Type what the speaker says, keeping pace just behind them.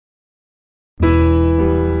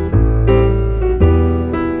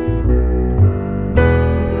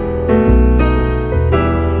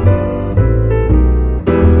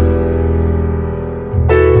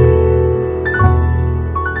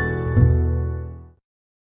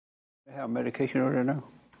have medication order now?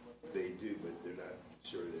 They do, but they're not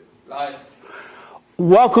sure that. Live.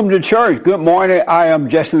 Welcome to church. Good morning. I am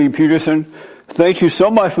Jesse Lee Peterson. Thank you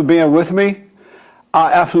so much for being with me.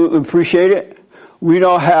 I absolutely appreciate it. We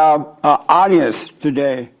don't have an audience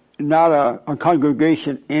today, not a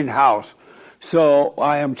congregation in-house. So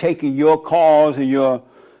I am taking your calls and your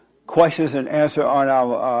questions and answer on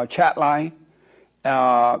our chat line.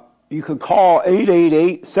 You can call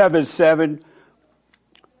 888-77-53773.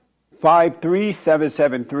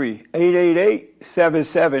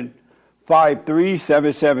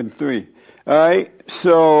 888-77-53773. All right.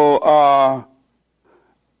 So,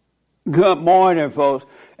 good morning, folks.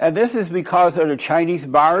 And this is because of the Chinese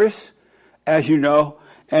virus, as you know.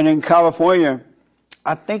 And in California,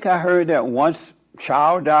 I think I heard that one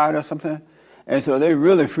child died or something. And so they're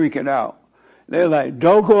really freaking out. They're like,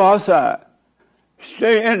 don't go outside.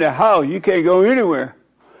 Stay in the house. You can't go anywhere.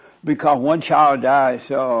 Because one child died.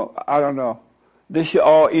 So, I don't know. This should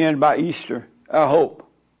all end by Easter, I hope.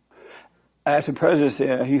 As the president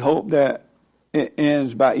said, he hoped that it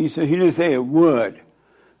ends by Easter. He didn't say it would,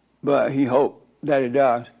 but he hoped that it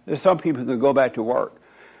does. There's some people who go back to work.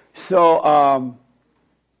 So,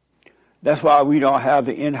 that's why we don't have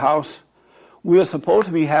the in-house. We're supposed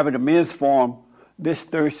to be having a men's forum this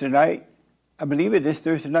Thursday night. I believe it this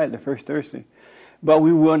Thursday night, the first Thursday. But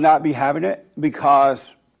we will not be having it because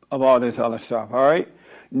of all this other stuff, all right?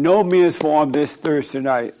 No men's forum this Thursday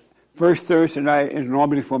night. First Thursday night is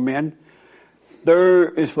normally for men.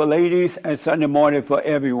 Third is for ladies, and Sunday morning for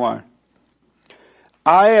everyone.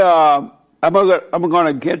 I'm going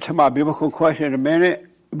to get to my biblical question in a minute,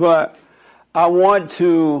 but I want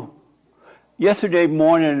to. Yesterday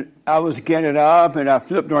morning, I was getting up and I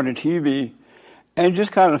flipped on the TV and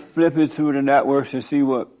just kind of flipping through the networks to see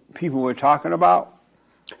what people were talking about.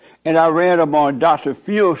 And I ran them on Dr.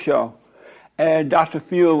 Field's show. And Dr.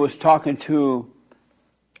 Field was talking to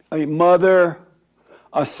a mother,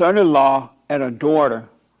 a son-in-law, and a daughter.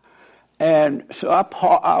 And so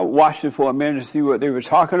I watched it for a minute to see what they were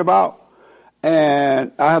talking about.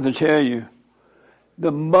 And I have to tell you,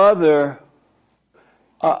 the mother,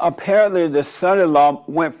 apparently the son-in-law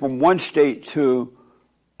went from one state to,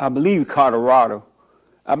 I believe, Colorado.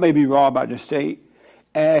 I may be wrong about the state.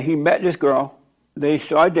 And he met this girl. They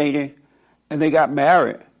started dating, and they got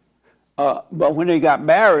married. But when they got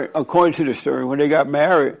married, according to the story, when they got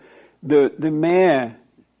married, the man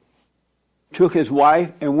took his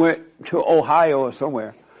wife and went to Ohio or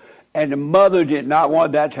somewhere. And the mother did not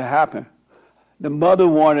want that to happen. The mother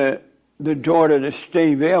wanted the daughter to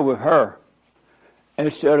stay there with her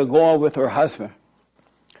instead of going with her husband.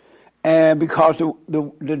 And because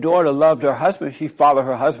the daughter loved her husband, she followed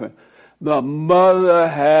her husband. The mother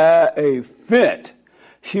had a fit.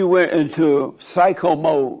 She went into psycho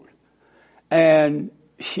mode. And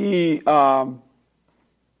she, for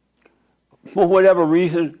whatever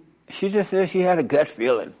reason, she just said she had a gut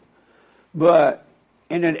feeling. But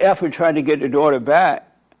in an effort trying to get the daughter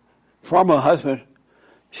back from her husband,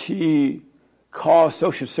 she called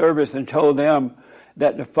social service and told them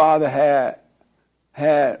that the father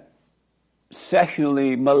had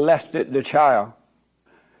sexually molested the child.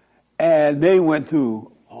 And they went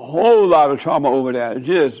through a whole lot of trauma over that.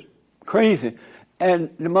 Just crazy. And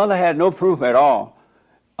the mother had no proof at all,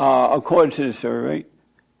 according to the survey.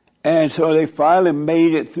 And so they finally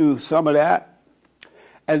made it through some of that.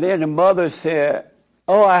 And then the mother said,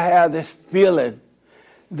 oh, I have this feeling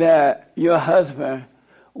that your husband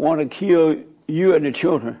want to kill you and the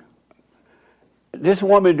children. This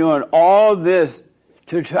woman doing all this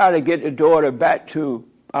to try to get the daughter back to,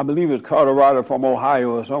 I believe it's Colorado from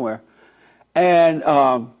Ohio or somewhere. And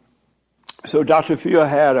so Dr. Field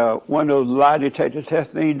had one of those lie detector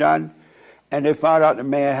test things done, and they found out the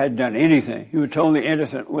man hadn't done anything. He was totally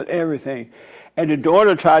innocent with everything. And the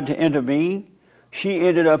daughter tried to intervene. She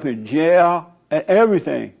ended up in jail and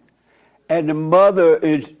everything. And the mother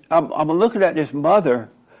is, I'm looking at this mother,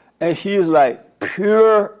 and she is like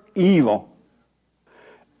pure evil.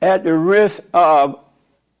 At the risk of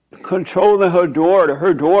controlling her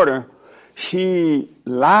daughter, she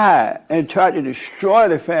lied and tried to destroy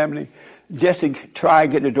the family just to try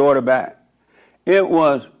and get the daughter back. It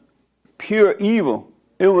was pure evil.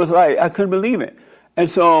 It was like, I couldn't believe it. And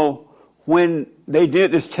so when they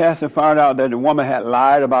did this test and found out that the woman had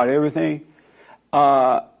lied about everything,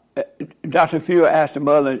 Dr. Field asked the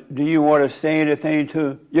mother, do you want to say anything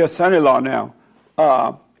to your son-in-law now?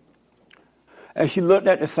 And she looked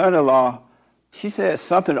at the son-in-law. She said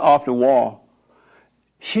something off the wall.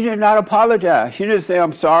 She did not apologize. She didn't say,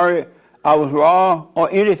 I'm sorry, I was wrong, or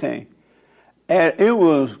anything. And it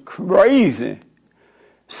was crazy.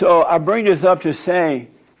 So I bring this up to say,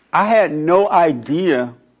 I had no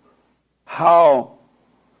idea how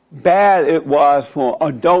bad it was for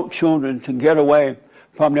adult children to get away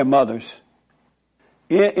from their mothers.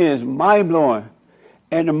 It is mind-blowing.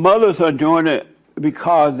 And the mothers are doing it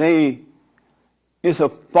because it's a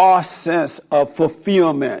false sense of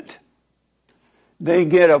fulfillment. They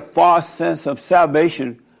get a false sense of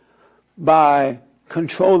salvation by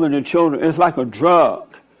controlling the children. It's like a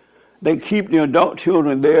drug. They keep the adult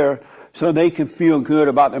children there so they can feel good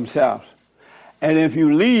about themselves. And if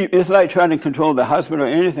you leave, it's like trying to control the husband or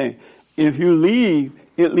anything. If you leave,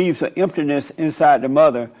 it leaves an emptiness inside the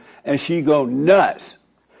mother, and she goes nuts.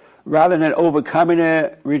 Rather than overcoming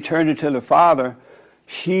it, returning to the father,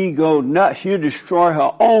 she goes nuts. She'll destroy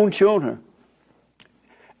her own children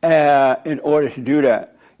in order to do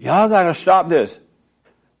that. Y'all got to stop this.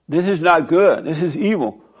 This is not good. This is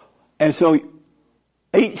evil. And so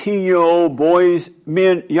 18-year-old boys,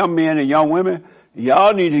 young men and young women,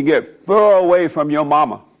 y'all need to get far away from your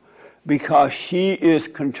mama because she is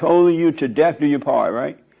controlling you to death do you part,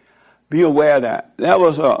 right? Be aware of that. That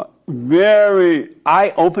was a very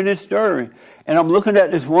eye-opening story. And I'm looking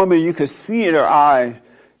at this woman, you can see in her eyes,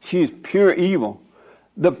 she's pure evil.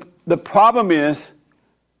 The problem is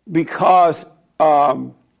because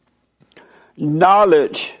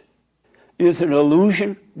knowledge is an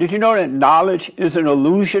illusion. Did you know that knowledge is an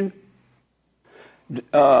illusion?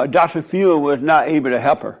 Dr. Field was not able to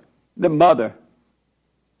help her, the mother,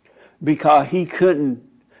 because he couldn't,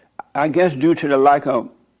 I guess due to the lack of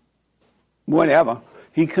whatever,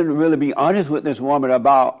 he couldn't really be honest with this woman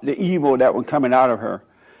about the evil that was coming out of her.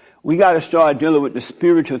 We got to start dealing with the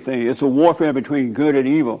spiritual thing. It's a warfare between good and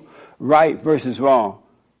evil, right versus wrong.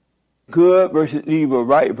 Good versus evil,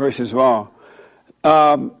 right versus wrong.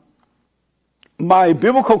 My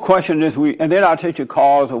biblical question this week, and then I'll take your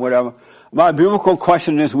calls or whatever. My biblical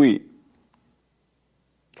question this week.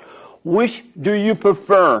 Which do you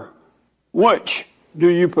prefer? Which do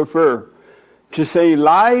you prefer? To save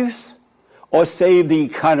lives or save the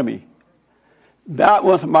economy? That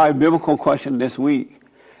was my biblical question this week.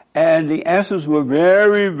 And the answers were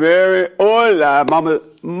very, very,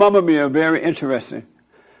 Mama Mia, very interesting.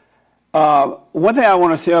 One thing I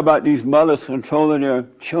want to say about these mothers controlling their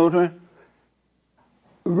children,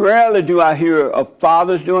 rarely do I hear of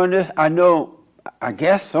fathers doing this. I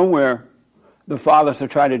guess somewhere the fathers are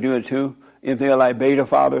trying to do it too, if they're like beta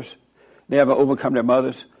fathers. They haven't overcome their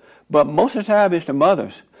mothers. But most of the time it's the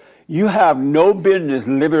mothers. You have no business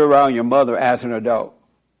living around your mother as an adult.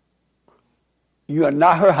 You are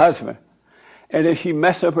not her husband. And if she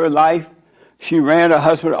messed up her life, she ran her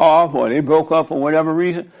husband off or they broke up for whatever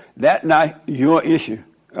reason, that's not your issue.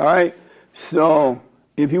 All right? So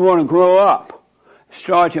if you want to grow up,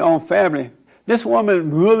 start your own family. This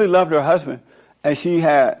woman really loved her husband, and she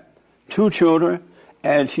had 2 children,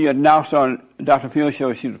 and she announced on Dr. Field's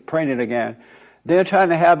show she was pregnant again. They're trying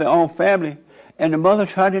to have their own family, and the mother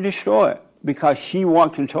tried to destroy it because she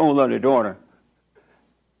wanted control of the daughter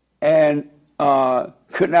and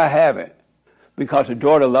could not have it because the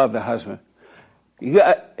daughter loved the husband.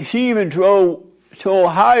 She even drove to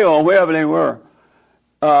Ohio or wherever they were.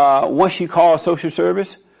 Once she called social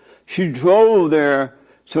service, she drove there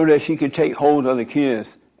so that she could take hold of the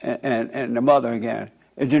kids and the mother again.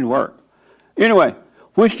 It didn't work. Anyway,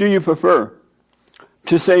 which do you prefer?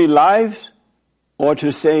 To save lives or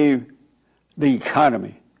to save the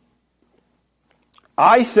economy?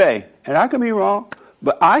 I say, and I could be wrong,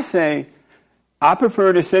 but I say I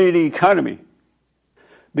prefer to save the economy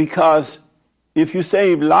because if you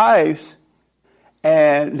save lives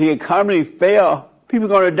and the economy fails, people are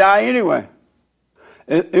going to die anyway.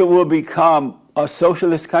 It will become a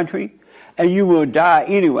socialist country, and you will die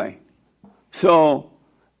anyway. So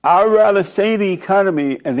I'd rather save the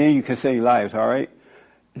economy, and then you can save lives, all right?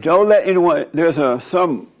 Don't let anyone, there's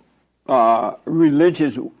some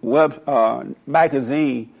religious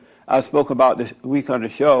magazine I spoke about this week on the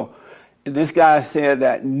show, and this guy said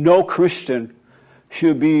that no Christian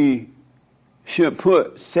should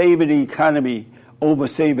put saving the economy over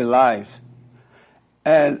saving lives.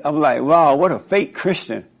 And I'm like, wow, what a fake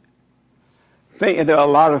Christian. And there are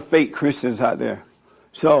a lot of fake Christians out there.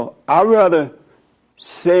 So I'd rather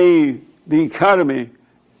save the economy,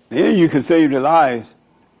 then you can save the lives.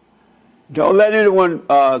 Don't let anyone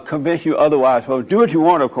convince you otherwise. Well, do what you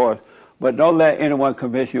want, of course, but don't let anyone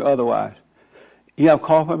convince you otherwise. You have a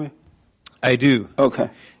call for me? I do. Okay.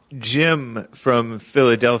 Jim from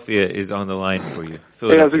Philadelphia is on the line for you.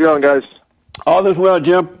 Hey, how's it going, guys? All is well,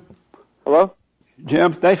 Jim. Hello?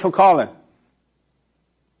 Jim, thanks for calling.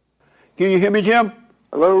 Can you hear me, Jim?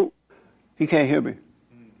 Hello? He can't hear me.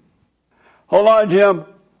 Hold on, Jim.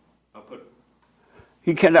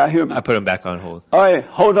 He cannot hear me. I put him back on hold. All right,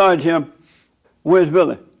 hold on, Jim. Where's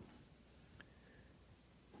Billy?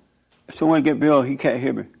 Someone get Bill. He can't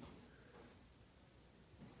hear me.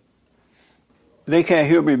 They can't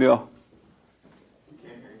hear me, Bill.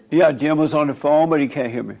 Yeah, Jim was on the phone, but he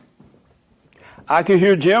can't hear me. I can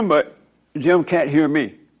hear Jim, but Jim can't hear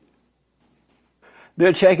me.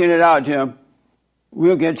 They're checking it out, Jim.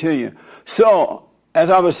 We'll get to you. So, as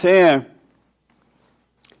I was saying,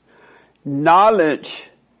 knowledge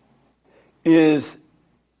is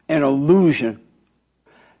an illusion.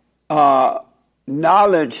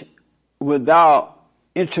 Knowledge without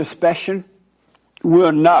introspection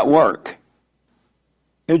will not work.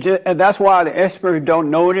 And that's why the experts don't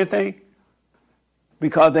know anything,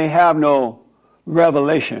 because they have no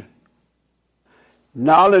revelation.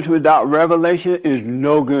 Knowledge without revelation is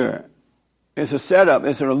no good. It's a setup.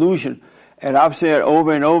 It's an illusion. And I've said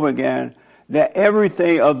over and over again that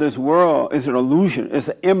everything of this world is an illusion. It's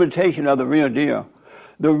an imitation of the real deal.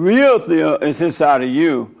 The real deal is inside of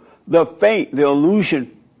you. The fake, the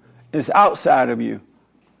illusion, is outside of you.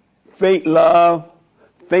 Fake love,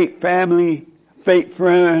 fake family, fake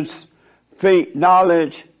friends, fake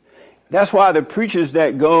knowledge. That's why the preachers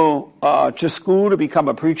that go to school to become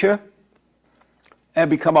a preacher and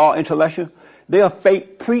become all intellectual, they are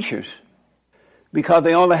fake preachers because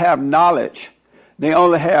they only have knowledge. They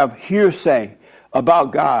only have hearsay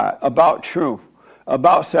about God, about truth,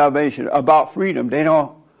 about salvation, about freedom. They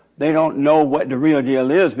don't know what the real deal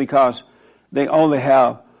is because they only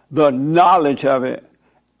have the knowledge of it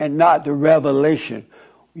and not the revelation.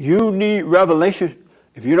 You need revelation.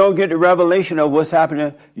 If you don't get the revelation of what's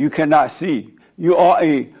happening, you cannot see. You are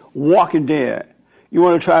a walking dead. You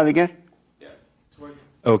want to try it again? Yeah, it's working.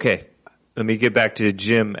 Okay. Let me get back to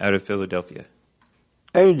Jim out of Philadelphia.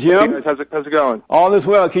 Hey, Jim. Hey guys, how's it going? All is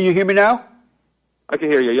well. Can you hear me now? I can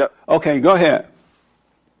hear you, yep. Okay, go ahead.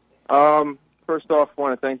 First off, I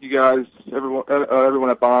want to thank you guys, everyone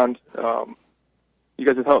at Bond. You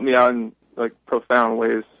guys have helped me out in like profound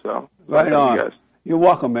ways. So Right on. you guys. You're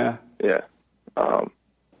welcome, man. Yeah.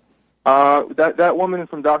 That woman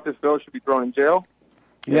from Dr. Phil should be thrown in jail.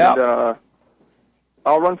 Yeah. And,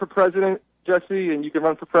 I'll run for president, Jesse, and you can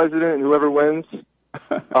run for president, and whoever wins,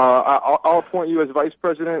 I'll appoint you as vice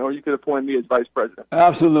president, or you could appoint me as vice president.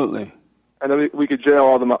 Absolutely. And then we could jail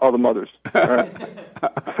all the mothers. All right.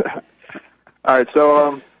 All right.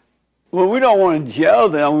 So. Well, we don't want to jail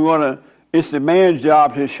them. We want to. It's the man's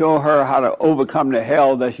job to show her how to overcome the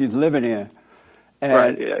hell that she's living in. And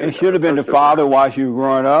right, yeah, it should have been the father while she was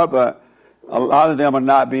growing up, but a lot of them are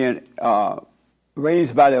not being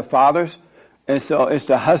raised by their fathers. And so it's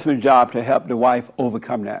the husband's job to help the wife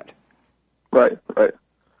overcome that. Right.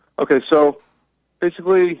 Okay, so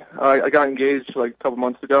basically I got engaged like a couple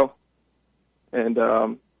months ago. And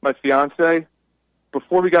my fiance,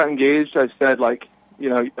 before we got engaged, I said, like, you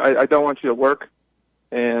know, I don't want you to work.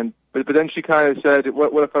 But then she kind of said,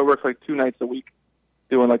 what if I work like 2 nights a week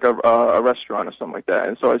doing like a restaurant or something like that?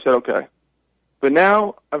 And so I said, okay. But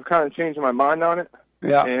now I've kind of changed my mind on it.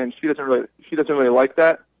 Yeah. And she doesn't really like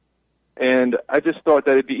that. And I just thought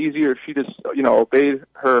that it'd be easier if she just, you know, obeyed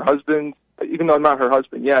her husband, even though I'm not her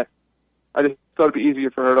husband yet. I just thought it'd be easier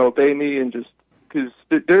for her to obey me, and just because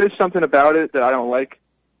there is something about it that I don't like.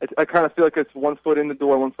 I kind of feel like it's 1 foot in the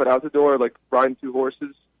door, 1 foot out the door, like riding 2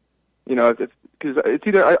 horses. You know, because it's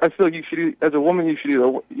either I feel like you should, as a woman, you should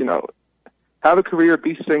either, you know, have a career,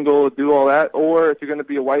 be single, do all that, or if you're going to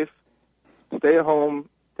be a wife, stay at home,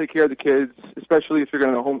 take care of the kids, especially if you're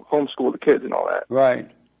going to homeschool the kids and all that. Right.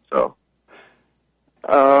 So,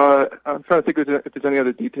 I'm trying to think if there's any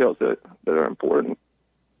other details that are important.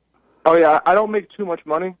 Oh yeah, I don't make too much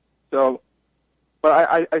money, so,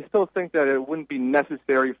 but I still think that it wouldn't be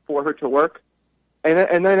necessary for her to work.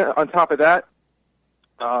 And then on top of that,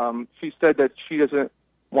 she said that she doesn't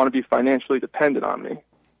want to be financially dependent on me.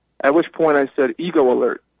 At which point I said, ego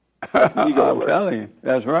alert. Ego alert. I'm telling you,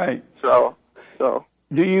 that's right. So.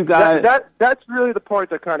 Do you guys? That's really the part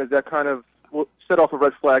that kind of will set off a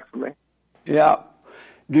red flag for me. Yeah.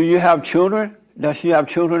 Do you have children? Does she have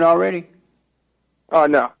children already? Oh,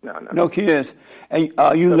 no. No kids. And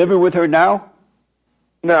are you living with her now?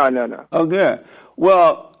 No. Oh, good.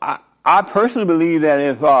 Well, I personally believe that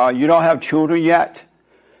if you don't have children yet,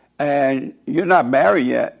 and you're not married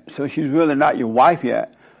yet, so she's really not your wife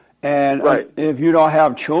yet, and right. If you don't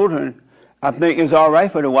have children, I think it's all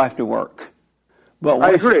right for the wife to work. But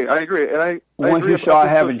I agree. And once you start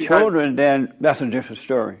having children, then that's a different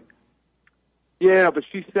story. Yeah, but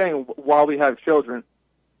she's saying while we have children.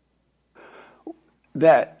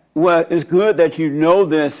 Well, it's good that you know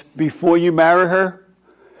this before you marry her.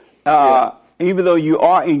 Even though you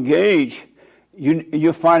are engaged,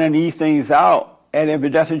 you're finding these things out, and if it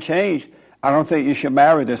doesn't change, I don't think you should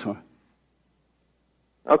marry this one.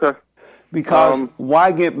 Okay. Because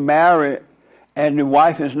why get married and the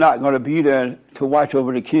wife is not going to be there to watch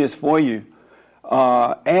over the kids for you?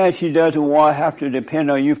 And she doesn't want to have to depend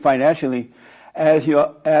on you financially. As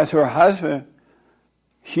her husband,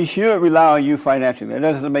 she should rely on you financially. That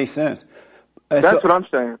doesn't make sense. That's what I'm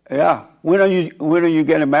saying. Yeah. When are you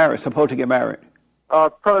getting married? Supposed to get married?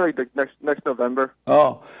 Probably next November.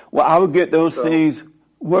 Oh, well, I would get those things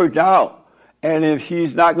worked out. And if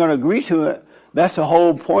she's not going to agree to it, that's the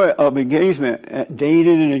whole point of engagement,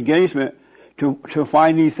 dating and engagement, to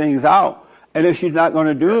find these things out. And if she's not going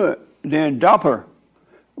to do it, then dump her.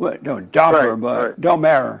 Well, don't dump her, but don't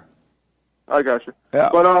marry her. I got you. Yeah.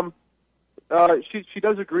 But she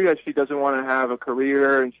does agree that she doesn't want to have a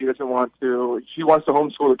career, and she doesn't want to. She wants to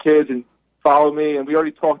homeschool the kids and follow me, and we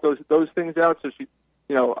already talked those things out. So she,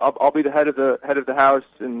 I'll be the head of the house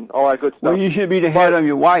and all that good stuff. Well, you should be the head of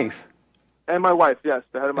your wife. And my wife, yes,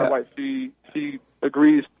 the head of my wife. She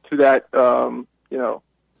agrees to that,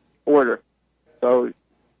 order. So,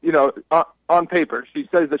 on paper, she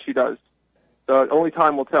says that she does. So only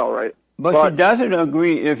time will tell, right? But she doesn't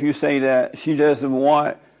agree if you say that she doesn't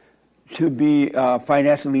want to be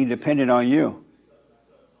financially dependent on you.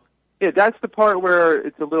 Yeah, that's the part where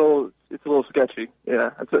it's a little sketchy. Yeah,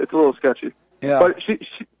 it's a little sketchy. Yeah. But she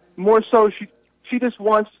more so she just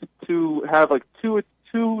wants to have like two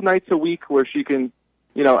nights a week where she can,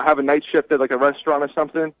 have a night shift at like a restaurant or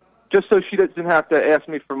something, just so she doesn't have to ask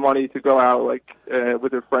me for money to go out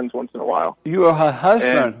with her friends once in a while. You are her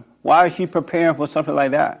husband. Why is she preparing for something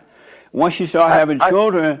like that? Once she starts having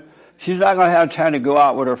children, she's not going to have time to go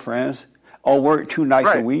out with her friends or work 2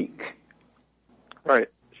 nights a week. Right.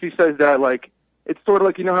 She says that it's sort of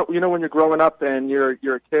like when you're growing up and you're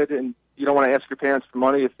a kid and you don't want to ask your parents for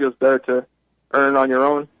money. It feels better to earn on your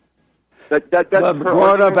own. That's but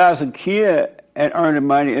growing up as a kid and earning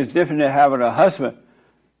money is different than having a husband.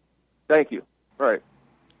 Thank you. Right.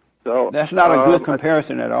 So that's not a good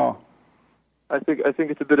comparison at all. I think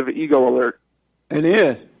it's a bit of an ego alert. It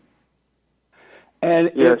is.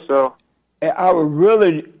 And so I would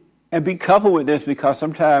really be coupled with this, because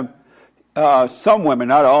sometimes some women,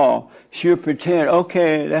 not all, she'll pretend,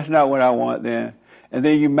 okay, that's not what I want then, and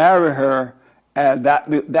then you marry her, and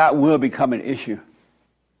that will become an issue.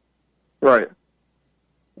 Right.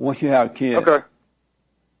 Once you have kids.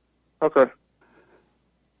 Okay.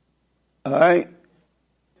 All right.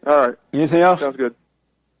 Anything else? Sounds good.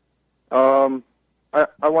 I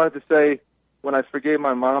wanted to say, when I forgave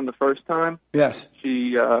my mom the first time, yes,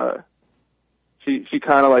 she kind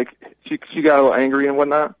of she got a little angry and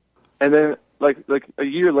whatnot, and then like a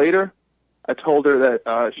year later, I told her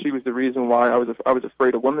that she was the reason why I was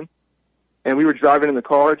afraid of women, and we were driving in the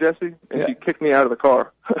car, Jesse, and she kicked me out of the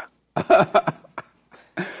car.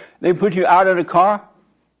 They put you out of the car?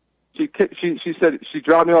 She said she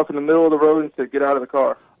dropped me off in the middle of the road and said, "Get out of the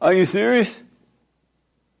car." Are you serious?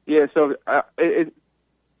 Yeah. So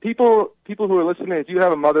people who are listening, if you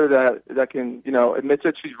have a mother that can admit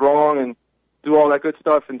that she's wrong and do all that good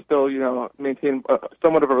stuff and still maintain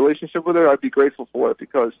somewhat of a relationship with her, I'd be grateful for it,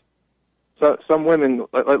 because some women,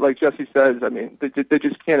 like Jesse says, I mean, they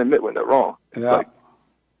just can't admit when they're wrong. Yeah.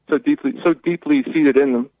 So deeply seated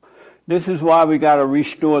in them. This is why we got to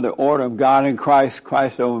restore the order of God in Christ,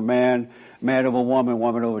 Christ over man, man over woman,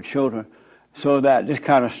 woman over children, so that this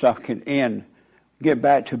kind of stuff can end, get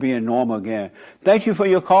back to being normal again. Thank you for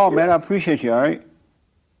your call, man. I appreciate you, all right?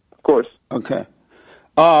 Of course. Okay.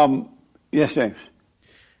 Yes, James.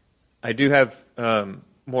 I do have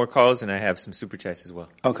more calls, and I have some super chats as well.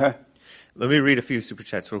 Okay. Let me read a few super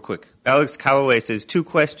chats real quick. Alex Calloway says, 2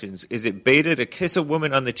 questions. Is it beta to kiss a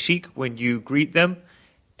woman on the cheek when you greet them?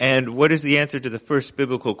 And what is the answer to the first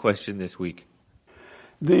biblical question this week?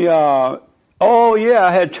 I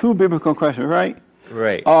had 2 biblical questions, right?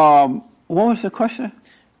 Right. What was the question?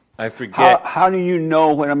 I forget. How do you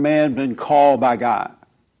know when a man's been called by God?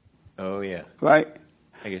 Oh, yeah. Right?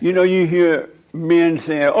 I guess you hear men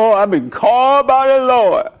saying, "Oh, I've been called by the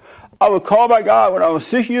Lord. I was called by God when I was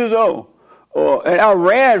 6 years old, and I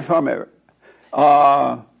ran from it."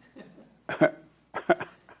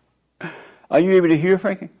 Are you able to hear,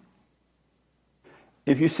 Frankie?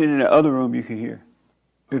 If you sit in the other room, you can hear,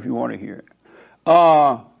 if you want to hear it.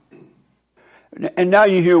 And now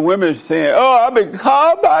you hear women saying, "Oh, I've been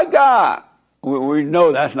called by God." We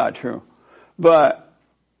know that's not true. But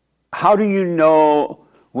how do you know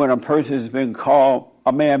when a person has been called,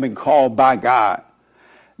 a man been called by God?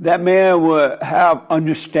 That man would have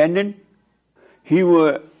understanding. He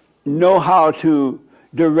would know how to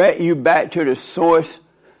direct you back to the source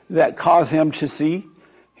that cause him to see.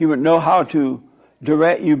 He would know how to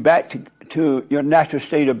direct you back to your natural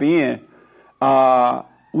state of being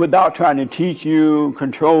without trying to teach you,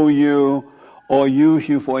 control you, or use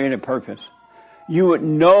you for any purpose. You would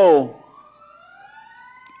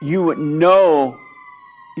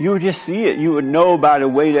just see it. You would know by the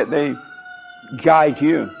way that they guide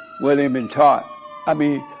you, where they've been taught.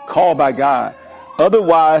 Called by God.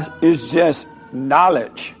 Otherwise, it's just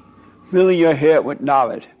knowledge, filling your head with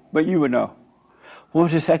knowledge. But you would know. What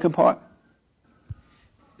was the second part?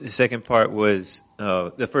 The second part was,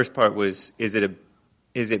 the first part was, is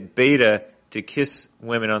it beta to kiss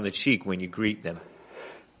women on the cheek when you greet them?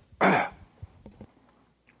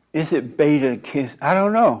 Is it beta to kiss? I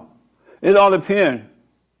don't know. It all depends.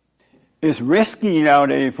 It's risky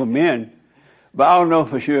nowadays for men, but I don't know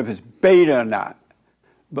for sure if it's beta or not.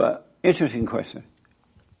 But interesting question.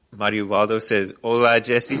 Mario Waldo says, "Hola,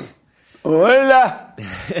 Jesse." Hola.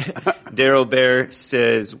 Daryl Bear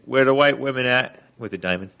says, "Where the white women at?" With a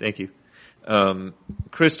diamond. Thank you.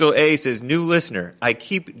 Crystal A says, "New listener. I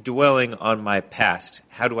keep dwelling on my past.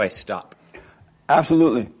 How do I stop?"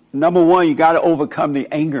 Absolutely. Number one, you got to overcome the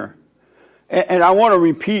anger. And I want to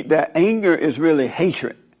repeat that anger is really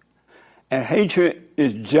hatred. And hatred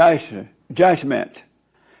is judgment.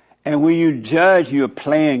 And when you judge, you're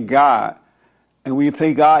playing God. And when you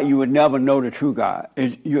play God, you would never know the true God.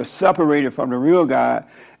 You're separated from the real God,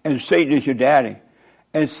 and Satan is your daddy.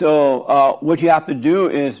 And so what you have to do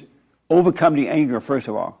is overcome the anger, first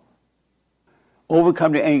of all.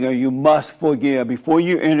 Overcome the anger. You must forgive. Before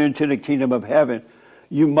you enter into the kingdom of heaven,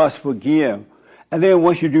 you must forgive. And then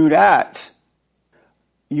once you do that,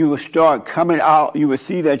 you will start coming out. You will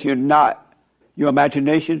see that you're not your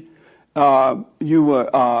imagination. You will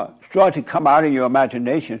start to come out of your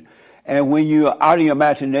imagination. And when you're out of your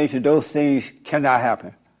imagination, those things cannot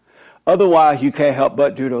happen. Otherwise, you can't help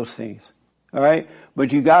but do those things. All right?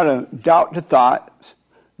 But you got to doubt the thoughts,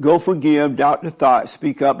 go forgive, doubt the thoughts,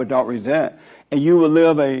 speak up, but don't resent. And you will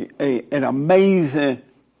live an amazing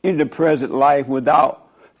in the present life without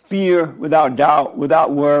fear, without doubt,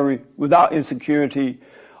 without worry, without insecurity,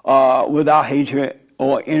 without hatred,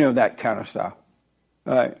 or any of that kind of stuff.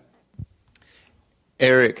 All right.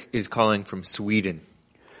 Eric is calling from Sweden.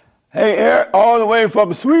 Hey, Eric, all the way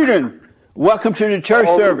from Sweden. Welcome to the church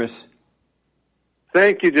service.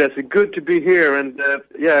 Thank you, Jesse. Good to be here. And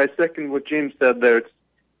I second what Jim said there.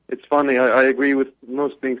 It's funny. I agree with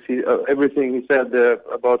most things. Everything he said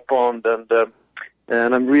about Bond, and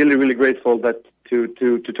I'm really, really grateful that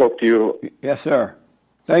to talk to you. Yes, sir.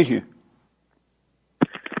 Thank you.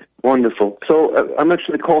 Wonderful. So I'm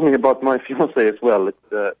actually calling about my fiance as well.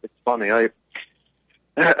 It's funny. I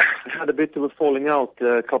had a bit of a falling out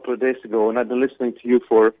a couple of days ago, and I've been listening to you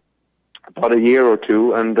for about a year or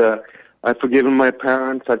two, and I've forgiven my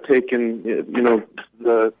parents. I've taken,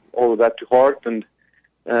 all of that to heart, and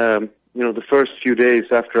the first few days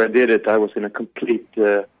after I did it, I was in a complete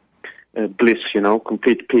bliss,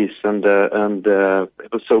 complete peace, and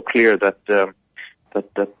it was so clear that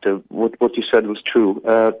what you said was true.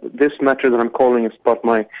 This matter that I'm calling is about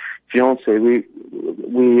my fiance. We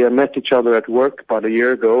met each other at work about a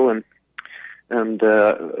year ago, and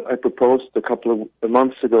I proposed a couple of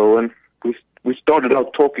months ago, and we started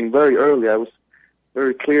out talking very early. I was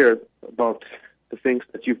very clear about the things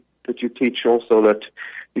that you teach also, that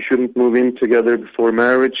you shouldn't move in together before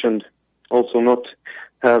marriage, and also not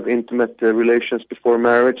have intimate relations before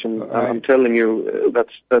marriage. And right. I'm telling you,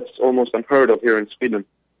 that's almost unheard of here in Sweden,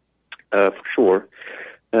 for sure.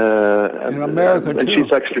 In America, and too.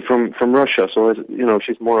 She's actually from Russia, so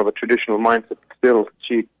she's more of a traditional mindset. Still,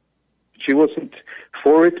 she wasn't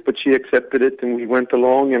for it, but she accepted it, and we went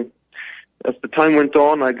along. And as the time went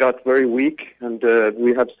on, I got very weak, and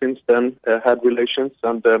we have since then had relations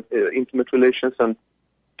and intimate relations, and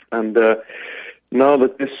now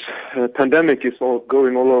that this pandemic is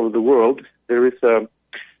going all over the world, there is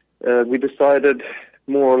we decided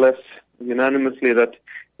more or less unanimously that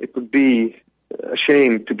it would be a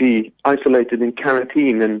shame to be isolated in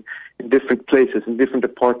quarantine and in different places, in different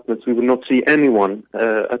apartments. We would not see anyone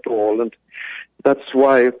at all, and that's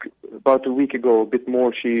why about a week ago, a bit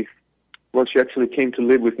more, she actually came to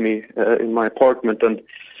live with me in my apartment, and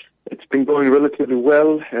it's been going relatively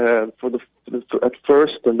well at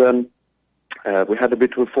first, and then we had a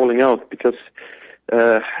bit of a falling out because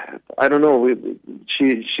I don't know.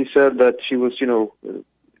 She said that she was, she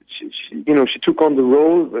took on the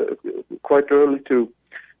role quite early to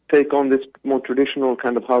take on this more traditional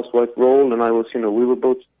kind of housewife role, and I was, we were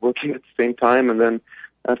both working at the same time, and then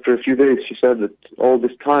after a few days, she said that all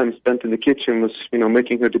this time spent in the kitchen was,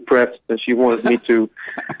 making her depressed, and she wanted me to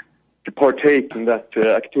partake in that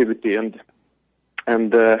activity, and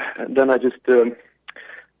then I just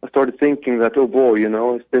I started thinking that, oh boy,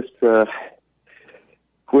 is this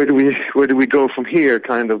where do we go from here,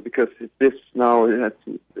 kind of, because this now has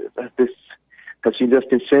she just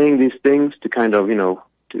been saying these things to kind of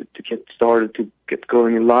to get started, to get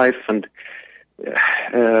going in life, and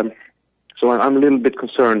so I'm a little bit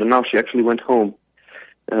concerned. And now she actually went home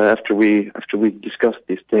after we discussed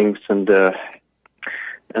these things, and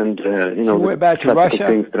she went back to Russia.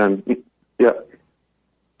 Things that yeah.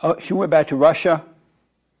 Oh, she went back to Russia.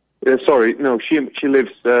 Sorry, no, she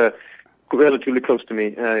lives relatively close to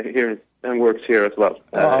me here and works here as well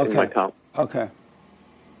in my town. Okay.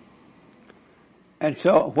 And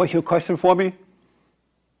so, what's your question for me?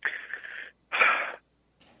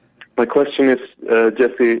 My question is,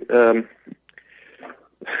 Jesse,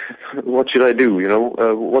 what should I do?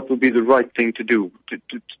 What would be the right thing to do to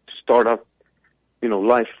start up,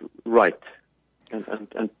 life right,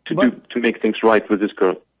 and to make things right with this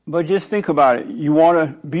girl? But just think about it. You want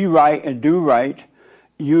to be right and do right.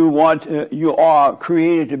 You are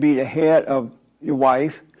created to be the head of your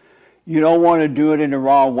wife. You don't want to do it in the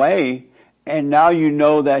wrong way. And now you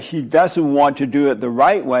know that she doesn't want to do it the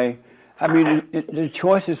right way. I mean, the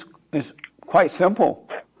choice is quite simple.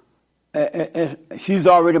 She's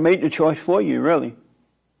already made the choice for you, really.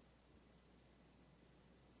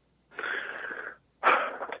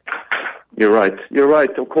 You're right. You're right.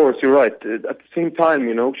 Of course, you're right. At the same time,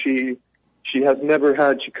 she has never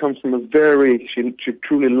had. She comes from she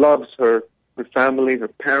truly loves her family, her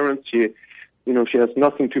parents. She has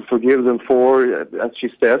nothing to forgive them for, as she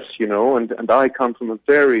says. And I come from a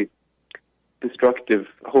very destructive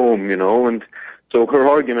home. And so her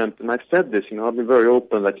argument, and I've said this. I've been very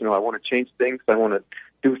open that I want to change things. I want to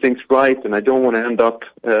do things right, and I don't want to end up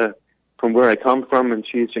from where I come from. And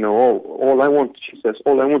she's, all I want. She says,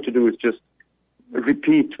 all I want to do is just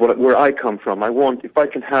repeat where I come from. If I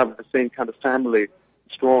can have the same kind of family,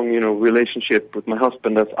 strong, relationship with my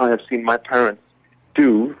husband as I have seen my parents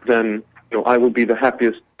do, then, I will be the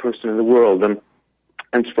happiest person in the world.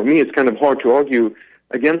 And for me, it's kind of hard to argue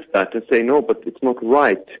against that and say, no, but it's not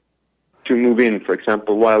right to move in, for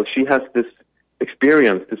example, while she has this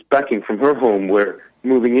experience, this backing from her home where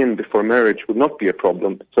moving in before marriage would not be a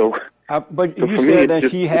problem. But you said that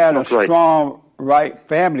she had a strong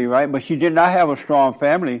family, right? But she did not have a strong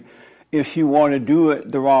family if she wanted to do it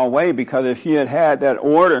the wrong way, because if she had that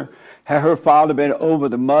order, had her father been over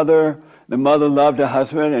the mother loved her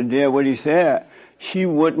husband and did what he said, she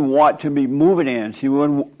wouldn't want to be moving in. She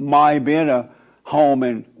wouldn't mind being a home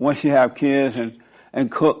and once she have kids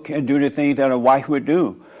and cook and do the things that a wife would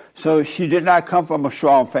do. So she did not come from a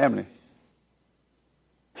strong family.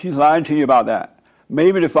 She's lying to you about that.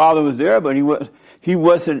 Maybe the father was there, but he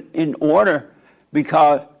wasn't in order,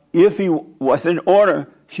 because if he was in order,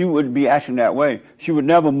 she wouldn't be acting that way. She would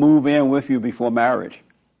never move in with you before marriage.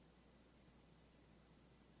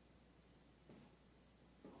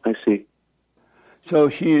 I see. So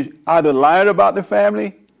she's either lied about the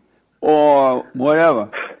family or whatever.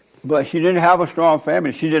 But she didn't have a strong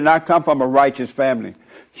family. She did not come from a righteous family.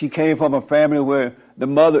 She came from a family where the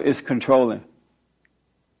mother is controlling.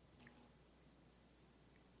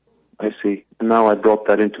 I see. And now I brought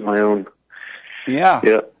that into my own.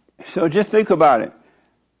 Yeah. So just think about it.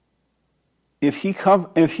 If she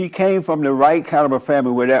came from the right kind of a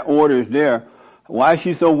family where that order is there, why is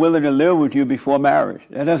she so willing to live with you before marriage?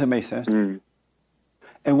 That doesn't make sense. Mm.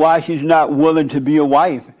 And why she's not willing to be a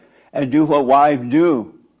wife and do what wives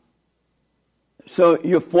do. So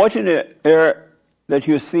you're fortunate, Eric, that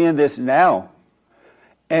you're seeing this now.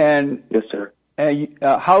 And yes, sir. And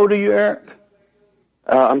how old are you, Eric?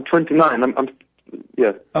 I'm 29. I'm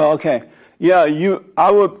yeah. Oh, okay. Yeah,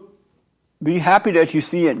 I would be happy that you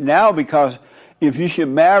see it now, because if you should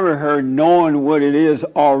marry her knowing what it is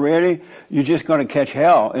already, you're just going to catch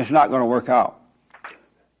hell. It's not going to work out.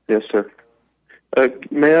 Yes, sir.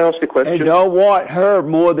 May I ask a question? And don't want her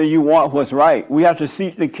more than you want what's right. We have to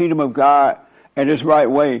seek the kingdom of God in its right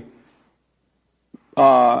way,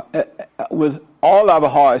 with all our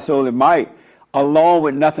heart, soul, and might, along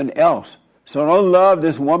with nothing else. So don't love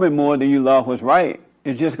this woman more than you love what's right.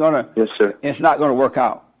 It's just gonna. Yes, sir. It's not gonna work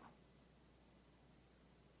out.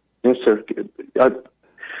 Yes, sir.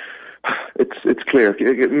 It's clear.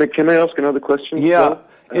 Can I ask another question? Yeah.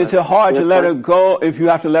 Is it hard to let her go if you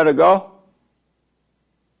have to let her go?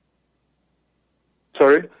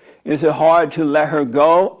 Sorry? Is it hard to let her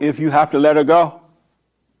go if you have to let her go?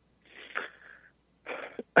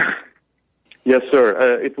 Yes,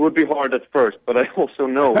 sir. It would be hard at first, but I also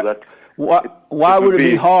know that. Why would it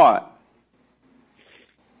be hard?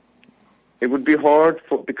 It would be hard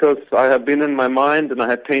because I have been in my mind and I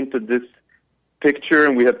have painted this picture,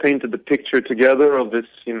 and we have painted the picture together of this,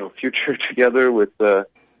 future together with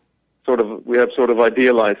we have sort of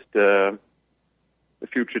idealized the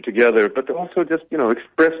future together, but also just,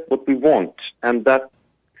 expressed what we want. And that,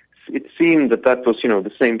 it seemed that was,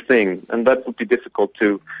 the same thing. And that would be difficult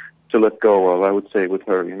to let go of, I would say, with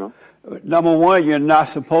her, Number one, you're not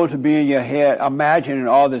supposed to be in your head imagining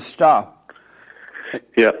all this stuff.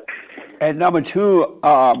 Yeah. And number two,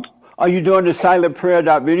 are you doing the silent prayer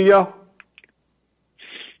video?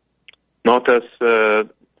 Not as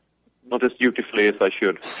beautifully as I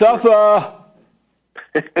should. Suffer.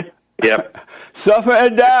 Yeah. Suffer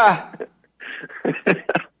and die.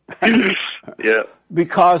 Yeah.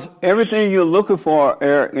 Because everything you're looking for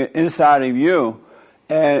inside of you,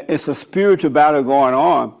 and it's a spiritual battle going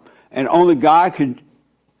on, and only God can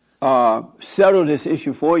settle this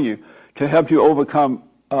issue for you to help you overcome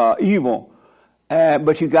evil.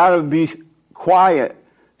 But you got to be quiet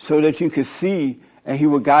so that you can see, and He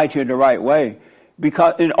will guide you in the right way.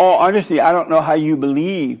 Because in all honesty, I don't know how you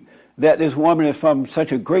believe that this woman is from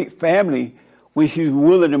such a great family when she's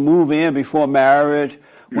willing to move in before marriage,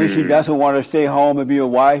 when she doesn't want to stay home and be a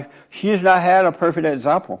wife. She's not had a perfect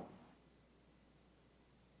example.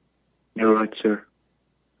 You're right, sir.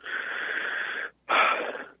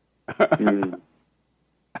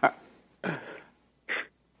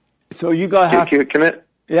 So you gotta have. Can I?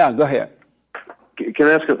 Yeah, go ahead. Can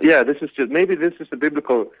I ask? Yeah, this is a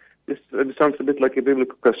biblical. This sounds a bit like a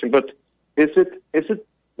biblical question, but is it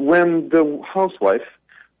when the housewife,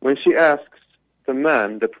 when she asks the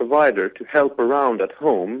man, the provider, to help around at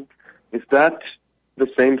home, is that the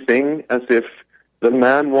same thing as if the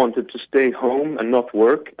man wanted to stay home and not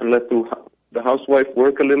work and let the housewife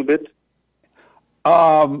work a little bit?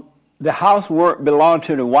 The housework belonged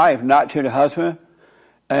to the wife, not to the husband.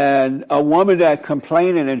 And a woman that's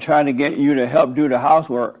complaining and trying to get you to help do the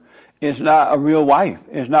housework is not a real wife.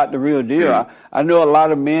 It's not the real deal. I know a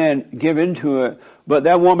lot of men give into it, but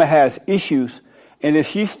that woman has issues. And if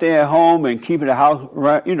she's staying home and keeping the house,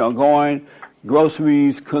 going,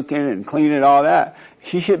 groceries, cooking and cleaning, all that,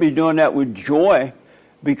 she should be doing that with joy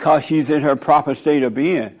because she's in her proper state of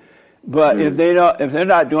being. But if they're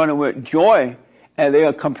not doing it with joy and they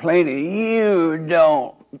are complaining, you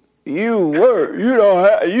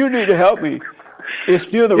need to help me, it's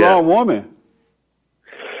still the wrong woman.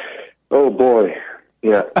 Oh boy,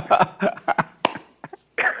 yeah.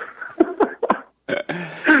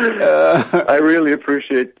 I really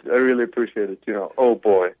appreciate it. Oh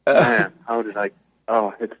boy, man, how did I?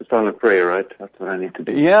 Oh, it's a silent prayer, right? That's what I need to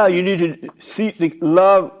do. Yeah, you need to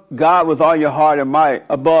love God with all your heart and might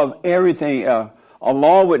above everything else,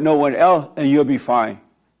 along with no one else, and you'll be fine.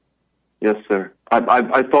 Yes, sir.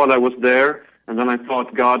 I thought I was there, and then I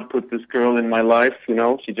thought God put this girl in my life.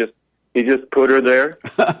 He just put her there,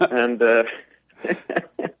 and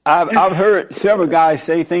I've heard several guys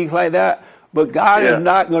say things like that, but God is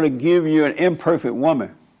not going to give you an imperfect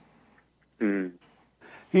woman.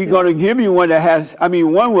 He's going to give you one that has.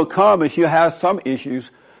 One will come and she'll have some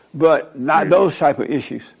issues, but not those type of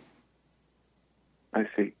issues. I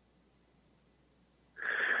see.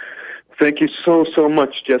 Thank you so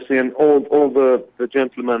much, Jesse, and all the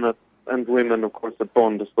gentlemen and women, of course, at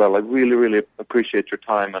Bond as well. I really, really appreciate your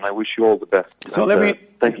time, and I wish you all the best. So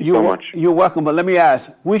thank you so much. You're welcome, but let me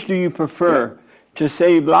ask, which do you prefer, to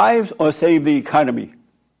save lives or save the economy?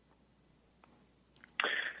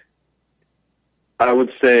 I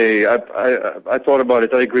would say, I thought about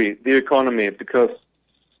it, I agree, the economy, because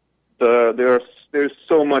there's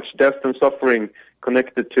so much death and suffering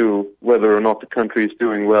connected to whether or not the country is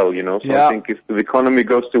doing well, So I think if the economy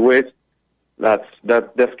goes to waste, that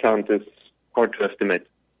death count is hard to estimate.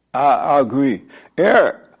 I agree.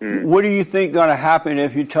 Eric, what do you think going to happen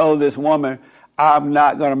if you told this woman, I'm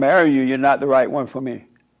not going to marry you, you're not the right one for me?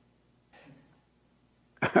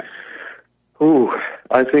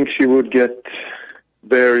 I think she would get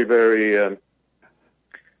very, very,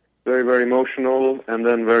 very, very emotional and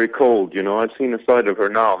then very cold, I've seen a side of her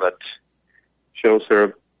now that shows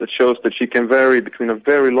that she can vary between a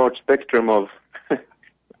very large spectrum of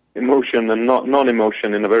emotion and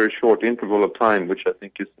non-emotion in a very short interval of time, which I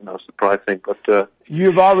think is surprising. But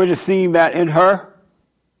you've already seen that in her?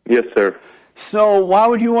 Yes, sir. So why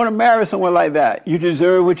would you want to marry someone like that? You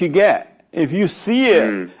deserve what you get. If you see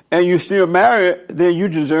it and you still marry it, then you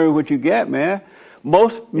deserve what you get, man.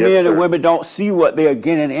 Most men and women don't see what they are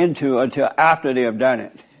getting into until after they have done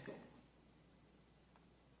it.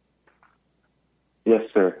 Yes,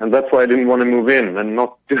 sir. And that's why I didn't want to move in and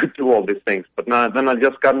not do all these things. But then I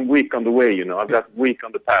just gotten weak on the way, I've got weak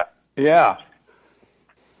on the path. Yeah.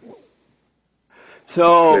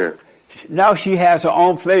 So Clear. now she has her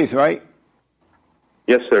own place, right?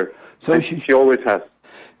 Yes, sir. So And she always has.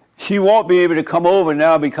 She won't be able to come over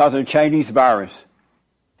now because of Chinese virus.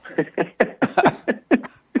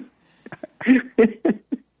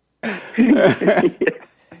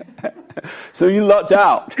 So you lucked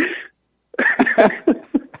out.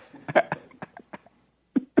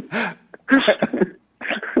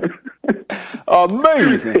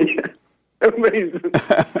 Amazing. Amazing.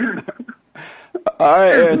 All right,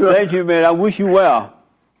 Eric, thank you, man. I wish you well.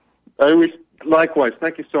 I wish likewise.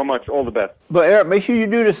 Thank you so much. All the best. But Eric, make sure you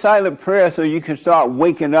do the silent prayer so you can start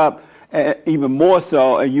waking up even more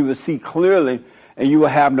so, and you will see clearly, and you will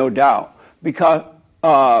have no doubt. Because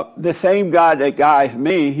the same God that guides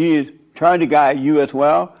me, He is trying to guide you as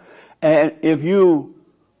well. And if you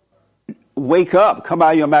wake up, come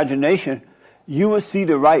out of your imagination, you will see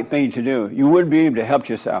the right thing to do. You wouldn't be able to help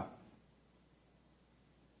yourself.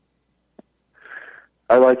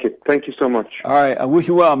 I like it. Thank you so much. All right, I wish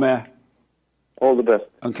you well, man. All the best.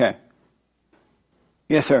 Okay.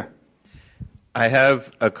 Yes, sir. I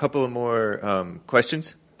have a couple of more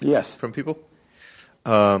questions Yes. from people.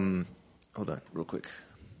 Hold on, real quick.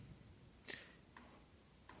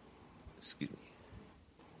 Excuse me.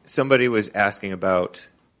 Somebody was asking about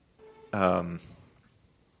the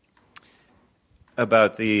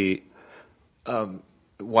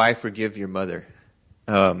why forgive your mother.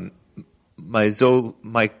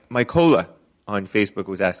 Mykola on Facebook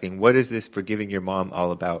was asking, what is this forgiving your mom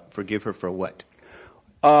all about? Forgive her for what?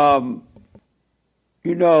 You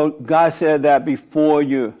know, God said that before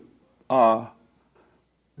you're able,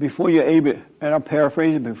 and I'm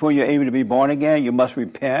paraphrasing, before you're able to be born again, you must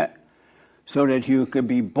repent so that you can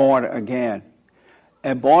be born again.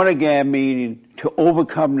 And born again meaning to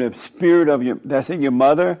overcome the spirit of that's in your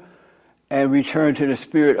mother and return to the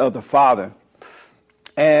spirit of the Father.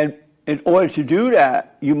 And in order to do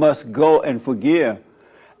that, you must go and forgive.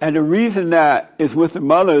 And the reason that is with the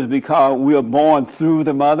mother is because we are born through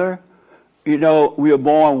the mother. You know, we are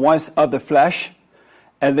born once of the flesh,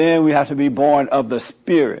 and then we have to be born of the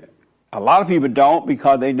spirit. A lot of people don't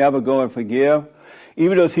because they never go and forgive.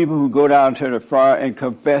 Even those people who go down to the front and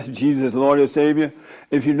confess Jesus, Lord and Savior,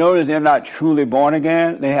 if you notice they're not truly born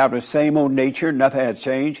again, they have the same old nature, nothing has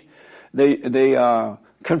changed. They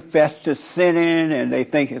confess to sinning, and they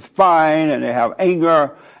think it's fine, and they have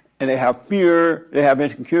anger, and they have fear, they have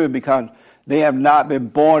insecurity because they have not been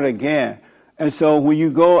born again. And so when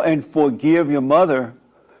you go and forgive your mother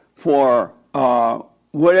for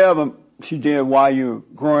whatever she did while you were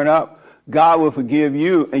growing up, God will forgive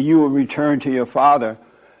you, and you will return to your Father.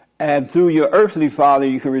 And through your earthly father,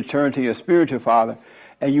 you can return to your spiritual father,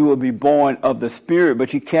 and you will be born of the Spirit.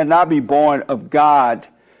 But you cannot be born of God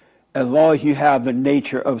as long as you have the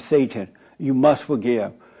nature of Satan. You must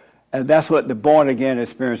forgive. And that's what the born again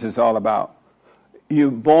experience is all about.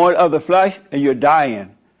 You're born of the flesh and you're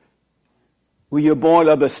dying. When you're born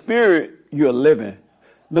of the Spirit, you're living.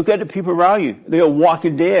 Look at the people around you. They are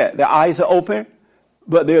walking dead. Their eyes are open,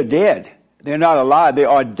 but they're dead. They're not alive. They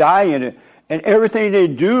are dying. And everything they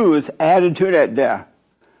do is added to that death.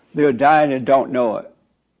 They're dying and don't know it.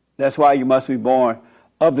 That's why you must be born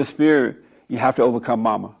of the Spirit. You have to overcome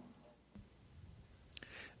mama.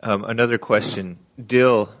 Another question.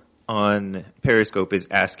 Dill on Periscope is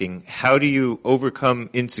asking, how do you overcome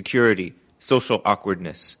insecurity, social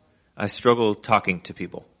awkwardness? I struggle talking to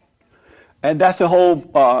people. And that's the whole,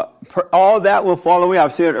 all that will fall away.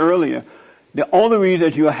 I've said earlier, the only reason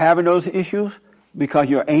that you're having those issues, because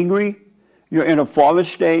you're angry, you're in a fallen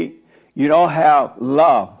state, you don't have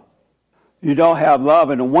love. You don't have love.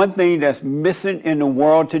 And the one thing that's missing in the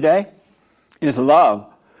world today is love.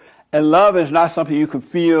 And love is not something you can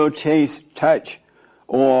feel, taste, touch,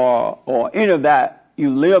 or any of that.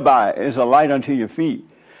 You live by it. It's a light unto your feet.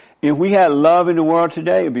 If we had love in the world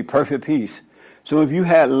today, it would be perfect peace. So if you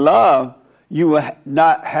had love, you would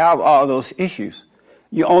not have all those issues.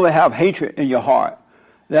 You only have hatred in your heart.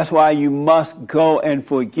 That's why you must go and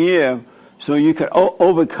forgive so you can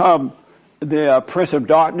overcome the prince of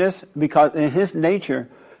darkness, because in his nature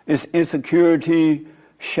is insecurity,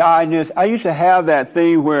 shyness. I used to have that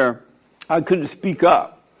thing where I couldn't speak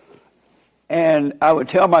up. And I would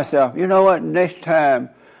tell myself, you know what, next time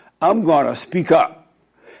I'm going to speak up.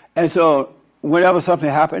 And so whenever something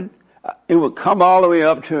happened, it would come all the way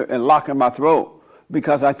up to and lock in my throat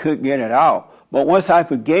because I couldn't get it out. But once I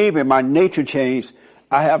forgave and my nature changed,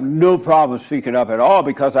 I have no problem speaking up at all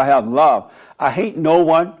because I have love. I hate no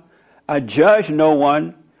one. I judge no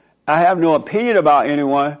one. I have no opinion about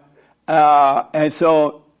anyone. And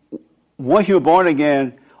so once you're born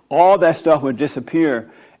again, all that stuff will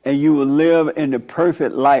disappear. and you will live in the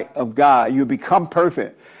perfect light of God. You become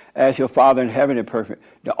perfect as your Father in heaven is perfect.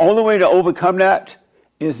 The only way to overcome that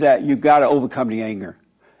is that you got to overcome the anger.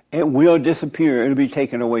 It will disappear. It'll be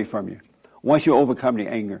taken away from you once you overcome the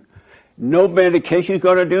anger. No medication is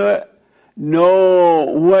going to do it. No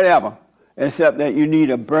whatever, except that you need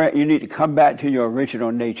to come back to your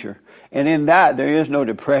original nature. And in that, there is no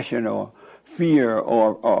depression or fear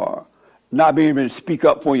or not being able to speak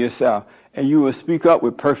up for yourself. And you will speak up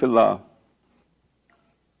with perfect love.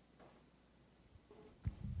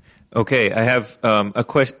 Okay, I have an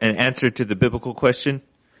answer to the biblical question.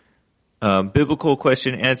 Biblical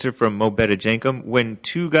question answer from Mobetta Jankum. When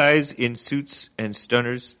two guys in suits and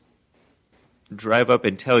stunners drive up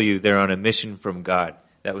and tell you they're on a mission from God.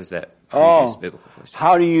 That was that previous biblical question.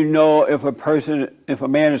 How do you know if a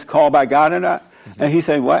man is called by God or not? Mm-hmm. And he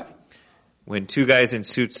said what? When two guys in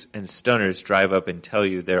suits and stunners drive up and tell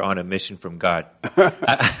you they're on a mission from God.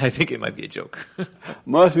 I think it might be a joke.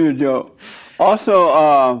 Must be a joke.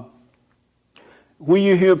 Also, when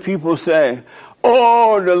you hear people say,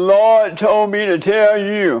 "Oh, the Lord told me to tell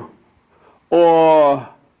you," or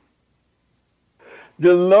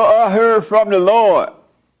I heard from the Lord,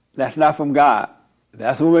 that's not from God.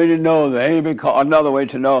 That's a way to know they ain't been called. Another way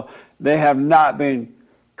to know they have not been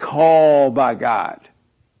called by God.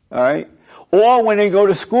 All right? Or when they go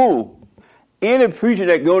to school. Any preacher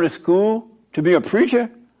that go to school to be a preacher,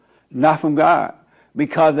 not from God.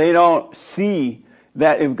 Because they don't see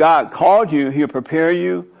that if God called you, he'll prepare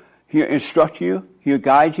you, he'll instruct you, he'll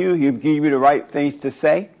guide you, he'll give you the right things to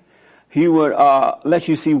say. He would let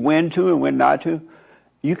you see when to and when not to.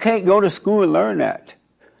 You can't go to school and learn that.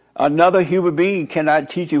 Another human being cannot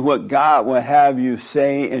teach you what God will have you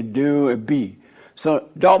say and do and be. So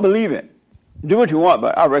don't believe it. Do what you want,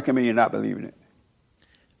 but I recommend you not believing it.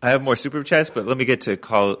 I have more super chats, but let me get to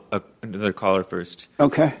another caller first.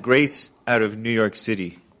 Okay. Grace out of New York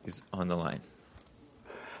City is on the line.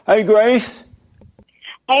 Hey, Grace.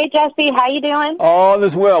 Hey, Jesse. How you doing? All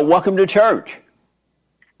is well. Welcome to church.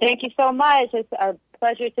 Thank you so much. It's a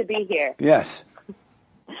pleasure to be here. Yes.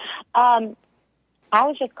 I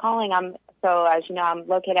was just calling. So as you know, I'm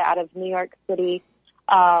located out of New York City.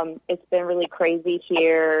 It's been really crazy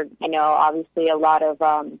here. You know, obviously a lot of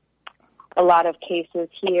cases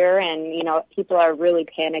here, and you know, people are really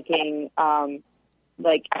panicking.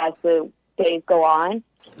 Like as the days go on.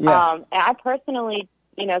 Yeah. And I personally,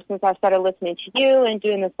 you know, since I started listening to you and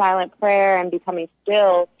doing the silent prayer and becoming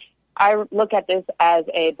still, I look at this as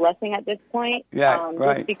a blessing at this point. Yeah,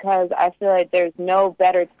 right. Just because I feel like there's no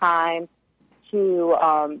better time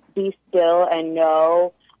to be still and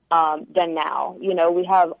know than now. You know, we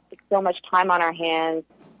have so much time on our hands.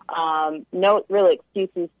 No real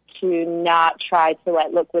excuses to not try to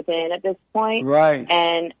look within at this point. Right.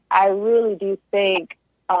 And I really do think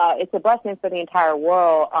it's a blessing for the entire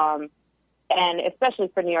world, and especially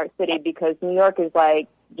for New York City, because New York is like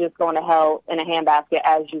just going to hell in a handbasket,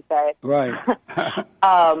 as you say. Right.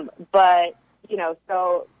 But, you know,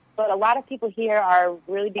 but a lot of people here are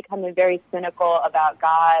really becoming very cynical about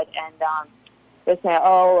God, and they're saying,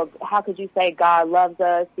 oh, how could you say God loves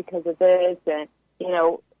us because of this? And, you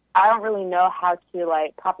know, I don't really know how to,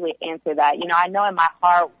 properly answer that. You know, I know in my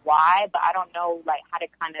heart why, but I don't know, how to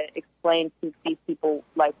kind of explain to these people,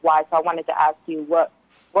 why. So I wanted to ask you, what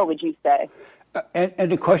would you say?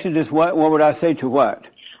 And the question is, what would I say to what?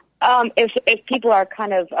 If people are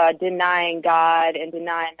kind of denying God and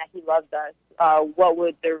denying that he loves us, what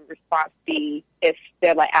would the response be if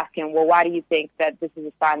they're asking, well, why do you think that this is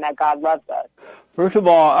a sign that God loves us? First of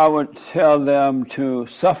all, I would tell them to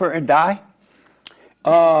suffer and die,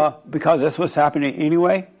 because that's what's happening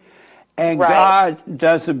anyway. And right. God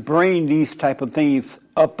doesn't bring these type of things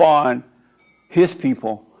upon his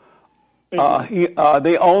people. Mm-hmm.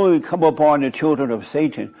 They only come upon the children of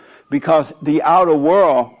Satan, because the outer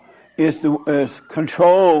world is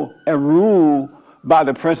controlled and ruled by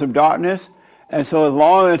the prince of darkness. And so as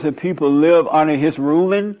long as the people live under his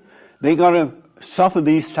ruling, they're going to suffer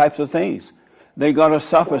these types of things. They're going to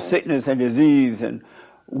suffer sickness and disease and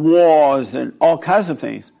wars and all kinds of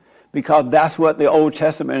things, because that's what the Old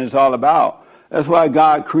Testament is all about. That's why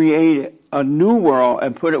God created a new world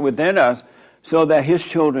and put it within us, so that his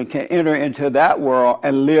children can enter into that world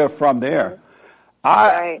and live from there.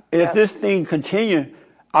 If this thing continues,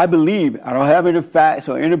 I believe, I don't have any facts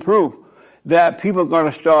or any proof, that people are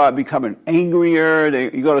going to start becoming angrier.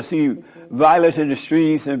 You're going to see violence in the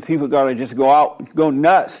streets, and people are going to just go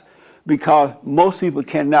nuts, because most people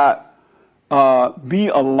cannot be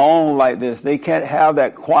alone like this. They can't have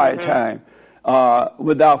that quiet time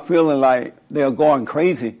without feeling like they're going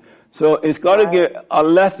crazy. So it's going to get,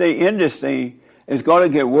 unless they end this thing, It's going to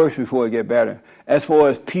get worse before it get better, as far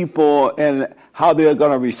as people and how they're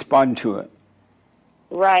going to respond to it.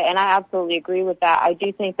 Right, and I absolutely agree with that. I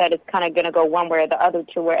do think that it's kind of going to go one way or the other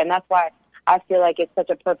and that's why I feel like it's such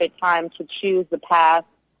a perfect time to choose the path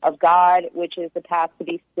of God, which is the path to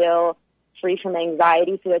be still, free from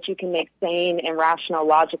anxiety, so that you can make sane and rational,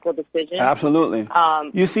 logical decisions. Absolutely.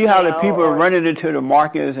 You see how the people are running into the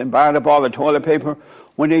markets and buying up all the toilet paper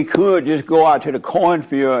when they could just go out to the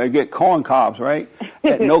cornfield and get corn cobs, right,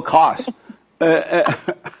 at no cost.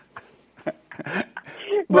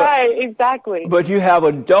 Right, exactly. But you have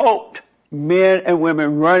adult men and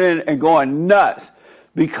women running and going nuts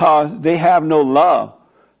because they have no love.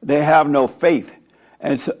 They have no faith.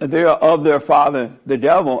 And so they are of their father, the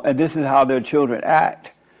devil, and this is how their children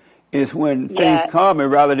act. Is when things come,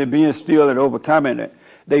 and rather than being still and overcoming it,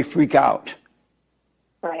 they freak out.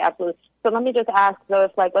 Right, absolutely. So let me just ask, though,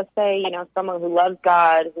 if, like, let's say, someone who loves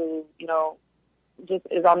God, who, just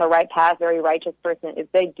is on the right path, very righteous person,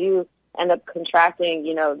 if they do end up contracting,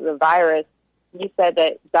 the virus, you said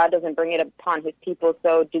that God doesn't bring it upon his people,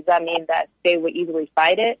 so does that mean that they would easily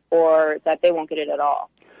fight it, or that they won't get it at all?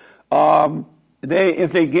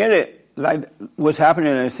 If they get it, like what's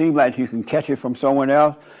happening, it seems like you can catch it from someone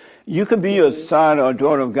else. You could be a son or a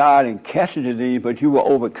daughter of God and catch the disease, but you will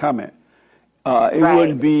overcome it.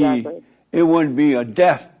 It wouldn't be a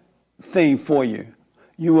death thing for you.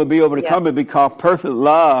 You will be able to come it because perfect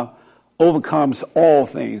love overcomes all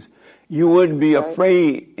things. You wouldn't be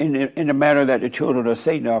afraid in the manner that the children of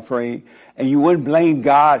Satan are afraid, and you wouldn't blame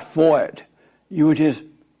God for it. You would just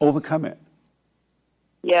overcome it.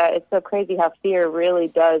 Yeah, it's so crazy how fear really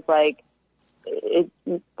does, it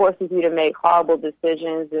forces you to make horrible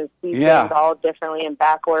decisions and see things all differently and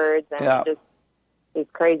backwards, and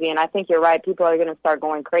it's crazy. And I think you're right. People are going to start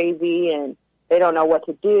going crazy, and they don't know what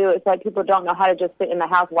to do. It's like people don't know how to just sit in the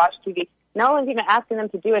house, watch TV. No one's even asking them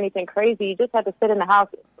to do anything crazy. You just have to sit in the house,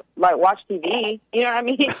 watch TV. You know what I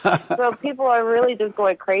mean? So people are really just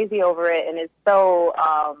going crazy over it, and it's so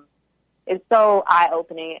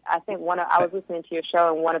eye-opening. I think I was listening to your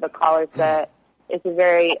show, and one of the callers said it's a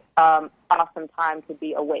very awesome time to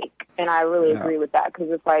be awake. And I really agree with that, because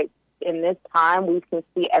it's like in this time we can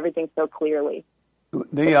see everything so clearly.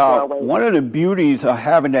 One of the beauties of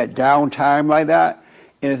having that downtime like that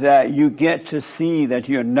is that you get to see that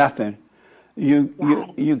you're nothing.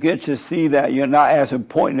 You get to see that you're not as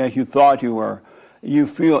important as you thought you were. You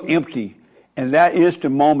feel empty. And that is the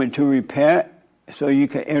moment to repent so you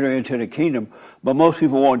can enter into the kingdom. But most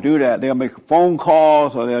people won't do that. They'll make phone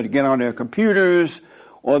calls, or they'll get on their computers,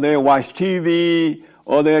 or they'll watch TV,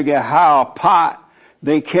 or they'll get high or pot.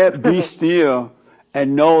 They can't be still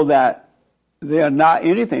and know that they're not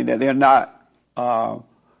anything, that they're not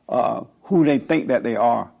who they think that they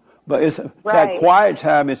are. But that quiet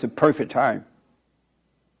time is the perfect time.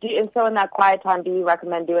 And so in that quiet time, do you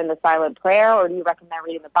recommend doing the silent prayer, or do you recommend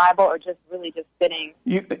reading the Bible, or just really just sitting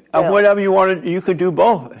still? Whatever you want to, you could do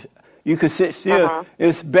both. You could sit still.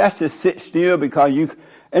 It's best to sit still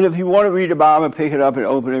and if you want to read the Bible, pick it up and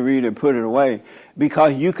open and read and put it away,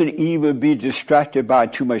 because you could even be distracted by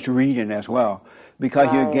too much reading as well,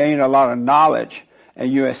 because you gain a lot of knowledge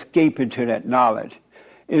and you're escaping to that knowledge.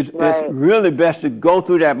 It's really best to go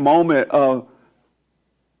through that moment of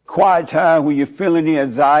quiet time where you're feeling the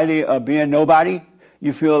anxiety of being nobody.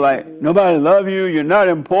 You feel like nobody loves you, you're not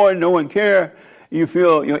important, no one cares. You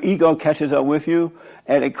feel your ego catches up with you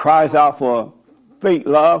and it cries out for fake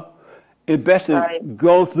love. It's best to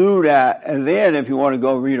go through that, and then if you want to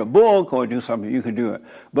go read a book or do something, you can do it.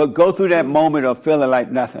 But go through that moment of feeling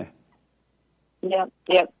like nothing. Yep,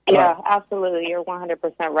 absolutely. You're 100%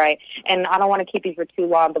 right. And I don't want to keep you for too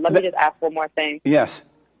long, but let me just ask one more thing. Yes.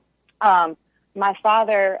 My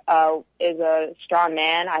father is a strong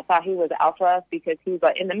man. I thought he was alpha because he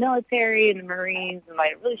was in the military, in the Marines, and a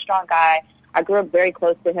really strong guy. I grew up very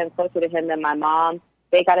close to him, closer to him than my mom.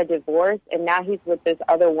 They got a divorce, and now he's with this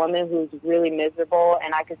other woman who's really miserable,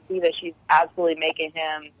 and I can see that she's absolutely making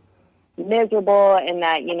him miserable, and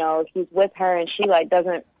that, he's with her, and she,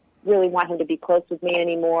 doesn't really want him to be close with me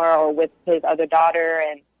anymore or with his other daughter.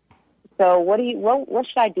 And so what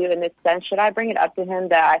should I do in this sense? Should I bring it up to him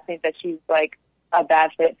that I think that she's, a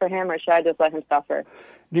bad fit for him, or should I just let him suffer?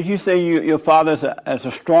 Did you say your father's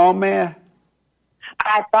a strong man?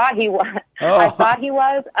 I thought he was. I thought he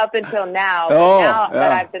was up until now. But now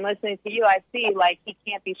that I've been listening to you, I see he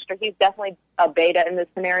can't be strict. He's definitely a beta in this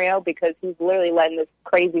scenario, because he's literally letting this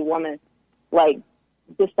crazy woman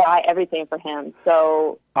decide everything for him.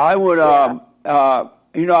 So I would,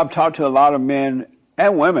 I've talked to a lot of men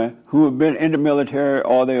and women who have been in the military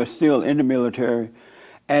or they are still in the military,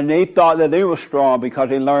 and they thought that they were strong because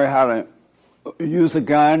they learned how to use a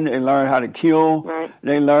gun. They learn how to kill. Right.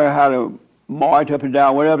 They learn how to march up and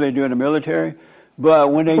down, whatever they do in the military.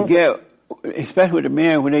 But when they get, especially with the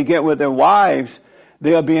men, when they get with their wives,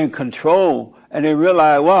 they'll be in control, and they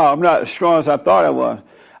realize, wow, I'm not as strong as I thought I was.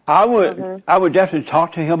 I would definitely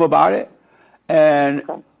talk to him about it, and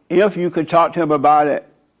if you could talk to him about it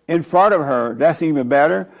in front of her, that's even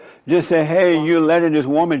better. Just say, hey, you're letting this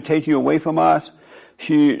woman take you away from us.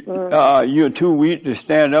 You're too weak to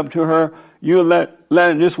stand up to her. You're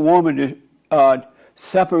letting this woman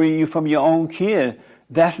separate you from your own kid.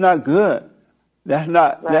 That's not good.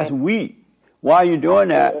 That's weak. Why are you doing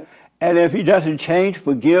that? And if he doesn't change,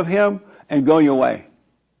 forgive him and go your way.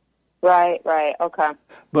 Right, okay.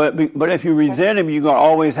 But if you resent him, you're going to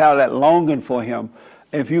always have that longing for him.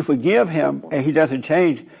 If you forgive him and he doesn't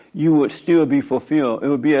change, you would still be fulfilled. It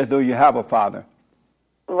would be as though you have a father.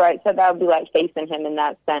 Right, so that would be like facing him in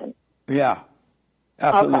that sense. Yeah,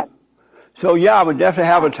 absolutely. Okay. So, yeah, I would definitely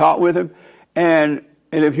have a talk with him. And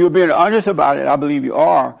if you're being honest about it, I believe you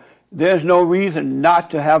are, there's no reason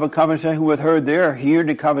not to have a conversation with her there, hear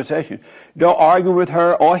the conversation. Don't argue with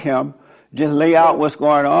her or him. Just lay out what's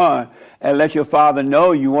going on and let your father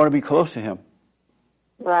know you want to be close to him.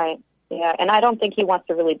 Right, yeah. And I don't think he wants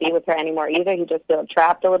to really be with her anymore either. He just feels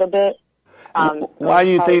trapped a little bit. Why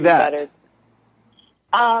do you think that?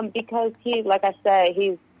 Because he, like I said,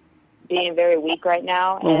 he's being very weak right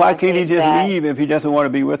now. Well, why can't he just leave if he doesn't want to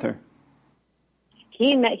be with her?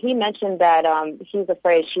 He mentioned that he's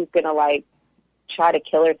afraid she's going to, like, try to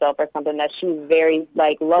kill herself or something, that she's very,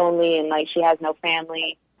 like, lonely and, like, she has no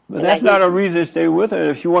family. But that's not a reason to stay with her.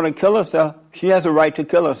 If she want to kill herself, she has a right to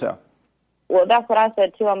kill herself. Well, that's what I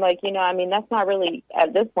said, too. I'm like, that's not really,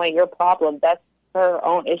 at this point, your problem. That's her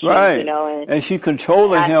own issue, right. And she's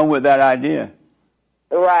controlling him with that idea.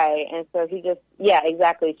 Right, and so he just, yeah,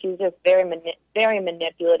 exactly. She's just very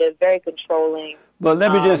manipulative, very controlling. But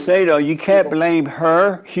let me just say, though, you can't blame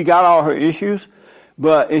her. She got all her issues,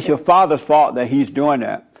 but it's your father's fault that he's doing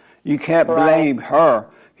that. You can't blame her.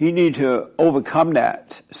 He needs to overcome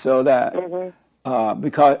that so that,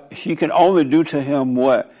 because she can only do to him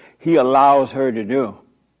what he allows her to do.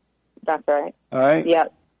 That's right. All right?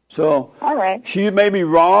 Yep. So, all right. She may be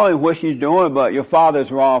wrong in what she's doing, but your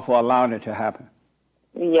father's wrong for allowing it to happen.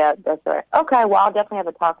 Yeah, that's right. Okay, well, I'll definitely have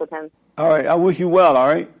a talk with him. All right, I wish you well, all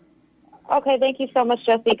right? Okay, thank you so much,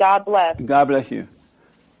 Jesse. God bless. God bless you.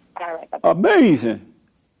 All right. Bye-bye. Amazing.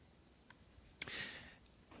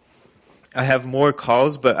 I have more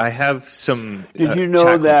calls, but I have some Did you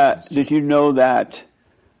know that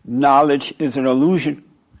knowledge is an illusion?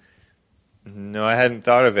 No, I hadn't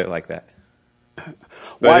thought of it like that.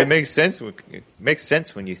 But it makes sense. It makes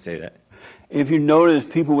sense when you say that. If you notice,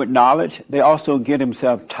 people with knowledge, they also get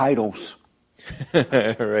themselves titles.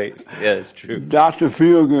 Right. Yeah, it's true. Dr.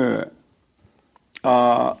 Feelgood,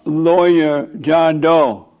 Lawyer John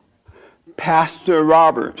Doe, Pastor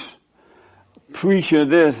Roberts, preacher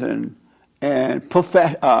this and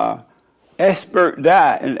expert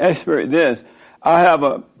that and expert this. I have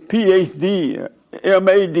a PhD,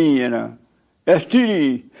 MAD, and a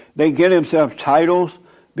STD. They get themselves titles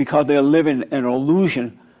because they're living an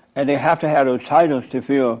illusion. And they have to have those titles to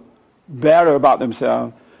feel better about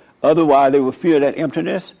themselves. Otherwise, they will feel that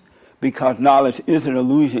emptiness because knowledge is an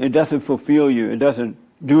illusion. It doesn't fulfill you. It doesn't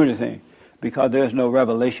do anything because there's no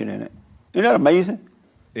revelation in it. Isn't that amazing?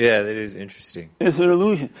 Yeah, that is interesting. It's an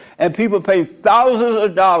illusion. And people pay thousands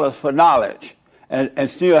of dollars for knowledge and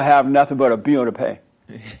still have nothing but a bill to pay.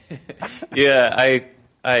 Yeah,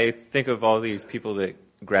 I think of all these people that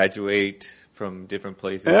graduate from different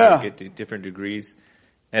places and get different degrees.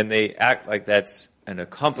 And they act like that's an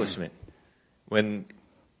accomplishment when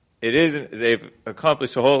it isn't. They've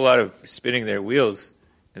accomplished a whole lot of spinning their wheels,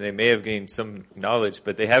 and they may have gained some knowledge,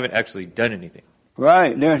 but they haven't actually done anything.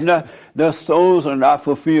 Right. Their souls are not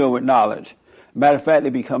fulfilled with knowledge. Matter of fact, they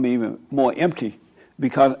become even more empty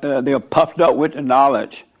because they're puffed up with the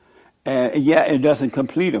knowledge, and yet it doesn't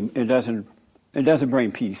complete them. It doesn't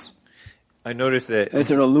bring peace. I noticed that it's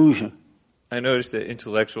an illusion. I noticed that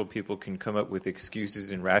intellectual people can come up with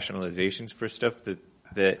excuses and rationalizations for stuff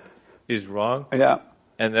that is wrong. Yeah.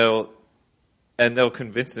 And they'll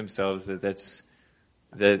convince themselves that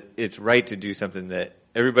it's right to do something that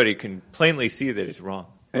everybody can plainly see that it's wrong.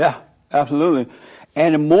 Yeah, absolutely.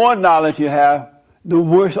 And the more knowledge you have, the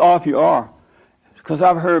worse off you are. Because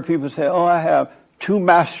I've heard people say, "Oh, I have 2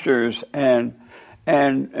 masters and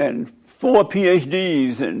 4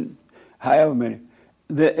 PhDs and however many."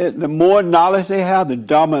 The more knowledge they have, the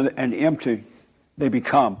dumber and empty they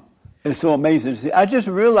become. It's so amazing to see. I just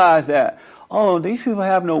realized that, these people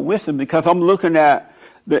have no wisdom because I'm looking at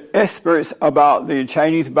the experts about the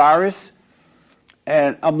Chinese virus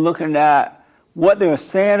and I'm looking at what they're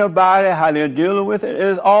saying about it, how they're dealing with it.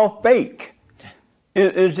 It's all fake.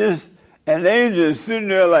 It's just, and they just sitting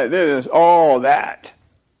there like this, all that,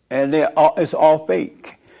 and it's all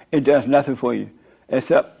fake. It does nothing for you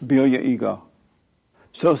except build your ego.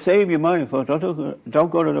 So save your money, folks. Don't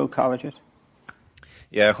go to those colleges.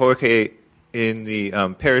 Yeah, Jorge in the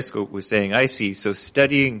Periscope was saying, I see, so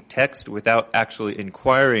studying text without actually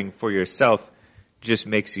inquiring for yourself just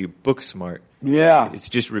makes you book smart. Yeah. It's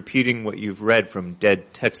just repeating what you've read from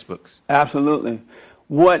dead textbooks. Absolutely.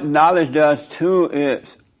 What knowledge does too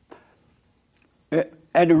is,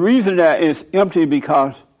 and the reason that it's empty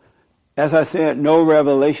because, as I said, no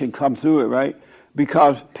revelation comes through it, right?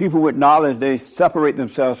 Because people with knowledge, they separate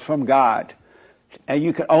themselves from God. And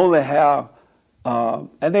you can only have,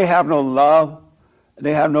 and they have no love,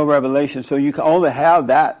 they have no revelation, so you can only have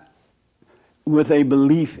that with a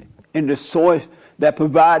belief in the source that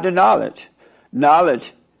provides the knowledge.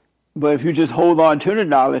 Knowledge, but if you just hold on to the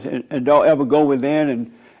knowledge and don't ever go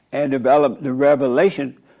within and develop the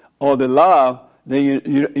revelation or the love, then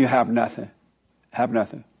you have nothing. Have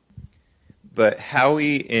nothing. But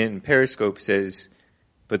Howie in Periscope says,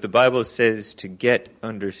 but the Bible says to get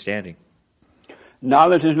understanding.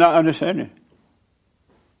 Knowledge is not understanding.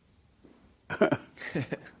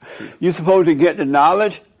 You're supposed to get the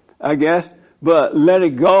knowledge, I guess, but let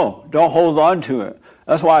it go. Don't hold on to it.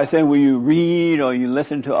 That's why I say when you read or you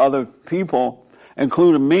listen to other people,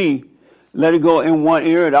 including me, let it go in one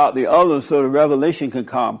ear and out the other so the revelation can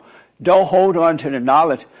come. Don't hold on to the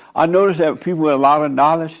knowledge. I notice that people with a lot of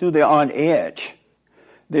knowledge too, they're on edge.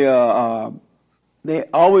 They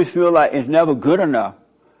always feel like it's never good enough.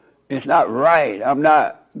 It's not right. I'm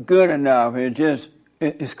not good enough.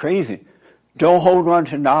 It's crazy. Don't hold on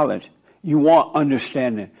to knowledge. You want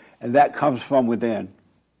understanding, and that comes from within.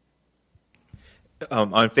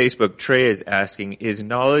 On Facebook, Trey is asking, is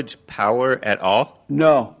knowledge power at all?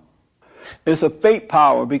 No. It's a fake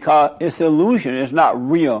power because it's illusion. It's not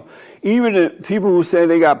real. Even the people who say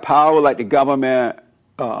they got power, like the government,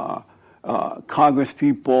 Congress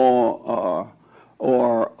people,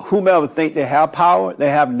 or whomever think they have power, they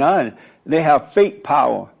have none. They have fake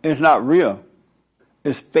power. It's not real.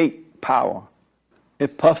 It's fake power.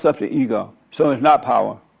 It puffs up the ego. So it's not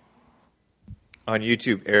power. On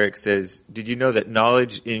YouTube, Eric says, did you know that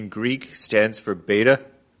knowledge in Greek stands for beta?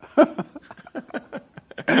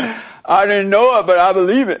 I didn't know it, but I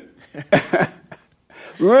believe it.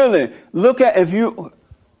 Really, look at, if you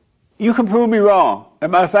can prove me wrong. As a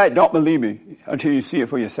matter of fact, don't believe me until you see it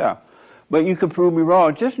for yourself. But you can prove me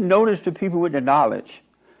wrong. Just notice the people with the knowledge.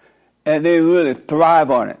 And they really thrive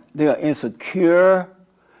on it. They are insecure.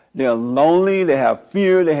 They're lonely. They have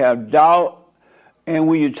fear. They have doubt. And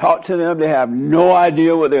when you talk to them, they have no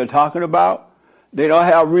idea what they're talking about. They don't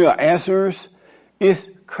have real answers. It's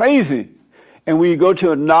crazy. And when you go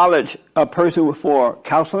to a person for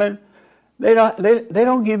counseling, they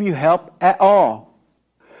don't give you help at all.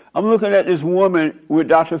 I'm looking at this woman with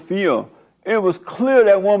Dr. Field. It was clear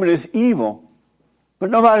that woman is evil.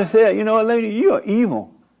 But nobody said, you know what, lady, you are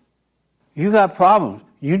evil. You got problems.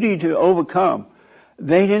 You need to overcome.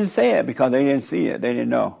 They didn't say it because they didn't see it. They didn't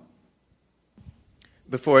know.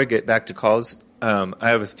 Before I get back to calls, I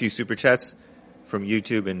have a few super chats from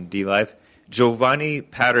YouTube and DLive. Giovanni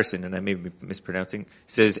Patterson, and I may be mispronouncing,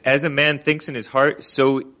 says, as a man thinks in his heart,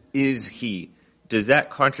 so is he. Does that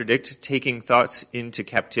contradict taking thoughts into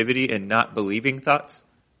captivity and not believing thoughts?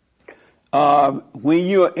 When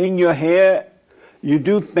you're in your head, you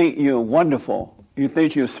do think you're wonderful. You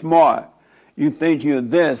think you're smart. You think you're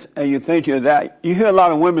this, and you think you're that. You hear a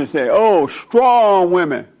lot of women say, oh, strong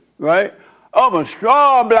women, right? I'm a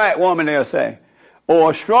strong black woman, they'll say.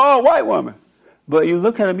 Or a strong white woman. But you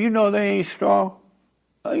look at them, you know they ain't strong.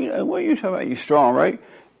 What are you talking about? You're strong, right?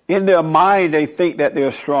 In their mind, they think that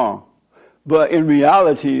they're strong. But in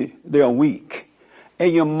reality, they're weak.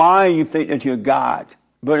 In your mind, you think that you're God.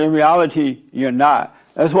 But in reality, you're not.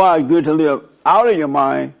 That's why it's good to live out of your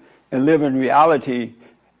mind and live in reality.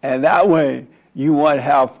 And that way, you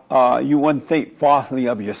wouldn't think falsely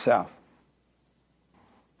of yourself.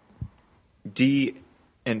 D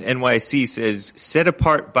and NYC says, set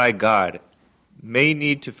apart by God. May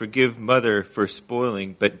need to forgive mother for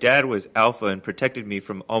spoiling, but dad was alpha and protected me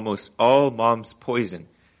from almost all mom's poison.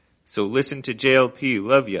 So listen to JLP,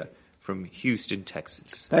 love ya, from Houston,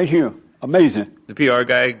 Texas. Thank you. Amazing. The PR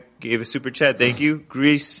guy gave a super chat. Thank you.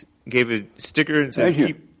 Greece gave a sticker and says,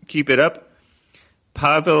 keep it up.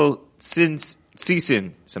 Pavel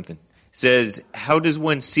Cisin, something, says, how does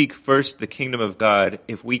one seek first the kingdom of God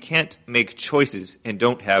if we can't make choices and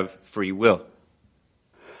don't have free will?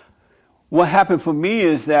 What happened for me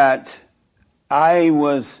is that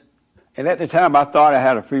and at the time I thought I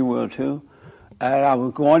had a free will too, and I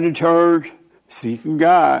was going to church, seeking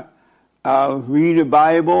God. I was reading the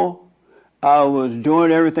Bible. I was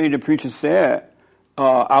doing everything the preacher said.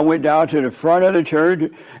 I went down to the front of the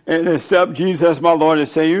church and accept Jesus as my Lord and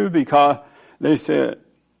Savior because they said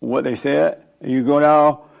what they said. And you go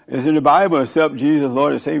down, it's in the Bible, accept Jesus as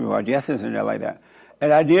Lord and Savior. Well, yes, it's in there like that.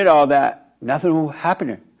 And I did all that. Nothing was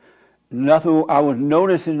happening. Nothing. I was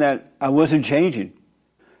noticing that I wasn't changing.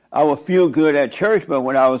 I would feel good at church, but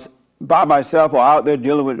when I was by myself or out there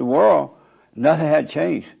dealing with the world, nothing had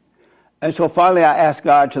changed. And so finally I asked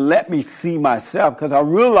God to let me see myself because I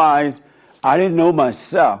realized I didn't know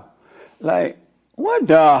myself. Like, what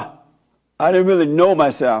the? I didn't really know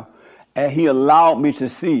myself. And he allowed me to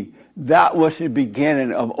see. That was the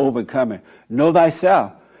beginning of overcoming. Know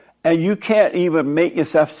thyself. And you can't even make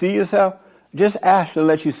yourself see yourself. Just ask to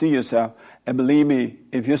let you see yourself. And believe me,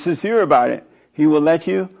 if you're sincere about it, he will let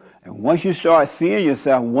you. And once you start seeing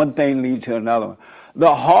yourself, one thing leads to another one.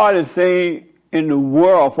 The hardest thing in the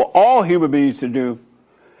world for all human beings to do,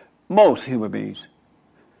 most human beings,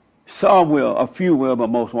 some will, a few will, but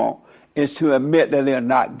most won't, is to admit that they're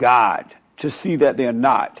not God, to see that they're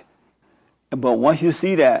not. But once you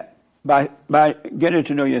see that, by getting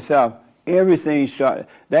to know yourself, everything starts,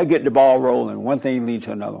 that get the ball rolling. One thing leads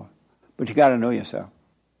to another one. But you got to know yourself.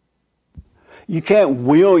 You can't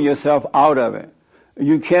will yourself out of it.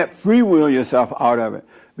 You can't free will yourself out of it.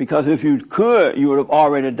 Because if you could, you would have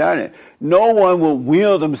already done it. No one will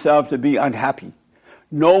will themselves to be unhappy.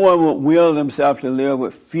 No one will will themselves to live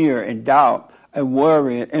with fear and doubt and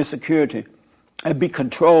worry and insecurity and be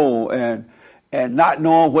controlled and not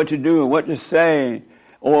knowing what to do and what to say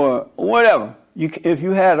or whatever. If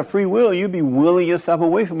you had a free will, you'd be willing yourself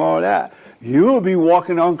away from all that. You would be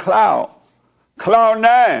walking on cloud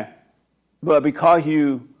 9. But because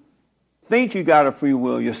you think you got a free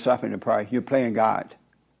will, you're suffering the price. You're playing God.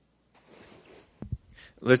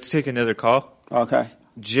 Let's take another call. Okay.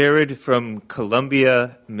 Jared from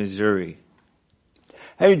Columbia, Missouri.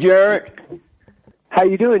 Hey, Jared. How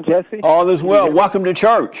you doing, Jesse? All is well. Yeah. Welcome to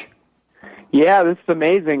church. Yeah, this is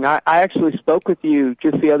amazing. I actually spoke with you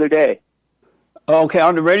just the other day. Okay,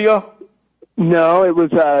 on the radio? No, it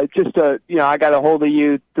was just I got a hold of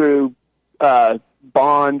you through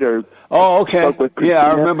Bond or. Oh, okay. Spoke with Christina. Yeah,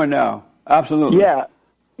 I remember now. Absolutely.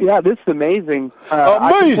 Yeah, this is amazing. Amazing.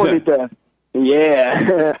 I just wanted to,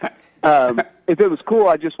 if it was cool,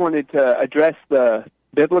 I just wanted to address the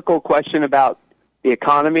biblical question about the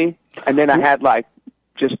economy, and then I had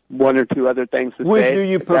just one or two other things to say. Which do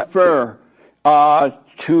you prefer,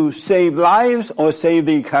 to save lives or save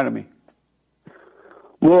the economy?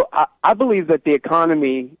 Well, I believe that the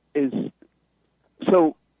economy is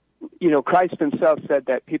so. Christ himself said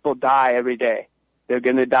that people die every day. They're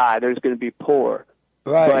going to die. There's going to be poor.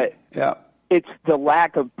 Right. But yeah. It's the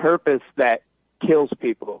lack of purpose that kills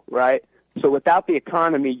people, right? So without the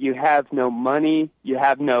economy, you have no money. You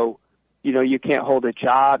have no, you can't hold a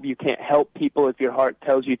job. You can't help people if your heart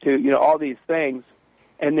tells you to, all these things.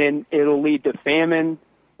 And then it'll lead to famine,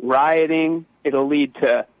 rioting. It'll lead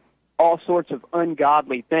to all sorts of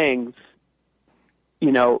ungodly things,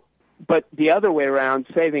 But the other way around,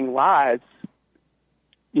 saving lives,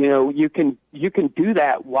 you can do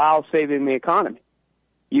that while saving the economy.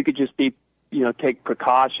 You could just be, take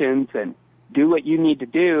precautions and do what you need to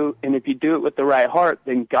do. And if you do it with the right heart,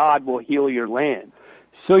 then God will heal your land.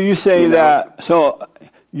 So you say that, so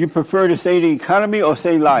you prefer to save the economy or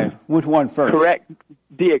save life? Which one first? Correct.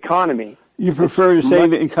 The economy. You prefer to save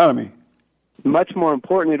the economy? Much more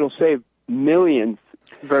important, it'll save millions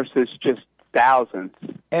versus just thousands.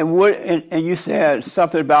 And and you said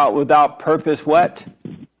something about without purpose, what?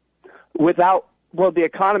 The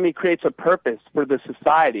economy creates a purpose for the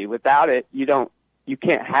society. Without it, you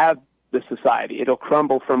can't have the society. It'll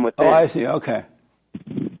crumble from within. Oh, I see. Okay.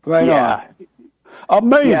 Right on.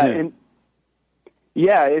 Amazing. And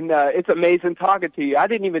it's amazing talking to you. I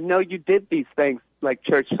didn't even know you did these things like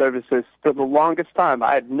church services for the longest time.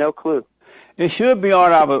 I had no clue. It should be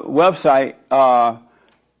on our website. I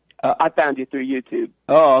found you through YouTube.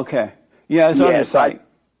 Oh, okay. Yeah, it's on the site.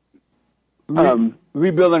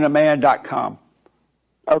 Rebuildingaman.com.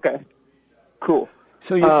 Okay. Cool.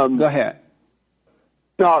 So you go ahead.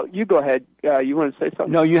 No, you go ahead. You want to say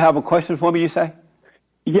something? No, you have a question for me, you say?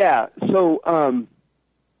 Yeah. So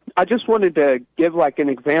I just wanted to give an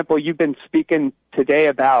example. You've been speaking today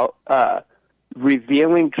about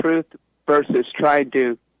revealing truth versus trying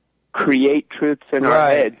to create truths in our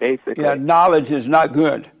head, basically. Yeah, knowledge is not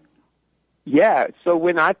good. Yeah, so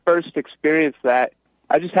when I first experienced that,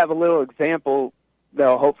 I just have a little example that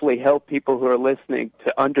will hopefully help people who are listening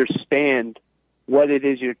to understand what it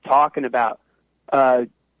is you're talking about.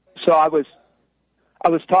 So I was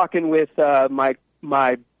talking with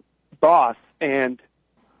my boss, and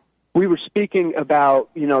we were speaking about,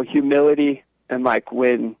 humility and like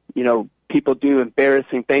when, people do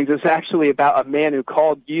embarrassing things. It's actually about a man who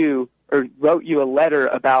called you or wrote you a letter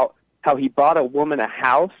about how he bought a woman a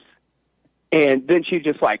house, and then she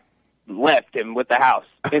just like left him with the house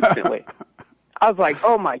instantly. I was like,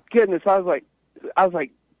 oh my goodness. I was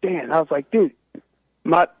like, Dan, I was like, dude,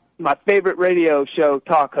 my favorite radio show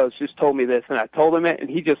talk host just told me this, and I told him it, and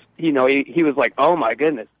he just, he was like, oh my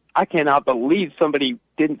goodness, I cannot believe somebody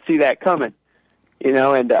didn't see that coming. And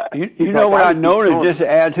what I noticed, just to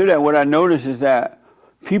add to that, what I noticed is that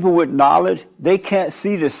people with knowledge, they can't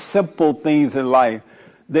see the simple things in life,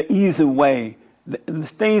 the easy way, the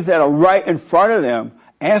things that are right in front of them,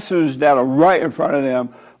 answers that are right in front of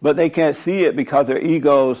them, but they can't see it because their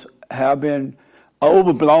egos have been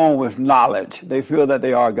overblown with knowledge. They feel that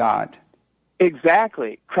they are God.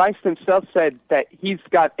 Exactly. Christ himself said that he's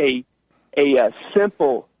got a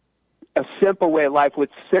simple way of life.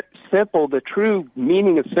 With simple, the true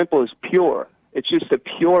meaning of simple is pure. It's just a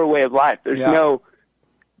pure way of life. There's no,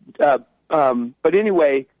 but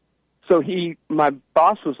anyway, so my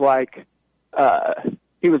boss was like,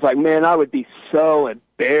 he was like, man, I would be so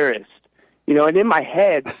embarrassed, and in my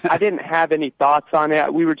head, I didn't have any thoughts on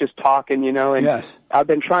it. We were just talking, and yes. I've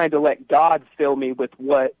been trying to let God fill me with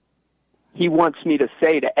what he wants me to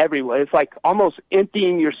say to everyone. It's like almost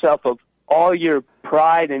emptying yourself of all your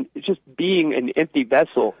pride and just being an empty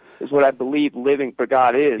vessel is what I believe living for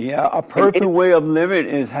God is. Yeah, a perfect way of living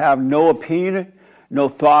is have no opinion, no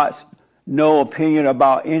thoughts, no opinion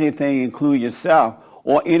about anything, including yourself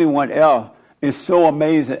or anyone else. It's so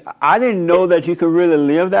amazing. I didn't know that you could really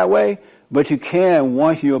live that way, but you can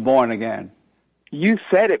once you're born again. You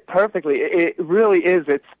said it perfectly. It really is.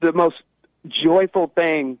 It's the most joyful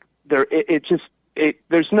thing.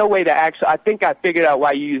 There's no way to actually. I think I figured out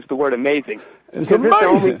why you used the word amazing. It's the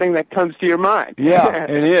only thing that comes to your mind. Yeah,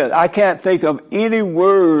 it is. I can't think of any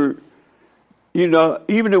word, even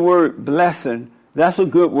the word blessing, that's a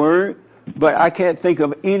good word, but I can't think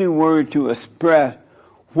of any word to express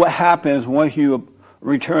what happens once you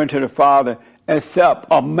return to the Father except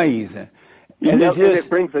amazing. And it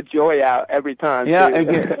brings the joy out every time. Yeah, too. it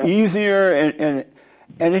gets easier, and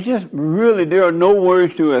it's just really, there are no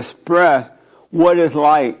words to express what it's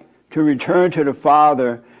like to return to the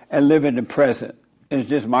Father and live in the present. It's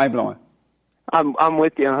just mind-blowing. I'm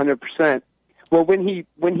with you 100%. Well, when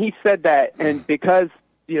he said that, and because,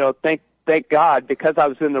 thank God, because I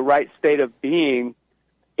was in the right state of being,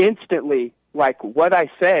 instantly, like what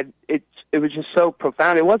I said, it was just so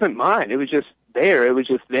profound. It wasn't mine. It was just there. It was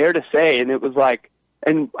just there to say, and it was like,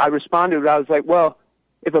 and I responded, I was like, well,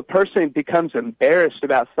 if a person becomes embarrassed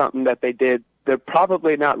about something that they did, they're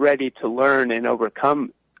probably not ready to learn and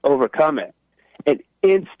overcome it. And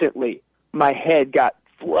instantly, my head got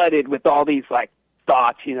flooded with all these like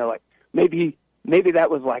thoughts, like maybe that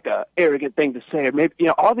was like a arrogant thing to say, or maybe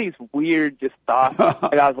all these weird just thoughts.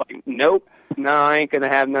 And I was like, nope, no, I ain't gonna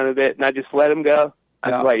have none of it. And I just let him go.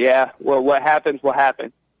 I was like, yeah, well, what happens will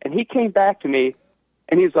happen. And he came back to me,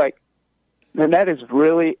 and he was like, man, that is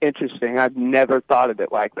really interesting. I've never thought of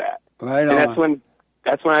it like that. Right and on.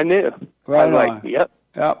 That's when I knew. Right I was on. like, yep,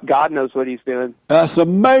 God knows what he's doing. That's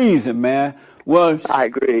amazing, man. Well, I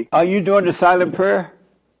agree. Are you doing the silent prayer?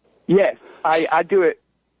 Yes, I do it.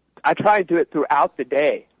 I try to do it throughout the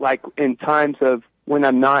day, like in times of when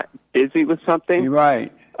I'm not busy with something. You're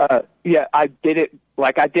right. I did it.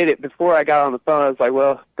 Like I did it before I got on the phone. I was like,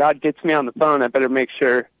 well, God gets me on the phone. I better make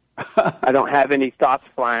sure I don't have any thoughts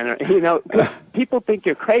flying. Or, 'cause people think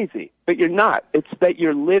you're crazy, but you're not. It's that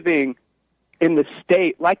you're living in the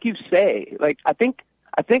state, like you say. Like I think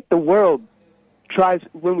the world tries,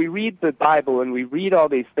 when we read the Bible and we read all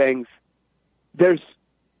these things,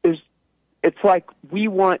 it's like we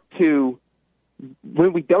want to,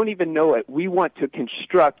 when we don't even know it, we want to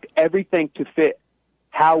construct everything to fit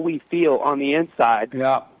how we feel on the inside.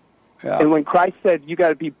 Yeah. And when Christ said you got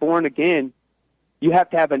to be born again, you have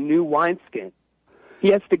to have a new wineskin. He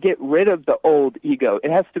has to get rid of the old ego.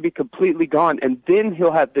 It has to be completely gone, and then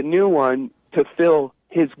he'll have the new one to fill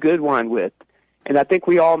his good wine with. And I think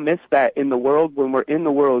we all miss that in the world. When we're in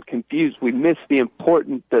the world confused, we miss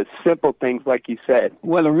the simple things like you said.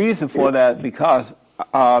 Well, the reason for that, because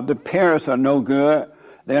the parents are no good.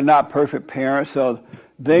 They're not perfect parents, so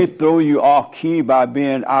they throw you off key by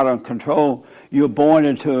being out of control. You're born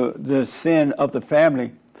into the sin of the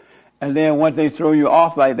family. And then once they throw you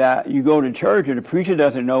off like that, you go to church and the preacher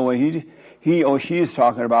doesn't know what he or she is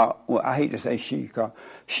talking about. Well, I hate to say she, because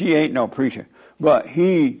she ain't no preacher. but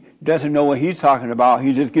he doesn't know what he's talking about.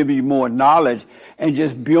 He's just giving you more knowledge and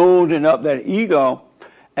just building up that ego.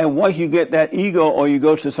 And once you get that ego, or you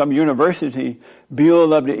go to some university,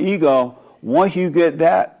 build up the ego, once you get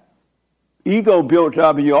that ego built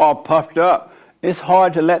up and you're all puffed up, it's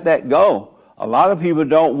hard to let that go. A lot of people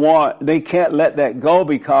they can't let that go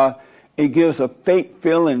because it gives a fake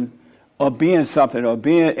feeling of being something, or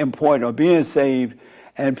being important, or being saved.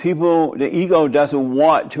 And the ego doesn't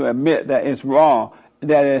want to admit that it's wrong,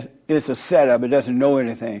 that it's a setup, it doesn't know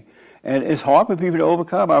anything. And it's hard for people to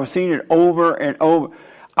overcome. I've seen it over and over.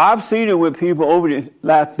 I've seen it with people over the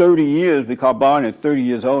last 30 years, because Barney is 30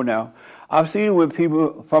 years old now. I've seen it with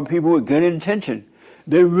people with good intention.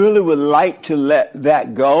 They really would like to let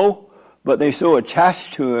that go, but they're so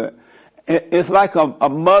attached to it. It's like a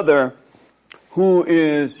mother who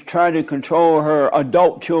is trying to control her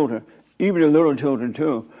adult children, even the little children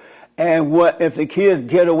too. And what if the kids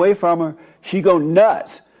get away from her, she go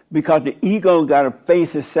nuts, because the ego got to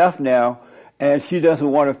face itself now, and she doesn't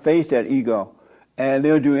want to face that ego. And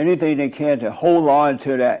they'll do anything they can to hold on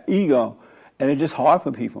to that ego. And it's just hard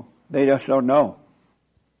for people. They just don't know.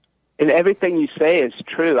 And everything you say is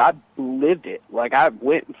true. I lived it. Like, I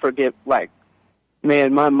went and forget, like,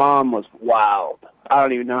 man, my mom was wild. I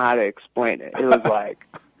don't even know how to explain it. It was like,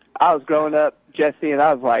 I was growing up, Jesse, and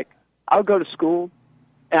I was like, I would go to school,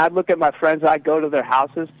 and I'd look at my friends, I'd go to their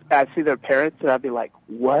houses, and I'd see their parents, and I'd be like,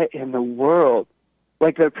 what in the world?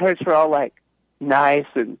 Like, their parents were all, like, nice,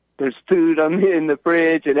 and there's food in the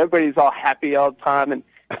fridge, and everybody's all happy all the time, and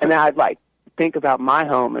then I'd, like, think about my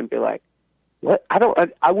home and be like, what?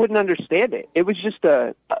 I wouldn't understand it. It was just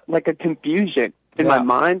a confusion in my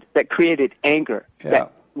mind that created anger. Yeah.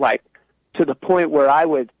 That, like, to the point where I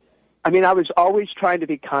was always trying to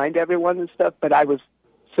be kind to everyone and stuff, but I was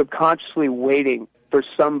subconsciously waiting for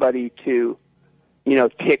somebody to,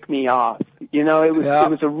 tick me off. It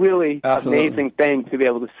was a really amazing thing to be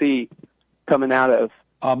able to see coming out of.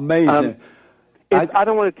 Amazing. I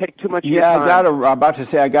don't want to take too much of your time. I'm about to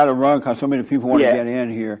say I got to run because so many people want to get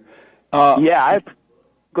in here. Go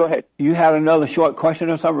ahead. You had another short question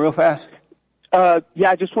or something real fast? I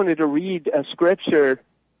just wanted to read a scripture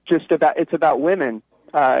it's about women,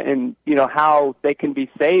 and, how they can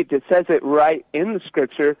be saved. It says it right in the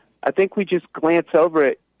scripture. I think we just glance over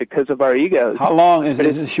it because of our egos. How long is it?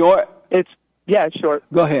 Is it short? It's short.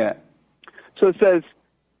 Go ahead. So it says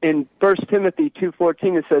in 1 Timothy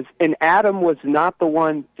 2:14, it says, and Adam was not the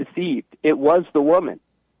one deceived. It was the woman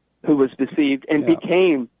who was deceived and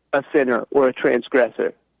became a sinner or a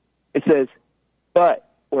transgressor. It says,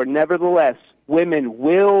 nevertheless, women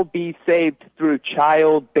will be saved through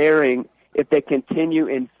childbearing if they continue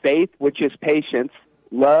in faith, which is patience,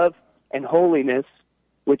 love, and holiness,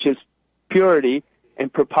 which is purity,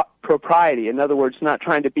 and propriety. In other words, not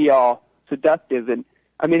trying to be all seductive. And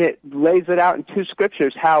it lays it out in two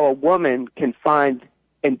scriptures how a woman can find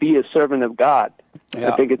and be a servant of God.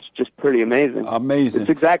 Yeah. I think it's just pretty amazing. Amazing. It's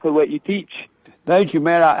exactly what you teach. Thank you,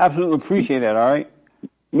 man. I absolutely appreciate that, all right?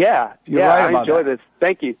 Yeah. Right, I enjoy this.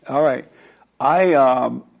 Thank you. All right.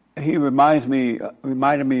 He reminded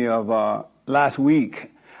me of last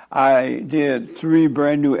week. I did 3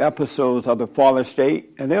 brand new episodes of The Fallen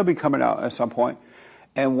State, and they'll be coming out at some point.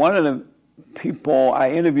 And one of the people I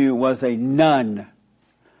interviewed was a nun.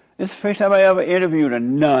 This is the first time I ever interviewed a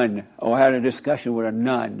nun or had a discussion with a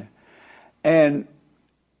nun. And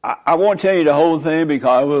I won't tell you the whole thing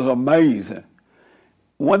because it was amazing.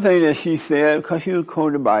 One thing that she said, because she was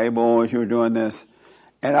quoting the Bible and she was doing this,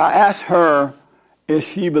 and I asked her if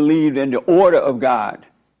she believed in the order of God.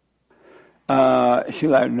 She's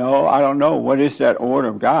like, no, I don't know. What is that order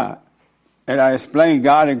of God? And I explained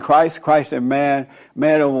God in Christ, Christ and man,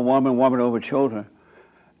 man over woman, woman over children.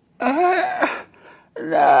 I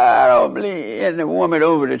don't believe in the woman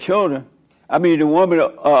over the children. I mean, the woman,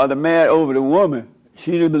 the man over the woman.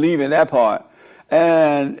 She didn't believe in that part.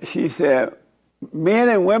 And she said, men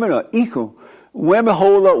and women are equal. Women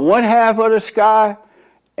hold up one half of the sky,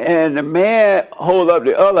 and the man hold up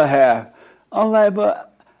the other half. I'm like,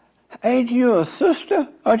 but ain't you a sister?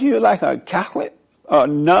 Aren't you like a Catholic or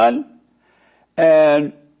nun?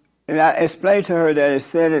 And I explained to her that it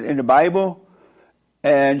said it in the Bible,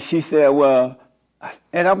 and she said, well,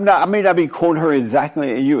 and I may not be quoting her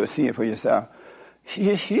exactly, and you will see it for yourself. She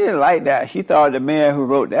didn't like that. She thought the man who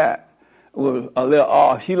wrote that was a little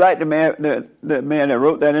off. She liked the man that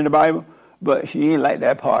wrote that in the Bible, but she didn't like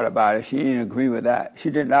that part about it. She didn't agree with that. She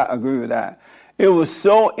did not agree with that. It was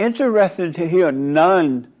so interesting to hear a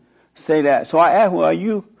nun say that. So I asked,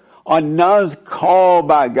 well, are nuns called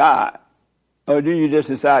by God? Or do you just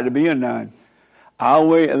decide to be a nun? I'll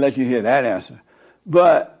wait and let you hear that answer.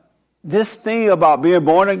 But This thing about being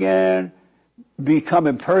born again,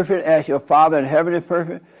 becoming perfect as your Father in heaven is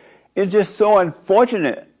perfect, it's just so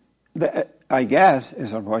unfortunate that, I guess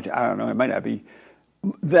it's unfortunate, I don't know, it might not be,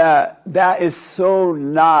 that is so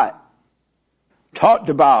not talked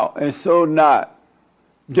about and so not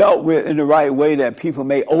dealt with in the right way that people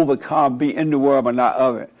may overcome, be in the world but not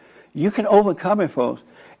of it. You can overcome it, folks,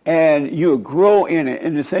 and you'll grow in it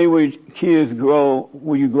in the same way kids grow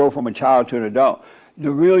when you grow from a child to an adult. The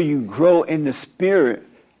real you grow in the spirit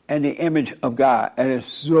and the image of God, and it's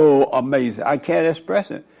so amazing. I can't express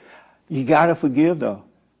it. You got to forgive, though.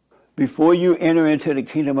 Before you enter into the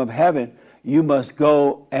kingdom of heaven, you must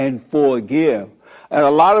go and forgive. And a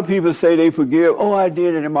lot of people say they forgive. Oh, I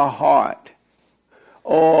did it in my heart.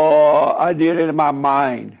 Or I did it in my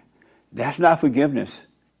mind. That's not forgiveness.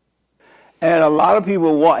 And a lot of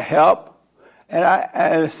people want help.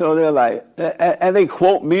 And so they're like, and they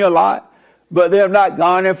quote me a lot, but they have not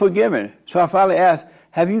gone and forgiven. So I finally asked,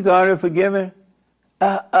 have you gone and forgiven?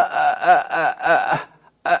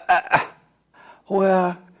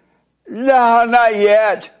 Well, no, not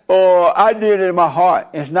yet. Or I did it in my heart.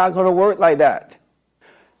 It's not going to work like that.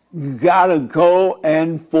 You got to go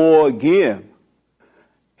and forgive.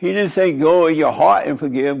 He didn't say go in your heart and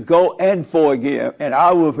forgive. Go and forgive, and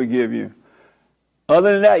I will forgive you.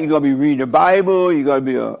 Other than that, you're going to be reading the Bible. You're going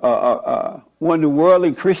to be one of the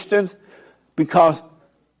worldly Christians, because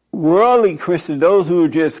worldly Christians, those who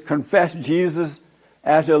just confess Jesus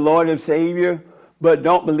as their Lord and Savior, but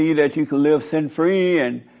don't believe that you can live sin-free,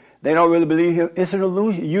 and they don't really believe Him, it's an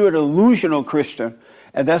illusion. You're an illusional Christian,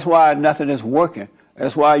 and that's why nothing is working.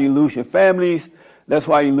 That's why you lose your families. That's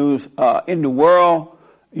why you lose in the world.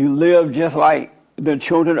 You live just like the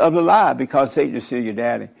children of the lie, because Satan is still your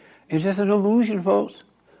daddy. It's just an illusion, folks.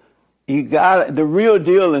 The real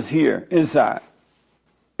deal is here, inside.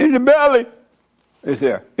 In the belly. It's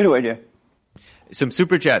there. Anyway, yeah. Some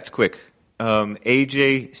super chats, quick.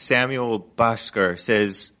 AJ Samuel Bhaskar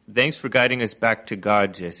says, thanks for guiding us back to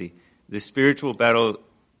God, Jesse. The spiritual battle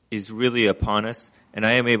is really upon us, and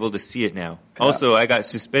I am able to see it now. Yeah. Also, I got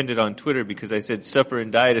suspended on Twitter because I said suffer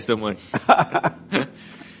and die to someone.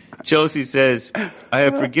 Chelsea says, I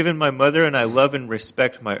have forgiven my mother and I love and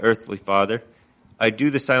respect my earthly father. I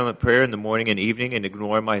do the silent prayer in the morning and evening and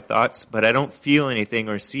ignore my thoughts, but I don't feel anything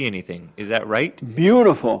or see anything. Is that right?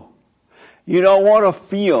 Beautiful. You don't want to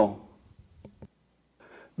feel,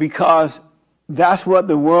 because that's what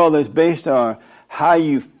the world is based on, how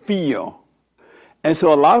you feel. And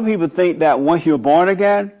so a lot of people think that once you're born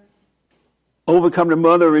again, overcome the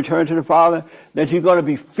mother, return to the father, that you're going to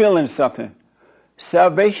be feeling something.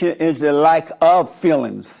 Salvation is the lack of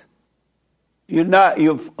feelings.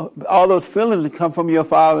 All those feelings come from your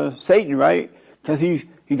father, Satan, right? Because he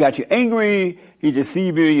got you angry, he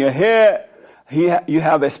deceived you in your head, you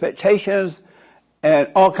have expectations, and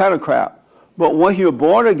all kind of crap. But once you're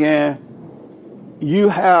born again, you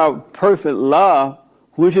have perfect love,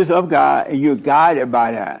 which is of God, and you're guided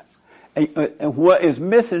by that. And what is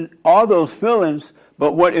missing, all those feelings,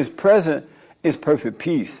 but what is present is perfect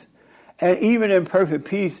peace. And even in perfect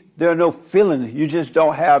peace, there are no feelings. You just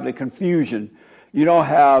don't have the confusion. You don't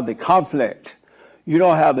have the conflict. You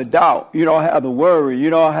don't have the doubt. You don't have the worry.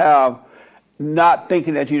 You don't have not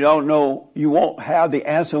thinking that you don't know. You won't have the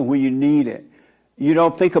answer when you need it. You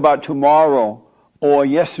don't think about tomorrow or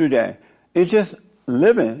yesterday. It's just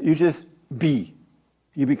living. You just be.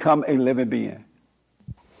 You become a living being.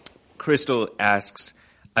 Crystal asks,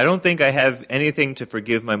 I don't think I have anything to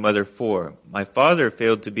forgive my mother for. My father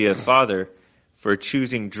failed to be a father for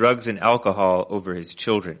choosing drugs and alcohol over his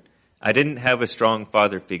children. I didn't have a strong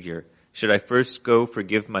father figure. Should I first go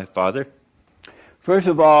forgive my father? First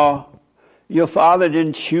of all, your father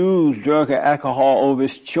didn't choose drug and alcohol over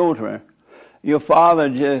his children. Your father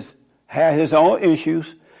just had his own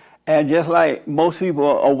issues, and just like most people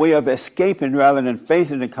are a way of escaping rather than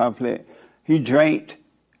facing the conflict, he drank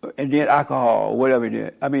and did alcohol, or whatever he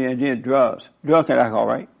did. And did drugs and alcohol,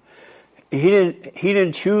 right? He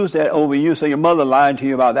didn't choose that over you, so your mother lied to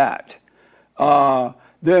you about that.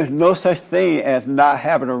 There's no such thing as not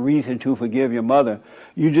having a reason to forgive your mother.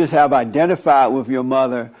 You just have identified with your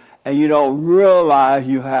mother, and you don't realize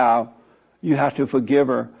you have to forgive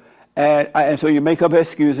her. And so you make up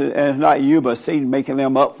excuses, and it's not you, but Satan making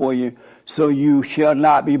them up for you, so you shall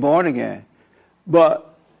not be born again. But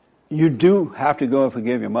you do have to go and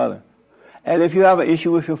forgive your mother. And if you have an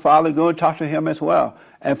issue with your father, go and talk to him as well,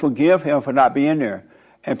 and forgive him for not being there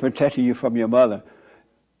and protecting you from your mother.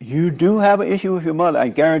 You do have an issue with your mother, I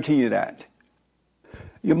guarantee you that.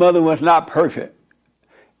 Your mother was not perfect.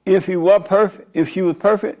 If she was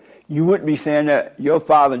perfect, you wouldn't be saying that your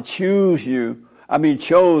father chose you.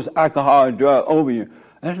 chose alcohol and drug over you.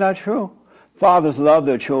 That's not true. Fathers love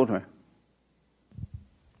their children.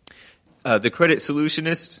 The Credit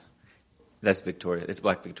Solutionist, that's Victoria. It's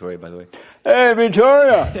Black Victoria, by the way. Hey,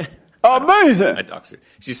 Victoria. Amazing. I doxed her.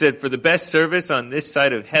 She said, for the best service on this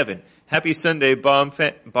side of heaven. Happy Sunday, Bond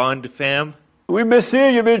fam. We miss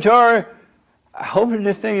seeing you, Victoria. I hope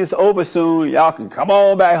this thing is over soon. Y'all can come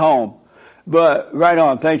on back home. But right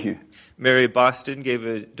on. Thank you. Mary Boston gave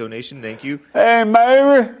a donation. Thank you. Hey,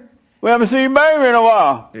 Mary. We haven't seen Mary in a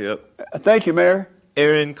while. Yep. Thank you, Mary.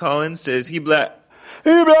 Aaron Collins says, he black.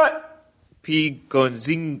 He black. P.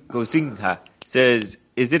 Gozingha says,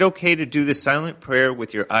 is it okay to do the silent prayer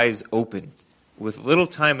with your eyes open? With little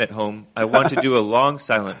time at home, I want to do a long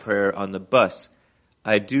silent prayer on the bus.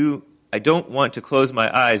 I don't want to close my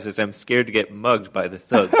eyes as I'm scared to get mugged by the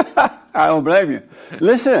thugs. I don't blame you.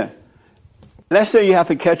 Listen, let's say you have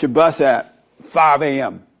to catch a bus at 5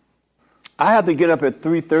 a.m. I have to get up at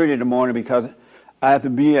 3:30 in the morning because I have to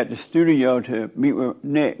be at the studio to meet with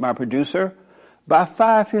Nick, my producer, by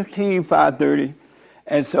 5:15, 5:30.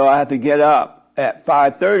 And so I have to get up at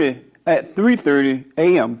 3:30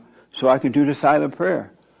 a.m. so I can do the silent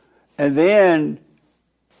prayer. And then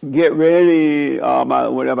get ready,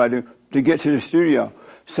 whatever I do, to get to the studio.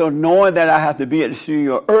 So knowing that I have to be at the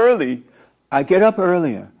studio early, I get up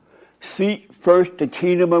earlier. Seek first the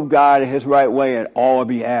kingdom of God and his right way, and all will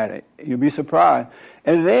be added. You'll be surprised.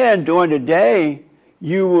 And then during the day,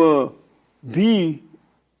 you will be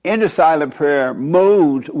in the silent prayer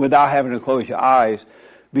mode without having to close your eyes,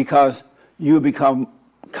 because you become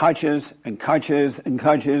conscious, and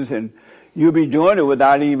you'll be doing it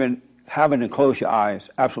without even having to close your eyes.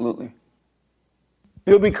 Absolutely.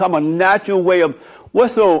 It'll become a natural way of,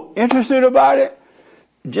 what's so interesting about it,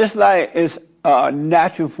 just like it's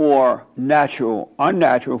unnatural for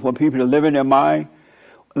people to live in their mind,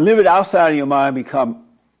 live it outside of your mind, become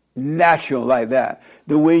natural like that.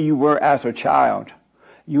 The way you were as a child,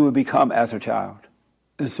 you will become as a child.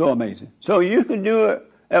 It's so amazing. So you can do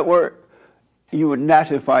it at work. You would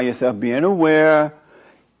naturally find yourself being aware.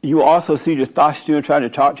 You also see the thoughts still trying to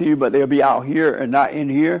talk to you, but they'll be out here and not in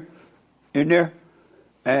there.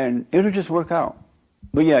 And it'll just work out.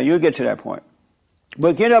 But yeah, you'll get to that point.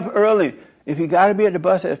 But get up early. If you got to be at the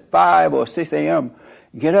bus at 5 or 6 a.m.,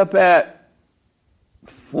 get up at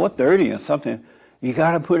 4:30 or something. You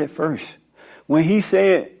got to put it first. When he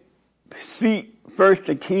said, seek first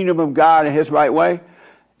the kingdom of God and his right way,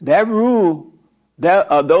 that rule,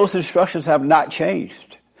 those instructions have not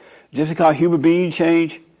changed. Just because human beings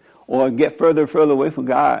change or get further and further away from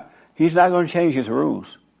God, he's not going to change his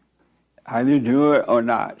rules. Either do it or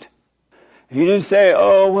not. He didn't say,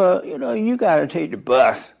 oh, well, you got to take the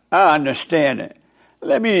bus. I understand it.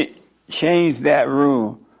 Let me change that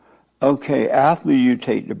rule. Okay, after you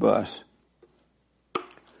take the bus,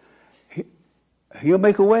 he'll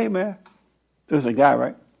make a way, man. There's a guy,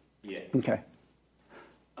 right? Yeah. Okay.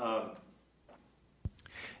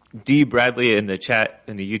 D. Bradley in the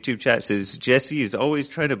YouTube chat says, Jesse is always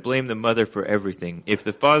trying to blame the mother for everything. If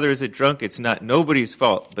the father is a drunk, it's not nobody's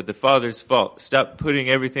fault, but the father's fault. Stop putting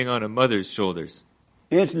everything on a mother's shoulders.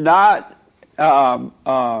 It's not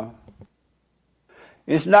the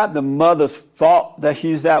mother's fault that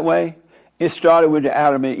she's that way. It started with the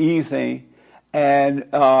Adam and Eve thing.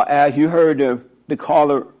 And as you heard the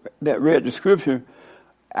caller that read the scripture,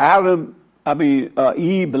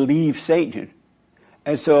 Eve believed Satan.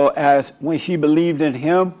 And so when she believed in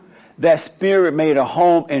him, that spirit made a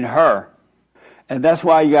home in her. And that's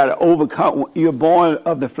why you got to overcome. You're born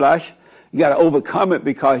of the flesh. You got to overcome it,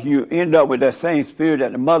 because you end up with that same spirit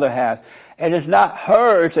that the mother has. And it's not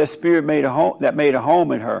her, it's that spirit that made a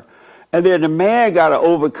home in her. And then the man got to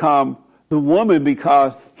overcome the woman,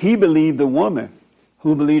 because he believed the woman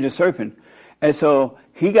who believed the serpent. And so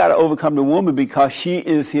he got to overcome the woman because she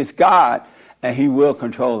is his God and he will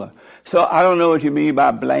control her. So I don't know what you mean by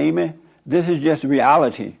blaming. This is just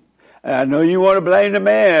reality. And I know you want to blame the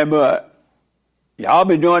man, but y'all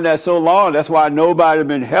been doing that so long. That's why nobody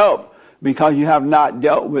been helped, because you have not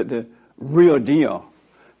dealt with the real deal.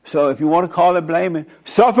 So if you want to call it blaming,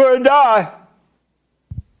 suffer and die.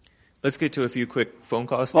 Let's get to a few quick phone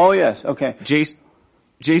calls. Oh, yes. Okay.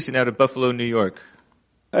 Jason out of Buffalo, New York.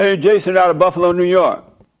 Hey, Jason out of Buffalo, New York.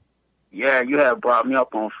 Yeah, you had brought me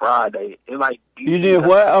up on Friday. You did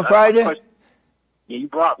what on Friday? Yeah, you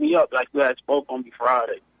brought me up like we had spoke on me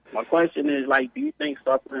Friday. My question is, do you think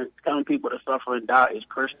telling people to suffer and die is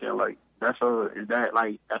Christian? That's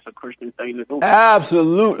a Christian thing to do?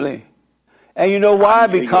 Absolutely. And you know why?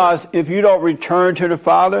 Because if you don't return to the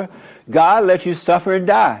Father, God lets you suffer and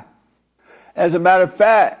die. As a matter of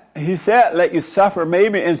fact, he said, let you suffer,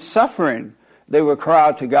 maybe in suffering, they will cry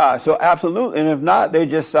out to God. So absolutely, and if not, they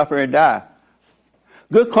just suffer and die.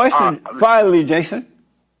 Good question. Finally, Jason.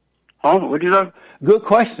 What'd you say? Good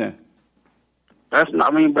question. That's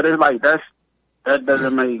not. I mean, but it's like that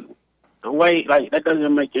doesn't make the way like that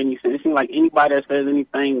doesn't make any sense. It seems like anybody that says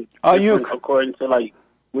anything according to like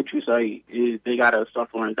what you say is they gotta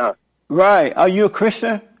suffer and die. Right. Are you a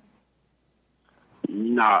Christian?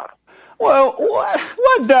 Nah. Well, what?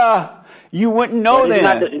 You wouldn't know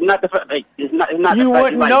that. It's not the fact. Like, it's not. You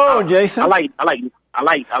wouldn't know, Jason. I like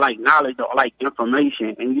knowledge or I like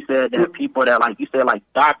information. And you said that people that like you said like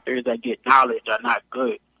doctors that get knowledge are not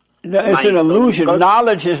good. No, it's an illusion.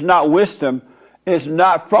 Knowledge is not wisdom. It's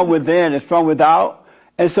not from within. It's from without.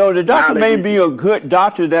 And so the doctor may be a good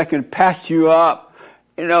doctor that can patch you up,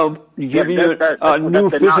 give you a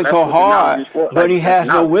new physical heart, but he has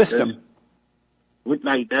no wisdom. With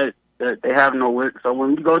like that, they have no wisdom. So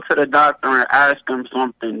when you go to the doctor and ask him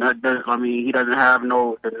something, he doesn't have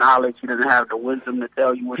the knowledge. He doesn't have the wisdom to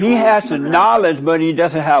tell you. He has the knowledge, but he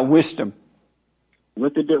doesn't have wisdom.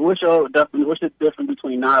 What's the difference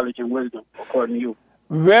between knowledge and wisdom, according to you?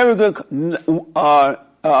 Very good.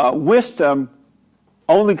 Wisdom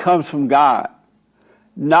only comes from God.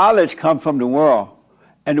 Knowledge comes from the world,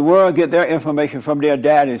 and the world get their information from their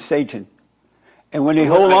daddy, Satan. And when they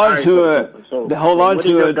hold on to it, they hold on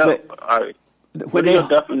to it. What is your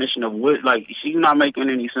definition of wisdom? Like, she's not making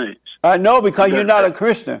any sense. I know, because you're not a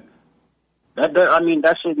Christian.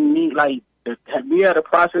 That shouldn't mean like. Be able to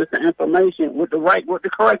process the information with the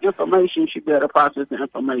correct information. Should be able to process the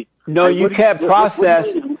information. No, like, you can't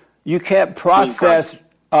process. You can't process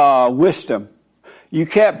wisdom. You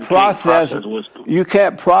can't process wisdom. You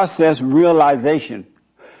can't process realization.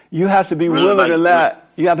 You have to be willing to let.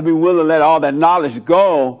 You have to be willing to let all that knowledge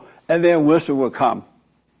go, and then wisdom will come.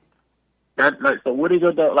 So what is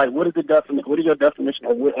your what is the definition? What is your definition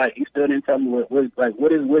of like? You still didn't tell me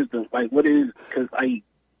what is wisdom? Like what is because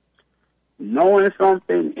knowing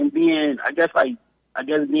something and being,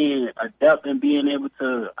 being adept and being able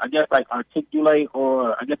to, articulate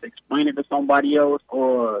or, explain it to somebody else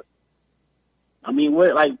or, what do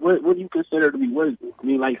you consider to be wisdom?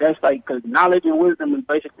 Because knowledge and wisdom is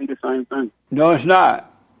basically the same thing. No, it's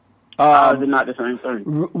not. How is it not the same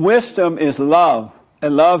thing? Wisdom is love,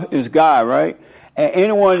 and love is God, right? And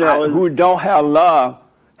anyone who don't have love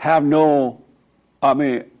have no,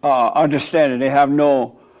 understanding. They have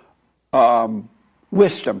no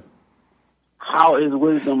wisdom. How is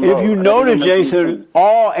wisdom? If you notice, Jason,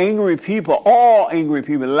 all angry people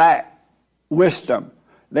lack wisdom.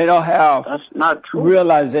 They don't have That's not true.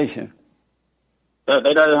 Realization.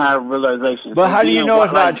 They don't have realization. But how do you know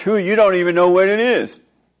it's not true? You don't even know what it is.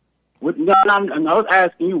 I was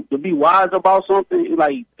asking you to be wise about something.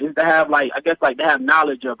 Is to have to have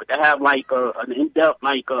knowledge of it. To have an in-depth,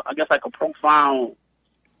 a profound.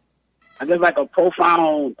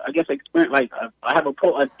 Experience, I have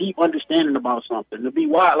a deep understanding about something. To be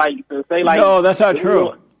wise, to say no, that's not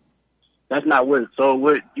true. That's not wisdom. So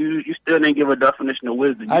you still didn't give a definition of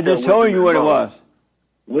wisdom. I just told you what it was.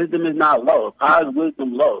 Wisdom is not love. How is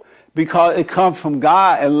wisdom love? Because it comes from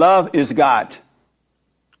God, and love is God.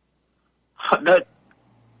 There's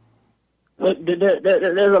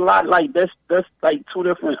a lot that's two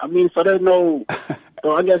different. So there's no.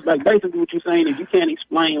 So I guess basically what you're saying is you can't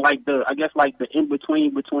explain the in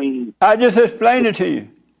between. I just explained it to you.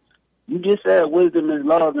 You just said wisdom is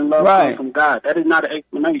love and love comes from God. That is not an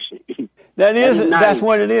explanation. That's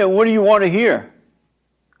what it is. What do you want to hear?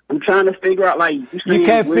 I'm trying to figure out you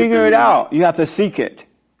can't figure it out. You have to seek it.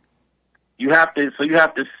 You have to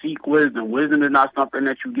seek wisdom. Wisdom is not something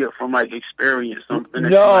that you get from experience, something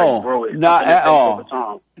that you grow it. Not at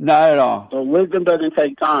all. Not at all. So wisdom doesn't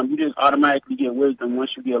take time. You just automatically get wisdom once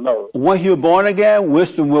you get love. Once you're born again,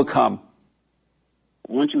 wisdom will come.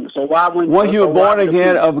 Once you're born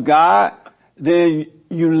again of God, then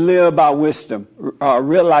you live by wisdom,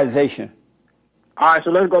 realization. All right,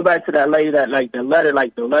 so let's go back to that lady that the letter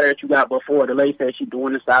that you got before. The lady said she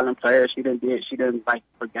doing the silent prayer. She didn't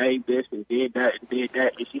forgave this and did that,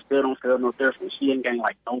 and she still don't feel no different. She ain't getting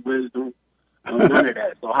no wisdom, none of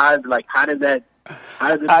that. So how does that?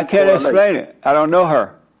 I can't explain it. I don't know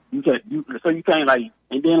her. You can't, and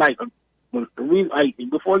then the reason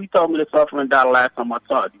before you told me to suffer and die the last time I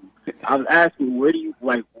talked to you, I was asking where did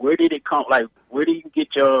it come? Where do you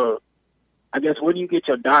get your where do you get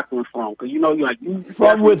your doctrine from? Because you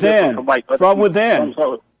from within. From within.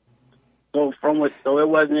 So it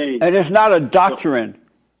wasn't. And it's not a doctrine.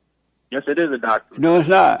 Yes, it is a doctrine. No, it's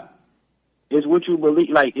not. It's what you believe.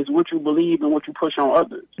 It's what you believe and what you push on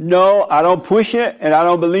others. No, I don't push it, and I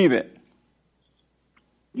don't believe it.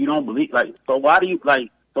 You don't believe so why do you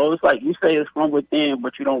So it's like you say it's from within,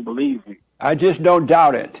 but you don't believe it. I just don't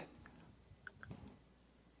doubt it.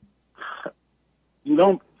 You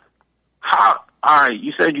don't. How? All right.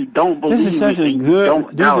 You said you don't believe This is such it. a And you don't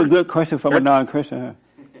good. This doubt is a it. good question from a non-Christian. Huh?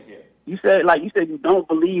 You said you don't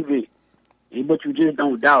believe it, but you just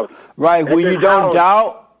don't doubt it. Right. That's When you just don't how-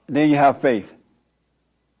 doubt, then you have faith.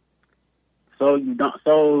 So you don't.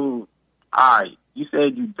 So, all right. You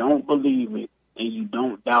said you don't believe it and you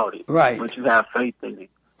don't doubt it. Right. But you have faith in it.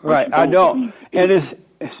 But Right. you I don't. believe it. And it's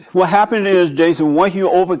what happened is, Jason, once you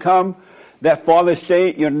overcome that father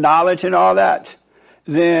state, your knowledge and all that,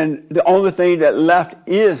 then the only thing that left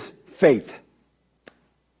is faith.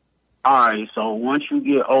 All right, so once you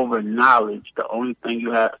get over knowledge, the only thing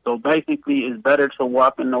you have, so basically it's better to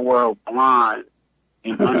walk in the world blind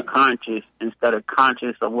and unconscious instead of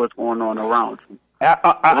conscious of what's going on around you.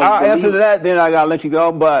 I'll answer that, then I got to let you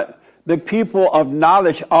go. But the people of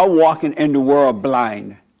knowledge are walking in the world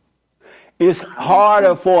blind. It's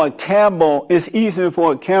harder for a camel, it's easier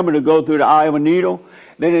for a camel to go through the eye of a needle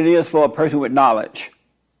than it is for a person with knowledge.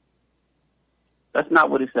 That's not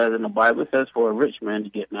what it says in the Bible. It says for a rich man to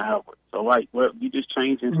get in the heaven. So, like, you just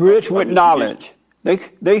changing. Rich with knowledge.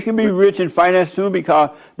 They can be rich in finance too because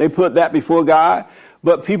they put that before God.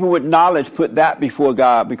 But people with knowledge put that before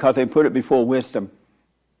God because they put it before wisdom.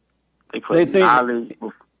 They put knowledge.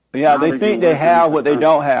 Yeah, they think they have what they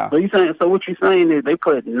don't have. So so what you're saying is they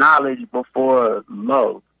put knowledge before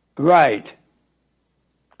love. Right.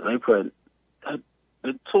 So they put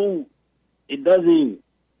the two. It doesn't.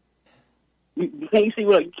 You can't see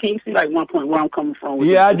like one point where I'm coming from. With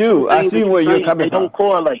Yeah, I do. I see where you're coming from. They don't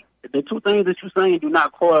correlate. The two things that you're saying do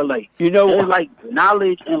not correlate. You know, it's like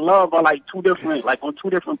knowledge and love are like two different, like on two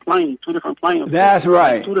different planes. That's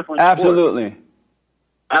right. Like two different Absolutely. Sports.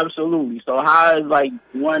 Absolutely. So how is like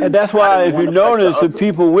one? And that's why, if you notice, the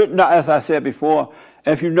people with, as I said before,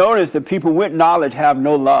 if you notice, the people with knowledge have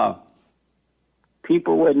no love.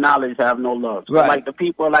 People with knowledge have no love. So right. Like the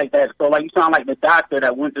people like that. So like you sound like the doctor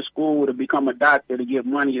that went to school to become a doctor to get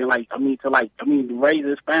money and to raise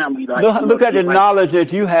his family. Like, look at the knowledge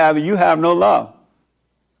that you have, and you have no love.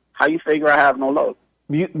 How you figure I have no love?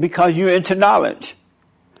 Because you're into knowledge,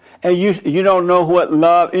 and you don't know what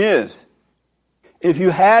love is. If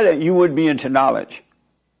you had it, you would be into knowledge.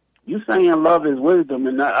 You saying love is wisdom,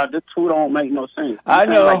 and the two don't make no sense. I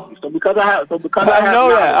know. Like, because I have know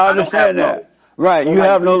that. I understand that. Love. Right, you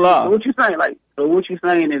have no love. So what you saying? What you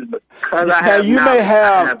saying is because I have.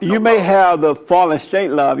 You may have the fallen state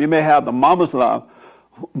love. You may have the mama's love,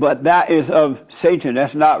 but that is of Satan.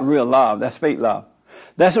 That's not real love. That's fake love.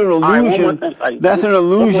 That's an illusion. That's an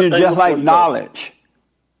illusion, just like knowledge.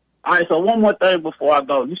 All right. So one more thing before I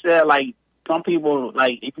go. You said like some people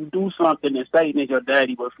like if you do something, then Satan is your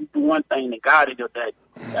daddy. But if you do one thing, then God is your daddy.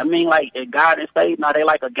 I mean, like God and Satan, are they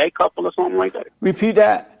like a gay couple or something like that? Repeat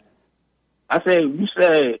that. I said, you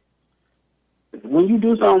said when you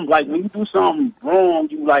do something wrong,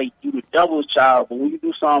 you the devil's child. But when you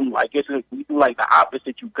do something you do like the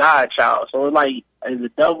opposite, you God's child. So it's like, is the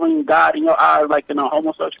devil and God in your eyes like in a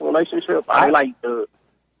homosexual relationship? Are they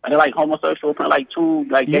like homosexual, like two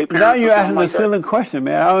like gay parents? Now you're asking a silly question,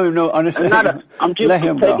 man. I don't even know. Understand? I'm just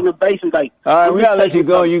taking the basics. Like, all right, we gotta let you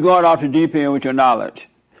go. You're going off the deep end with your knowledge.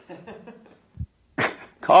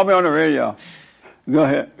 Call me on the radio. Go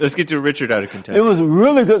ahead. Let's get to Richard out of Kentucky. It was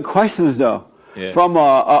really good questions, though, from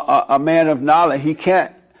a man of knowledge. He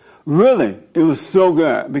can't, really, it was so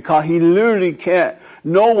good because he literally can't,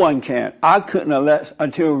 no one can. I couldn't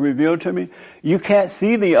until it was revealed to me. You can't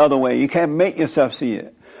see the other way. You can't make yourself see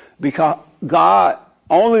it because God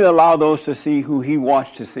only allowed those to see who he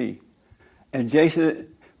wants to see. And Jason,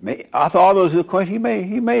 after all those good questions,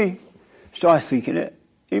 he may start seeking it.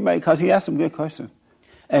 He may, because he asked some good questions.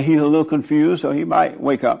 And he's a little confused, so he might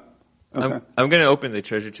wake up. Okay. I'm going to open the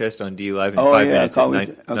treasure chest on D Live in 5 minutes at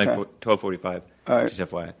 12:45. Right. Just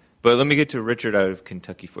FYI. But let me get to Richard out of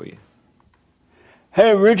Kentucky for you.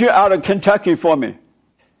 Hey, Richard out of Kentucky for me.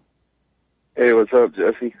 Hey, what's up,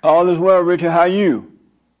 Jesse? All is well, Richard. How are you?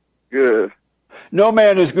 Good. No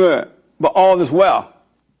man is good, but all is well.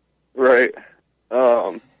 Right.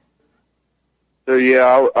 So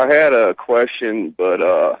yeah, I had a question,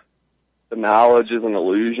 but the knowledge is an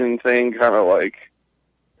illusion thing kind of like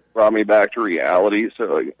brought me back to reality. So,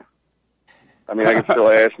 like, I mean, I can still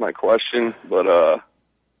ask my question, but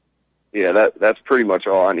yeah, that's pretty much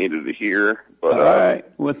all I needed to hear. But all right.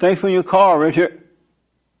 Well, thanks for your call, Richard.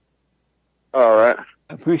 All right.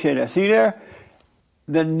 I appreciate that. See there?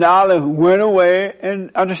 The knowledge went away and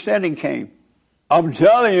understanding came. I'm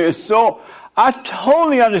telling you, it's so... I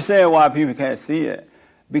totally understand why people can't see it.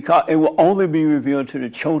 Because it will only be revealed to the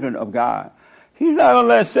children of God. He's not going to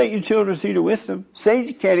let Satan's children see the wisdom.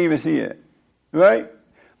 Satan can't even see it, right?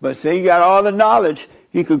 But Satan got all the knowledge.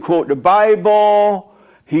 He can quote the Bible.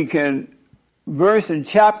 He can verse and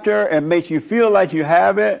chapter and make you feel like you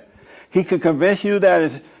have it. He can convince you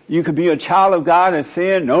that you can be a child of God and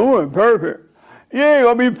sin. No one perfect. You ain't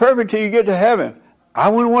going to be perfect till you get to heaven. I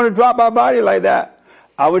wouldn't want to drop my body like that.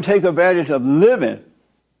 I would take advantage of living.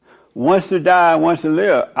 Once to die, once to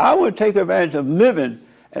live. I would take advantage of living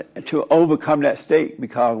to overcome that state,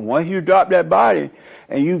 because once you drop that body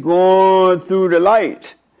and you going through the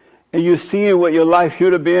light and you're seeing what your life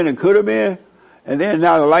should have been and could have been, and then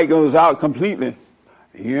now the light goes out completely,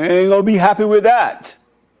 you ain't going to be happy with that.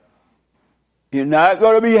 You're not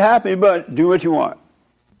going to be happy, but do what you want.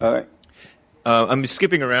 All right. I'm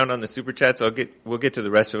skipping around on the super chats. We'll get to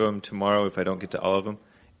the rest of them tomorrow if I don't get to all of them.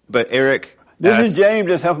 But Eric, this is James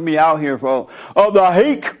that's helping me out here for the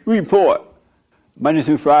Hake Report, Monday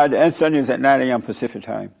through Friday and Sundays at 9 a.m. Pacific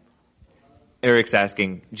time. Eric's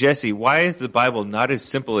asking, Jesse, why is the Bible not as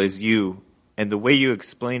simple as you and the way you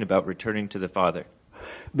explain about returning to the Father?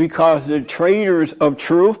 Because the traders of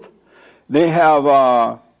truth, they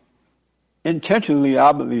have intentionally,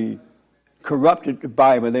 I believe, corrupted the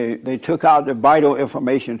Bible. They took out the vital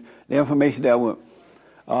information, the information that would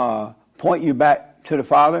point you back to the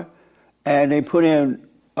Father, and they put in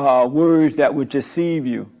words that would deceive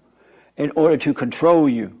you in order to control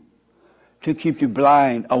you, to keep you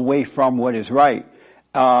blind away from what is right.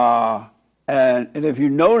 And if you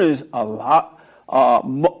notice, a lot,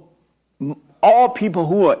 all people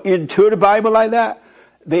who are into the Bible like that,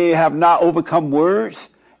 they have not overcome words,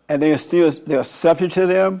 and they're subject to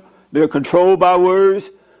them. They're controlled by words.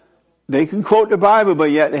 They can quote the Bible,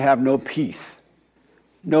 but yet they have no peace.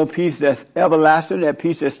 No peace that's everlasting, that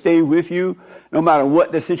peace that stays with you, no matter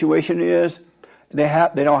what the situation is. They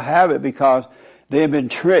don't have it because they have been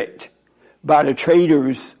tricked by the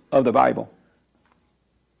traders of the Bible.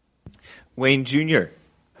 Wayne Jr.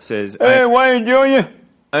 says, Hey, Wayne Jr.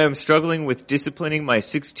 I am struggling with disciplining my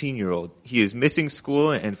 16-year-old. He is missing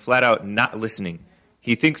school and flat out not listening.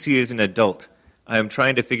 He thinks he is an adult. I am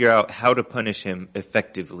trying to figure out how to punish him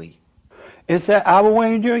effectively. Is that our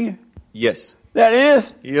Wayne Jr.? Yes. That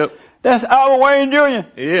is? Yep. That's our Wayne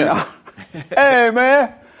Jr.? Yeah. Hey,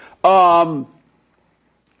 man.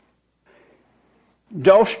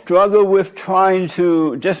 Don't struggle with trying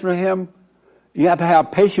to discipline him. You have to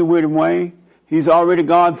have patience with him, Wayne. He's already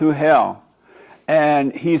gone through hell.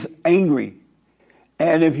 And he's angry.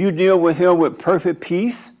 And if you deal with him with perfect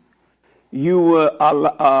peace, you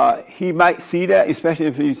will, he might see that, especially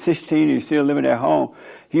if he's 16 and he's still living at home.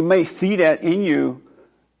 He may see that in you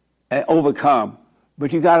and overcome.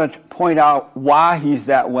 But you got to point out why he's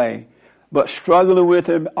that way. But struggling with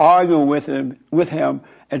him, arguing with him,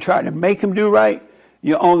 and trying to make him do right,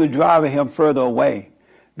 you're only driving him further away.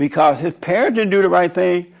 Because his parents didn't do the right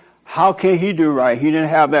thing. How can he do right? He didn't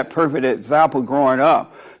have that perfect example growing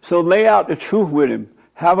up. So lay out the truth with him.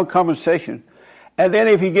 Have a conversation. And then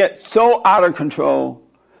if he gets so out of control,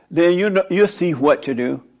 then you'll see what to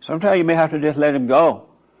do. Sometimes you may have to just let him go.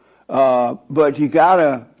 But you got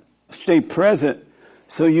to stay present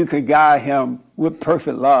so you can guide him with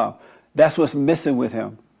perfect love. That's what's missing with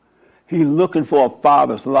him. He's looking for a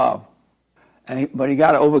father's love. But he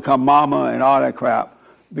got to overcome mama and all that crap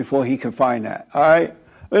before he can find that. All right?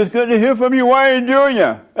 It's good to hear from you, Wayne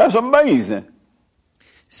Jr. That's amazing.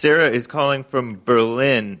 Sarah is calling from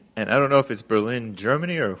Berlin, and I don't know if it's Berlin,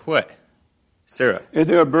 Germany, or what. Sarah. Is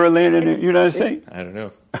there a Berlin in the United States? I don't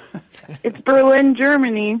know. It's Berlin,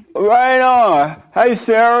 Germany. Right on. Hey,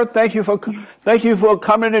 Sarah. Thank you for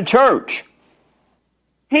coming to church.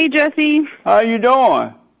 Hey, Jesse. How you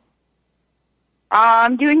doing?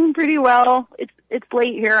 I'm doing pretty well. It's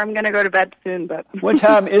late here. I'm going to go to bed soon, but What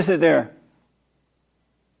time is it there?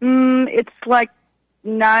 It's like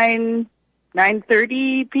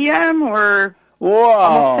 9:30 p.m. or Wow.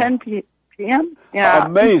 almost 10 p.m. Yeah.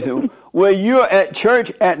 Amazing. Well, you're at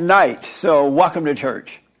church at night, so welcome to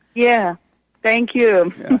church. Yeah. Thank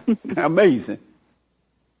you. Yeah. Amazing.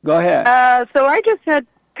 Go ahead. So I just had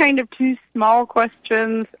kind of two small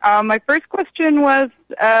questions. My first question was,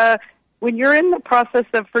 when you're in the process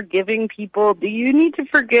of forgiving people, do you need to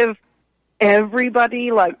forgive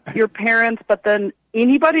everybody, like your parents, but then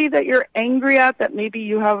anybody that you're angry at that maybe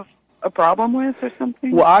you have a problem with or something?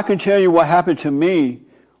 Well, I can tell you what happened to me.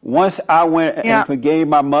 Once I went and forgave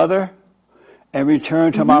my mother and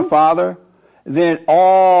returned to my father, then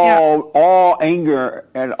all anger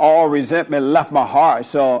and all resentment left my heart.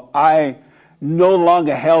 So I no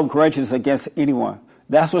longer held grudges against anyone.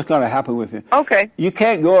 That's what's going to happen with you. Okay. You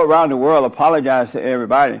can't go around the world apologize to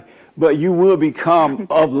everybody. but you will become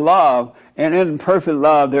of love. And in perfect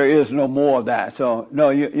love, there is no more of that. So, no,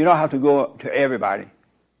 you don't have to go to everybody.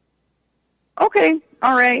 Okay,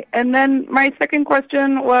 all right. And then my second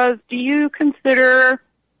question was, do you consider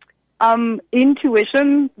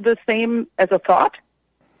intuition the same as a thought?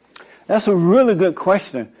 That's a really good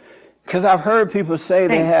question, because I've heard people say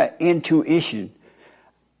they had intuition.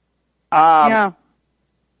 Yeah.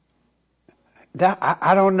 That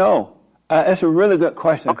I don't know. That's a really good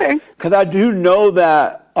question. Okay. Because I do know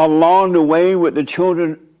that along the way with the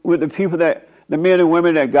children, with the people the men and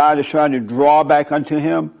women that God is trying to draw back unto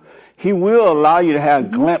Him, He will allow you to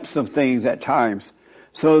have glimpses of things at times,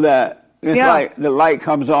 so that it's like the light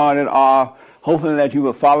comes on and off, hoping that you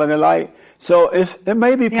will follow the light. So it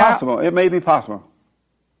may be possible. It may be possible.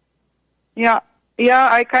 Yeah. Yeah,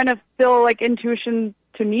 I kind of feel like intuition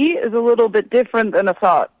to me is a little bit different than a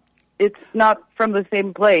thought. It's not from the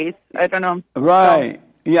same place. I don't know. Right.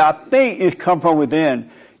 So. Yeah, I think it's come from within.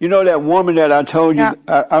 You know that woman that I told you,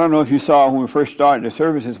 I don't know if you saw when we first started the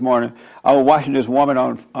service this morning, I was watching this woman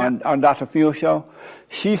on Dr. Phil's show.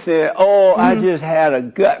 She said, I just had a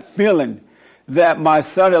gut feeling that my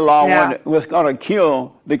son-in-law was going to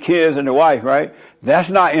kill the kids and the wife, right? That's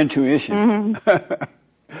not intuition.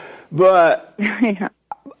 But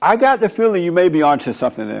I got the feeling you may be onto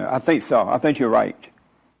something there. I think so. I think you're right.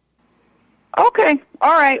 Okay.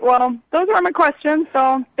 All right. Well, those are my questions,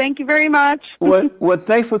 so thank you very much. Well,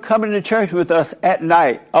 thanks for coming to church with us at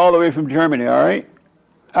night, all the way from Germany, all right?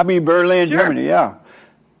 I mean, Berlin, Germany, yeah.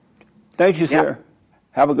 Thank you, sir.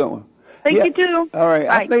 Have a good one. Thank you, too. All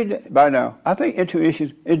right. Bye. Bye now. I think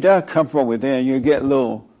intuition, it does come from within. You get a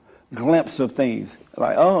little glimpse of things,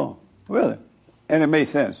 like, oh, really? And it makes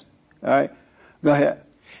sense. All right? Go ahead.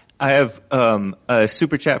 I have a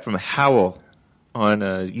super chat from Howell on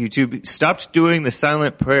YouTube. Stopped doing the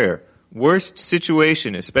silent prayer. Worst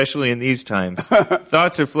situation, especially in these times.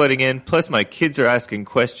 Thoughts are flooding in, plus my kids are asking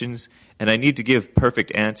questions, and I need to give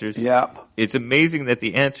perfect answers. Yep. It's amazing that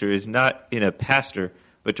the answer is not in a pastor,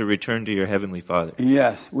 but to return to your Heavenly Father.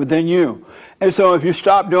 Yes, within you. And so if you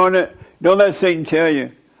stop doing it, don't let Satan tell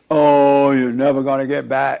you, oh, you're never going to get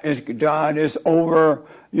back. It's done. It's over.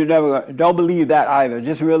 You're never. Don't believe that either.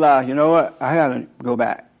 Just realize, you know what? I got to go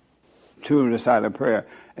back to the silent prayer,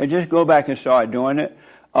 and just go back and start doing it,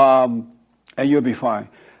 and you'll be fine.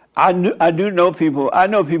 I know people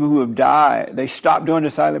who have died. They stopped doing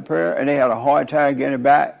the silent prayer, and they had a hard time getting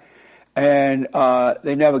back, and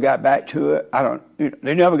they never got back to it.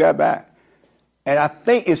 They never got back, and I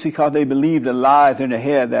think it's because they believed the lies in their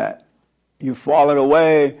head that you've fallen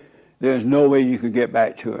away. There's no way you could get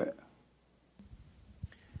back to it.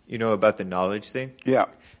 You know about the knowledge thing? Yeah.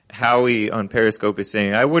 Howie on Periscope is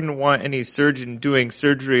saying, I wouldn't want any surgeon doing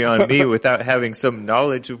surgery on me without having some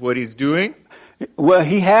knowledge of what he's doing. Well,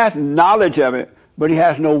 he has knowledge of it, but he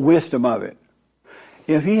has no wisdom of it.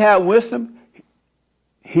 If he had wisdom,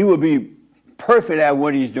 he would be perfect at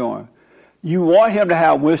what he's doing. You want him to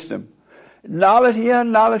have wisdom. Knowledge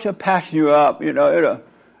will patch you up. It'll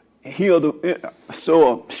heal the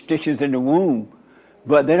sore stitches in the womb,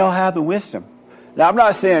 but they don't have the wisdom. Now, I'm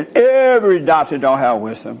not saying every doctor don't have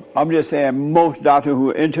wisdom. I'm just saying most doctors who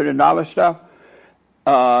are into the knowledge stuff,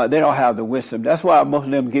 they don't have the wisdom. That's why most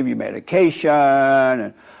of them give you medication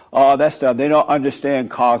and all that stuff. They don't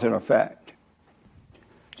understand cause and effect.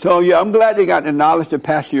 So, yeah, I'm glad they got the knowledge to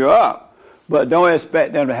patch you up, but don't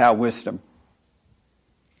expect them to have wisdom.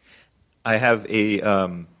 I have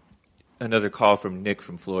another call from Nick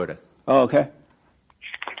from Florida. Oh, okay.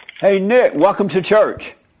 Hey, Nick, welcome to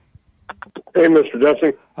church. Hey, Mr.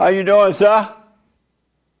 Jesse. How you doing, sir?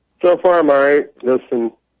 So far, I'm all right. Just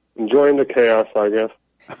enjoying the chaos, I guess.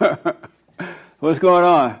 What's going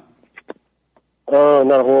on?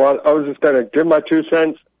 Not a whole lot. I was just going to give my 2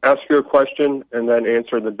 cents, ask you a question, and then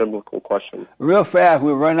answer the biblical question. Real fast.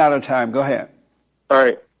 We're running out of time. Go ahead. All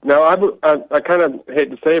right. Now, I kind of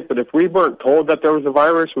hate to say it, but if we weren't told that there was a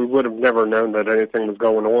virus, we would have never known that anything was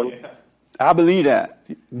going on. Yeah. I believe that.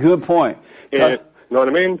 Good point. You know what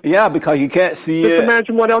I mean? Yeah, because you can't see Just it.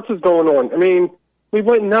 imagine what else is going on. I mean, we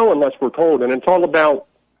wouldn't know unless we're told, and it's all about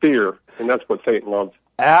fear, and that's what Satan loves.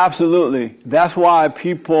 Absolutely. That's why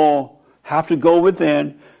people have to go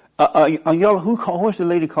within. Who was the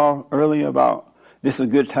lady called earlier about this is a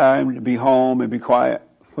good time to be home and be quiet?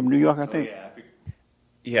 From New York, I think. I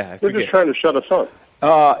forget. They're just trying to shut us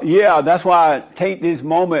up. Yeah, that's why take this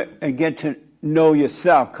moment and get to know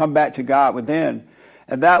yourself. Come back to God within.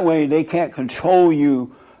 And that way they can't control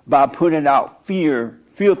you by putting out fear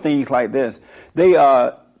things like this. They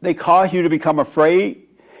cause you to become afraid,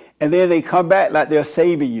 and then they come back like they're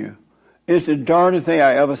saving you. It's the darndest thing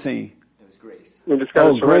I ever seen. It was grace. We just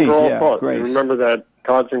got to surrender all thoughts. Grace. And remember that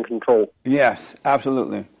God's in control. Yes,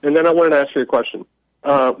 absolutely. And then I wanted to ask you a question.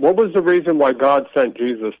 What was the reason why God sent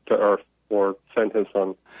Jesus to earth, or sent his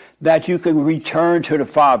son? That you can return to the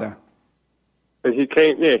Father. He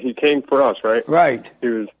came for us, right? Right. He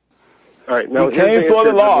was. All right. Now, he came for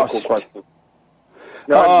the lost. Question.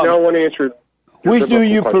 Now I want to answer. Which do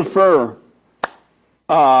you prefer?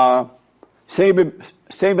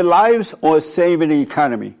 Saving lives or saving the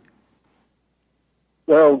economy?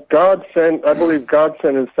 Well, I believe God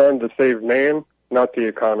sent his son to save man, not the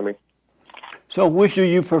economy. So which do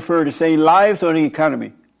you prefer, to save lives or the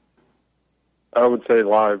economy? I would say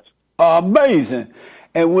lives. Amazing.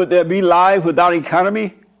 And would there be lives without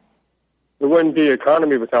economy? There wouldn't be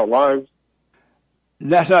economy without lives.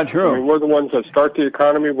 That's not true. I mean, we're the ones that start the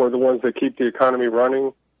economy. We're the ones that keep the economy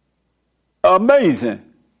running. Amazing.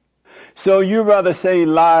 So you'd rather save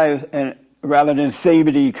lives rather than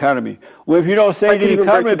saving the economy. Well, if you don't save the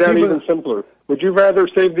economy, break it down even simpler. Would you rather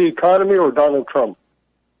save the economy or Donald Trump?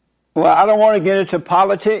 Well, I don't want to get into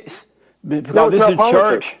politics because this is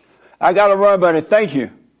church. I got to run, buddy. Thank you.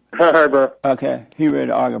 All right, bro. Okay, he ready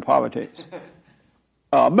to argue politics.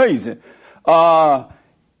 Amazing.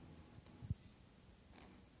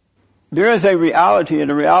 There is a reality, and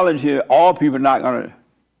the reality is all people are not going to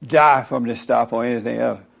die from this stuff or anything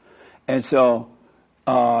else. And so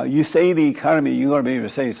you save the economy, you're going to be able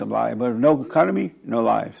to save some lives. But if no economy, no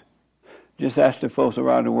lives. Just ask the folks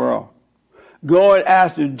around the world. Go and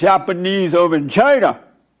ask the Japanese over in China.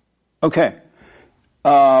 Okay.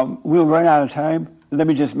 We'll run out of time. Let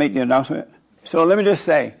me just make the announcement. So let me just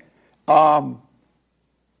say, no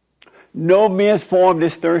men's forum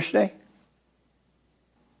this Thursday.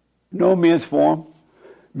 No men's forum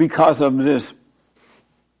because of this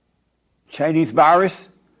Chinese virus.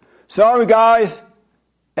 Sorry, guys.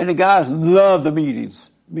 And the guys love the meetings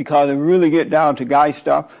because they really get down to guy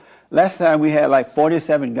stuff. Last time we had like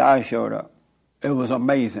 47 guys showed up. It was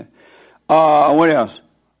amazing. What else?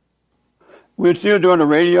 We're still doing the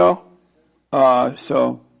radio. And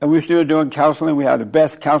we're still doing counseling. We have the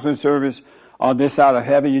best counseling service on this side of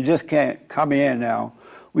heaven. You just can't come in now.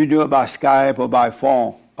 We do it by Skype or by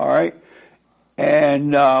phone. All right?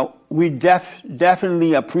 And we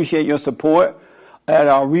definitely appreciate your support at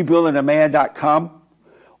rebuildingaman.com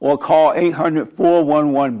or call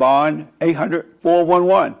 800-411-BOND,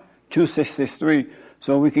 800-411-2663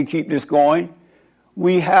 so we can keep this going.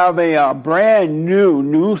 We have a brand new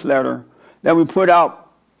newsletter that we put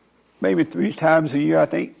out maybe 3 times a year, I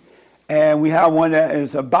think. And we have one that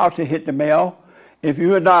is about to hit the mail. If we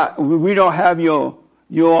don't have your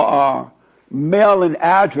mail-in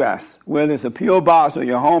address, whether it's a P.O. box or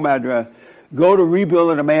your home address, go to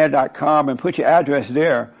rebuildingaman.com and put your address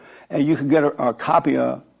there, and you can get a copy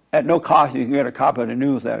at no cost, you can get a copy of the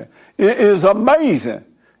newsletter. It is amazing.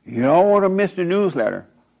 You don't want to miss the newsletter.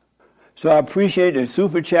 So I appreciate the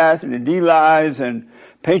Super Chats and the D-Lives and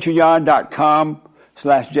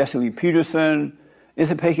Patreon.com/Jesse Lee Peterson.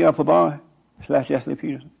 Is it Patreon for Bond /Jesse Lee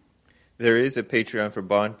Peterson? There is a Patreon for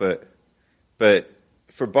Bond, but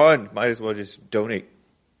for Bond, might as well just donate.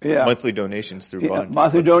 Yeah. Monthly donations through Bond.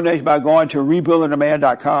 Monthly donations by going to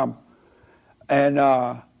rebuildingaman.com. And,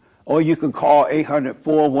 or you can call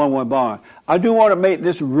 800-411-BOND. I do want to make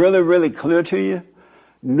this really, really clear to you.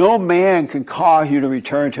 No man can cause you to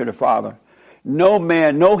return to the Father. No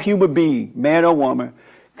man, no human being, man or woman,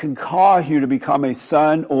 can cause you to become a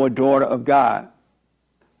son or a daughter of God.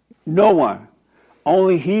 No one.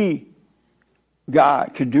 Only He,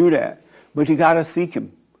 God, can do that. But you got to seek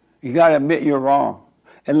Him. You got to admit you're wrong.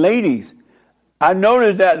 And ladies, I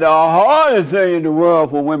noticed that the hardest thing in the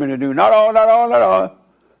world for women to do, not all,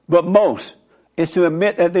 but most, is to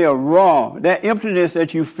admit that they are wrong. That emptiness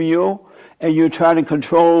that you feel, and you're trying to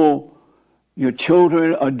control your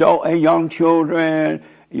children, adult and young children,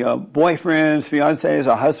 your boyfriends, fiancés,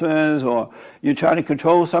 or husbands, or you're trying to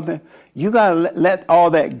control something, you got to let all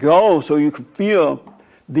that go so you can feel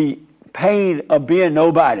the pain of being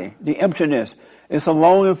nobody, the emptiness. It's a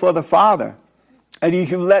longing for the Father. And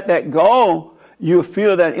if you let that go, you'll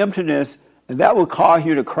feel that emptiness, and that will cause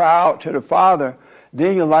you to cry out to the Father.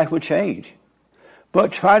 Then your life will change.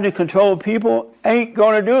 But trying to control people ain't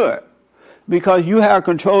going to do it. Because you have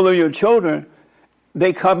control of your children,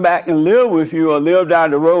 they come back and live with you or live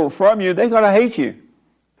down the road from you, they're going to hate you.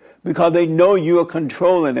 Because they know you are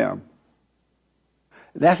controlling them.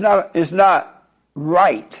 It's not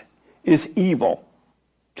right. It's evil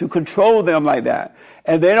to control them like that.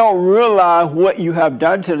 And they don't realize what you have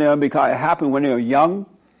done to them because it happened when they were young.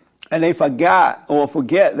 And they forget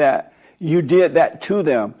that you did that to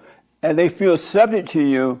them. And they feel subject to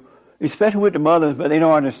you, especially with the mothers, but they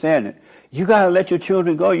don't understand it. You got to let your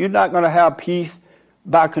children go. You're not going to have peace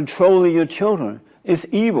by controlling your children. It's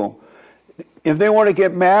evil. If they want to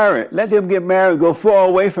get married, let them get married. Go far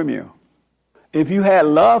away from you. If you had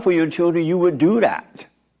love for your children, you would do that.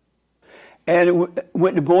 And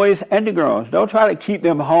with the boys and the girls, don't try to keep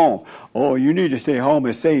them home. Oh, you need to stay home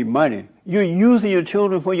and save money. You're using your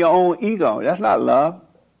children for your own ego. That's not love.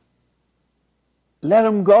 Let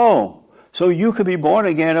them go so you can be born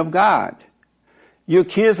again of God. Your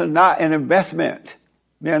kids are not an investment.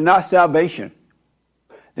 They're not salvation.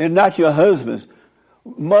 They're not your husbands.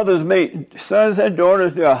 Mothers make sons and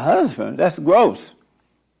daughters their husbands. That's gross.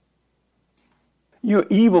 You're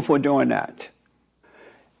evil for doing that.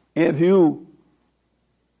 If you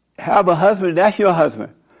have a husband, that's your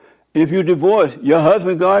husband. If you divorce, your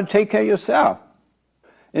husband gone, take care of yourself.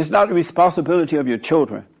 It's not the responsibility of your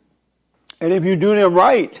children. And if you do them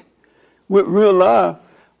right, with real love,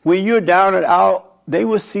 when you're down and out, they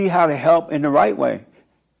will see how to help in the right way.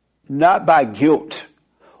 Not by guilt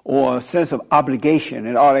or a sense of obligation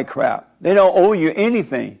and all that crap. They don't owe you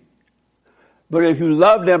anything. But if you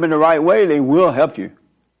love them in the right way, they will help you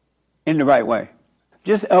in the right way.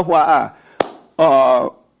 Just FYI,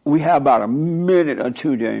 we have about a minute or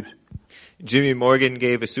two, James. Jimmy Morgan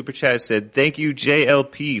gave a super chat, said, "Thank you,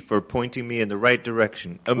 JLP, for pointing me in the right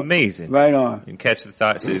direction. Amazing." Right on. And Catch the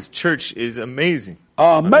Thought says, "Church is amazing."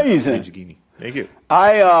 Amazing. Thank you.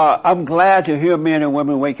 I'm glad to hear men and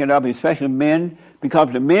women waking up, especially men, because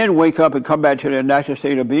the men wake up and come back to their natural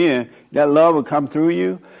state of being, that love will come through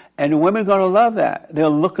you, and the women are going to love that. They're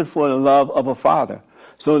looking for the love of a father.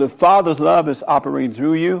 So the father's love is operating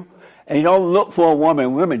through you, and you don't look for a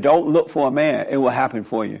woman. Women, don't look for a man. It will happen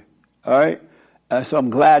for you. All right? So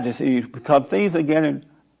I'm glad to see, because things are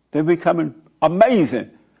they're becoming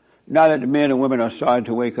amazing now that the men and women are starting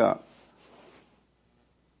to wake up.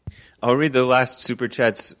 I'll read the last super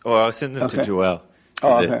chats, or I'll send them to Joel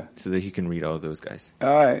so that he can read all those guys.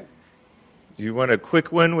 All right. Do you want a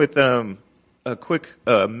quick one with a quick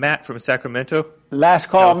Matt from Sacramento? Last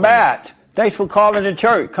call, California. Matt. Thanks for calling the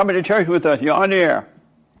church, coming to church with us. You're on the air.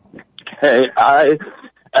 Hey, I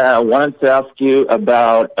wanted to ask you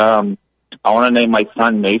about, I want to name my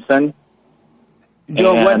son Mason.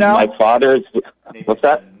 Doing what now? My father's, what's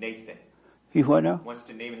that? Nathan. He what now? Wants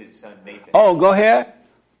to name his son Nathan. Oh, go ahead.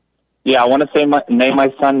 Yeah, I want to name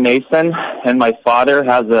my son Mason, and my father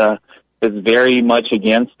is very much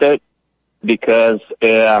against it because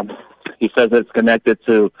he says it's connected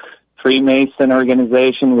to Freemason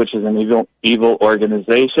organization, which is an evil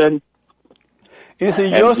organization. Is it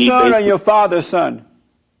your son or your father's son?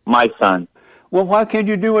 My son. Well, why can't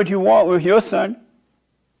you do what you want with your son?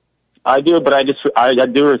 I do, but I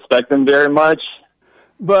do respect him very much.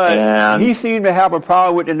 But he seemed to have a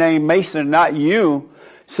problem with the name Mason, not you.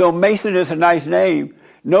 So Mason is a nice name.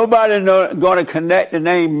 Nobody's going to connect the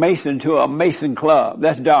name Mason to a Mason club.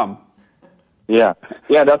 That's dumb. Yeah, that's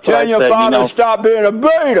what I said. Tell your father stop being a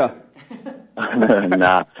beta.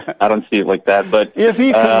 Nah, I don't see it like that. But if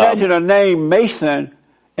he connected a name Mason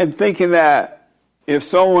and thinking that if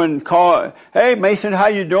someone called, "Hey Mason, how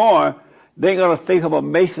you doing?" they're going to think of a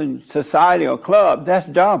Mason society or club. That's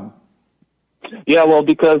dumb. Yeah, well,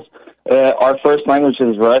 because our first language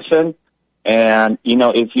is Russian, and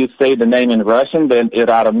if you say the name in Russian, then it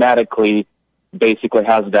automatically basically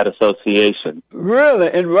has that association.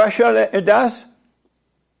 Really? In Russia it does?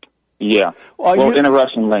 Yeah. Well, in a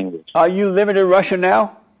Russian language. Are you living in Russia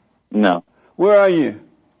now? No. Where are you?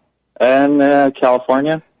 In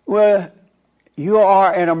California. Well, you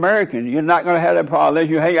are an American. You're not going to have that problem unless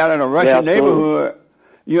you hang out in a Russian neighborhood.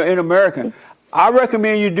 You're an American. I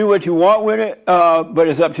recommend you do what you want with it, but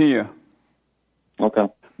it's up to you. Okay.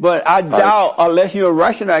 But I doubt, unless you're a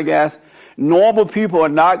Russian, I guess, normal people are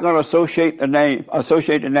not going to associate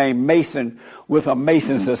the name Mason with a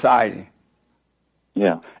Mason society.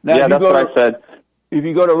 Yeah. Now, that's what I said. If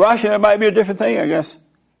you go to Russia, it might be a different thing, I guess.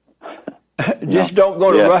 Just don't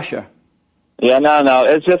go to Russia. Yeah, no.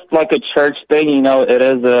 It's just like a church thing, It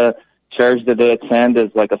is a church that they attend is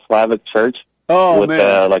like a Slavic church with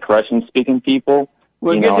like Russian-speaking people.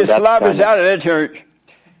 Well, get the Slavs out of that church.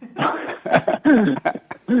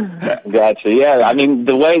 Gotcha. Yeah, I mean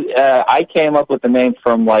the way I came up with the name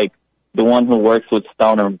from like the one who works with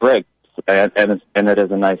stone and brick, and it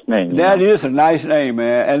is a nice name. That is a nice name,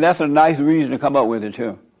 man, and that's a nice reason to come up with it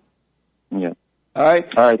too. Yeah. All right.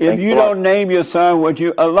 If you don't name your son what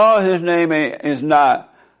you, as long as his name is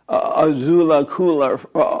not Azula Kula,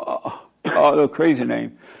 a crazy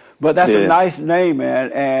name, but that's a nice name,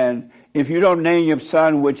 man. And if you don't name your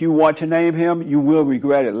son what you want to name him, you will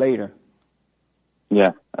regret it later.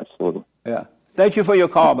 Yeah, absolutely. Yeah. Thank you for your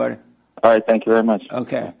call, buddy. All right. Thank you very much.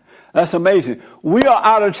 Okay. That's amazing. We are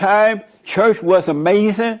out of time. Church was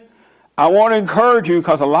amazing. I want to encourage you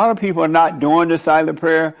because a lot of people are not doing the silent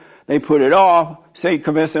prayer. They put it off. Satan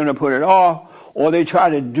convinces them to put it off. Or they try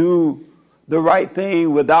to do the right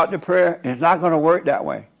thing without the prayer. It's not going to work that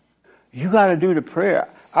way. You got to do the prayer.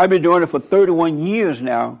 I've been doing it for 31 years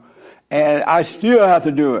now, and I still have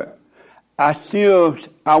to do it. I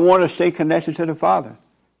want to stay connected to the Father.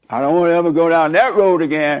 I don't want to ever go down that road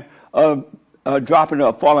again of dropping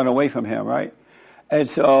or falling away from Him, right? And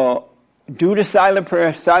so do the silent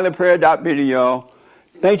prayer, silentprayer.video.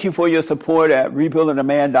 Thank you for your support at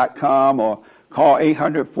rebuildingtheman.com or call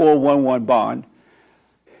 800-411-BOND.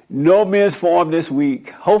 No men's forum this week.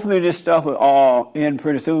 Hopefully this stuff will all end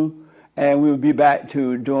pretty soon, and we'll be back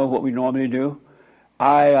to doing what we normally do.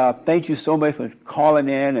 I thank you so much for calling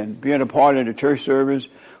in and being a part of the church service,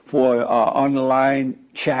 for on the line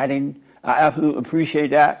chatting. I absolutely appreciate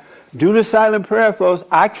that. Do the silent prayer, folks.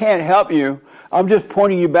 I can't help you. I'm just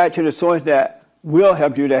pointing you back to the source that will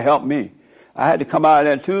help you, that helped me. I had to come out of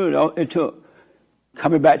that too. It took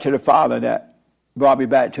coming back to the Father that brought me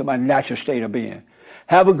back to my natural state of being.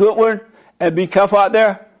 Have a good one, and be careful out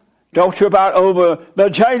there. Don't trip out over the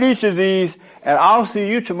Chinese disease. And I'll see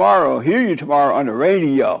you tomorrow, hear you tomorrow on the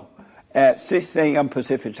radio at 6 a.m.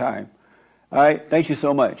 Pacific time. All right? Thank you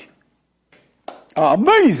so much.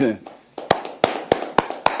 Amazing.